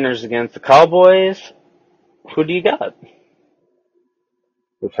 49ers against the Cowboys. Who do you got?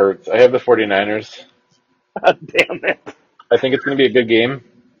 It hurts. I have the 49ers. God damn it. I think it's going to be a good game.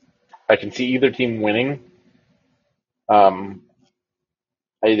 I can see either team winning. Um,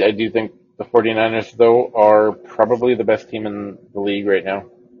 I do think the 49ers, though, are probably the best team in the league right now.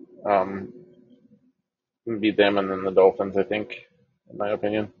 Um, beat them and then the Dolphins, I think, in my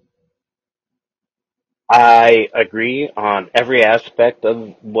opinion. I agree on every aspect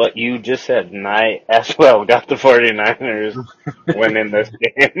of what you just said, and I as well got the 49ers winning this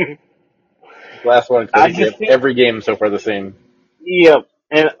game. Last one, because I I think we just have think, every game so far the same. yeah,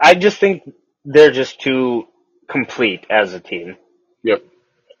 and I just think they're just too complete as a team. Yep.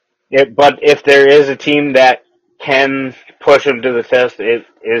 But if there is a team that can push them to the test, it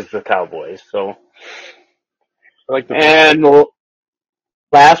is the Cowboys. So, I like the Packers. and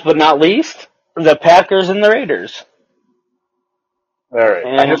last but not least, the Packers and the Raiders. All right.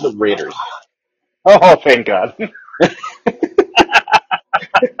 I And have the Raiders. oh, thank God.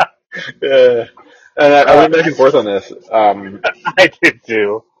 And I went back and forth on this. I did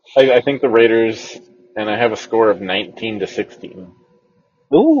too. I think the Raiders, and I have a score of 19-16.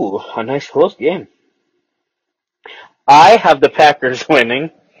 Ooh, a nice close game. I have the Packers winning.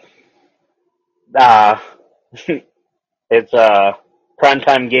 Uh, it's a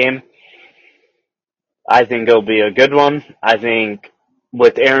primetime game. I think it'll be a good one. I think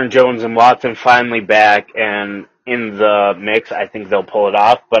with Aaron Jones and Watson finally back and in the mix, I think they'll pull it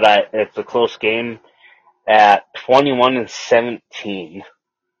off. But it's a close game at 21-17.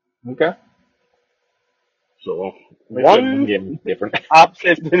 Okay. So At least we have one one game different.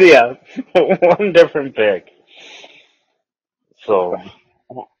 opposite, yeah, one different pick. So,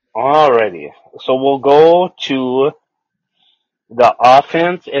 alrighty. So we'll go to the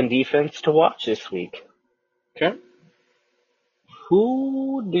offense and defense to watch this week. Okay.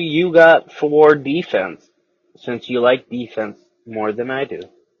 Who do you got for defense? Since you like defense more than I do.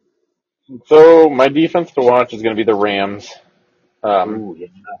 So my defense to watch is going to be the Rams. Ooh, yeah.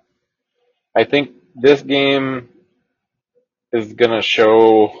 I think this game is going to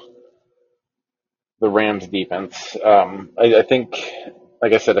show the Rams defense. I think,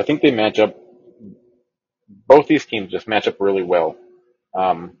 like I said, I think they match up. Both these teams just match up really well.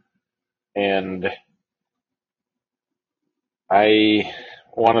 And I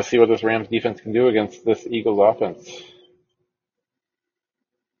want to see what this Rams defense can do against this Eagles offense.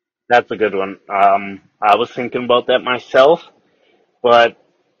 That's a good one. I was thinking about that myself, but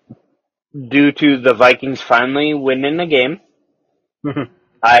due to the Vikings finally winning the game,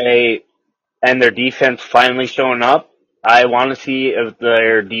 I and their defense finally showing up, I want to see if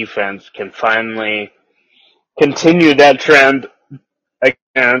their defense can finally continue that trend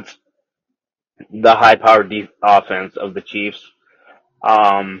against the high-powered offense of the Chiefs.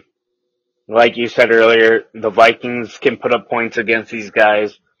 Um, like you said earlier, the Vikings can put up points against these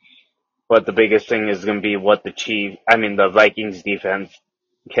guys, but the biggest thing is going to be what the Vikings defense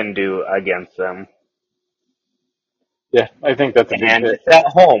can do against them. Yeah, I think that's a big And pick. it's at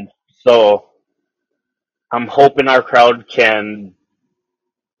home, so I'm hoping our crowd can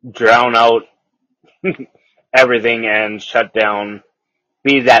drown out everything and shut down,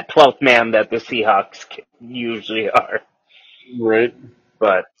 be that 12th man that the Seahawks usually are. Right.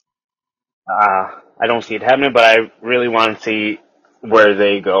 But I don't see it happening, but I really want to see where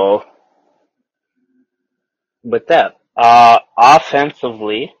they go with that.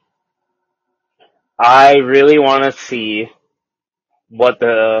 Offensively, I really want to see what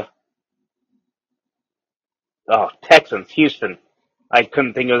the Houston. I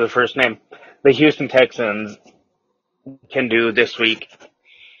couldn't think of the first name. The Houston Texans can do this week.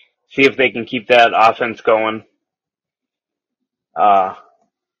 See if they can keep that offense going. Uh,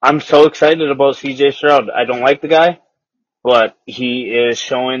 I'm so excited about CJ Stroud. I don't like the guy, but he is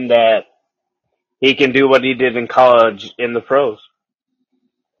showing that he can do what he did in college in the pros.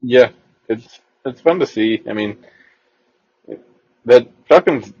 Yeah, it's fun to see. I mean, that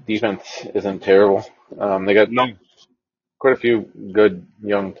Falcons defense isn't terrible. They got No. quite a few good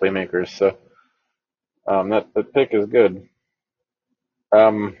young playmakers, so that pick is good.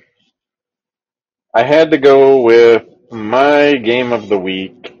 Um, I had to go with my game of the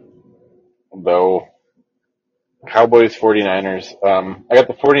week, though. Cowboys 49ers. I got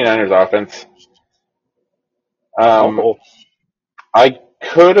the 49ers offense. Um, Oh, I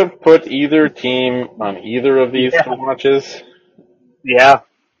could have put either team on either of these yeah. two matches. Yeah.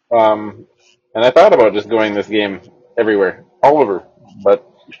 And I thought about just going this game everywhere, all over. But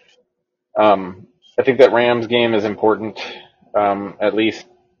I think that Rams game is important, at least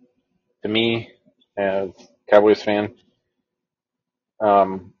to me as a Cowboys fan,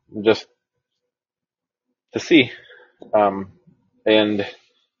 just to see. Um, and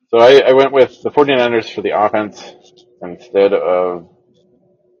so I went with the 49ers for the offense instead of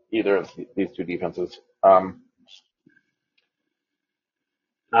either of these two defenses.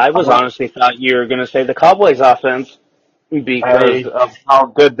 I I'm was not, honestly thought you were going to say the Cowboys offense because I of how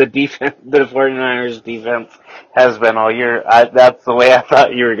good the defense, the 49ers defense has been all year. That's the way I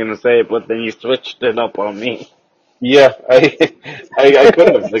thought you were going to say it, but then you switched it up on me. Yeah, I could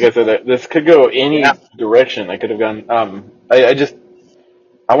have. Like I said, this could go Yeah. any direction. I could have gone.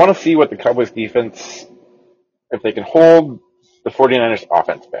 I want to see what the Cowboys defense, if they can hold the 49ers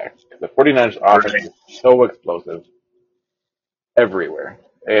offense back. Because the 49ers offense Right. is so explosive everywhere.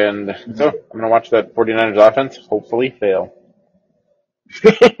 And so I'm going to watch that 49ers offense hopefully fail.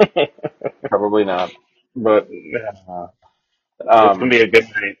 Probably not. But, uh, It's going um, to be a good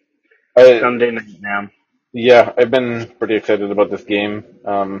night. I, Sunday night, man. yeah, I've been pretty excited about this game.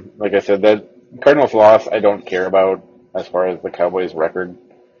 Like I said, that Cardinals loss, I don't care about as far as the Cowboys record.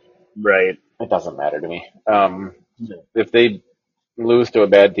 Right. It doesn't matter to me. If they lose to a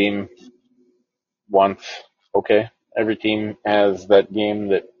bad team once, okay. Every team has that game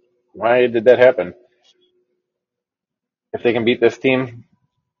that, why did that happen? If they can beat this team,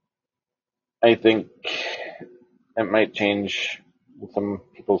 I think it might change some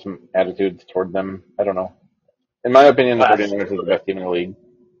people's attitudes toward them. I don't know. In my opinion, the 49ers is the Absolutely. best team in the league.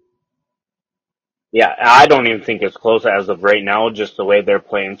 Yeah, I don't even think it's close as of right now, just the way they're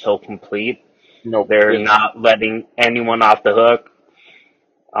playing so complete. Nope. They're It's, not letting anyone off the hook.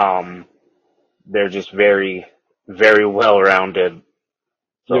 Um, they're just very, very well rounded. yep.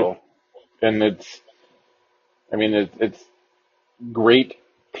 So, And it's great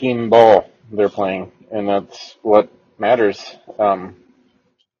team ball they're playing, and that's what matters.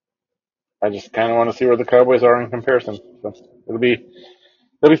 I just kind of want to see where the Cowboys are in comparison. So it'll be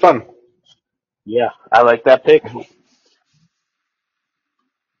fun. yeah, I like that pick.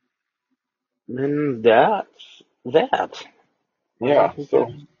 And that's that. Yeah.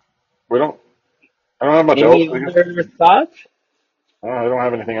 So we don't. I don't have much else. Any other thoughts? I don't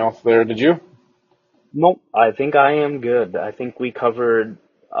have anything else there. Did you? Nope. I think I am good. I think we covered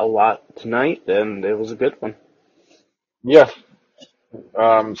a lot tonight, and it was a good one. Yeah.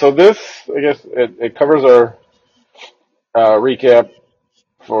 So this, I guess, it covers our recap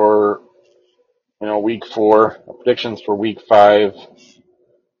for week 4, predictions for week 5.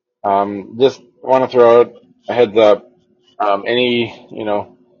 Just want to throw out a heads up. Any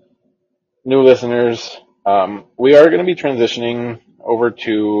new listeners, we are going to be transitioning over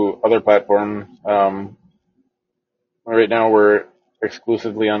to other platforms. Right now, we're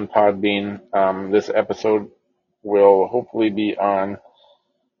exclusively on Podbean. This episode will hopefully be on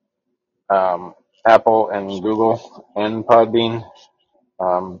Apple and Google and Podbean.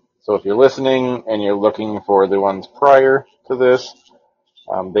 So if you're listening and you're looking for the ones prior to this,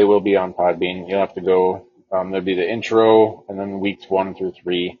 they will be on Podbean. You'll have to go. There'll be the intro, and then weeks 1 through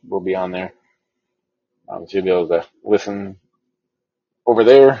 3 will be on there. So you'll be able to listen over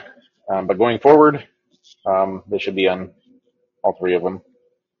there. But going forward, they should be on all 3 of them.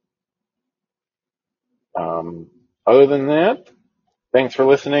 Other than that, thanks for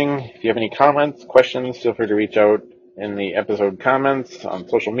listening. If you have any comments, questions, feel free to reach out in the episode comments on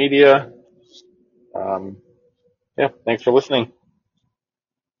social media. Um, yeah, thanks for listening.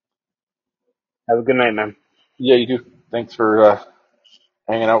 Have a good night, man. Yeah, you too. Thanks for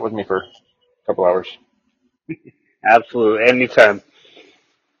hanging out with me for a couple hours. Absolutely. Anytime.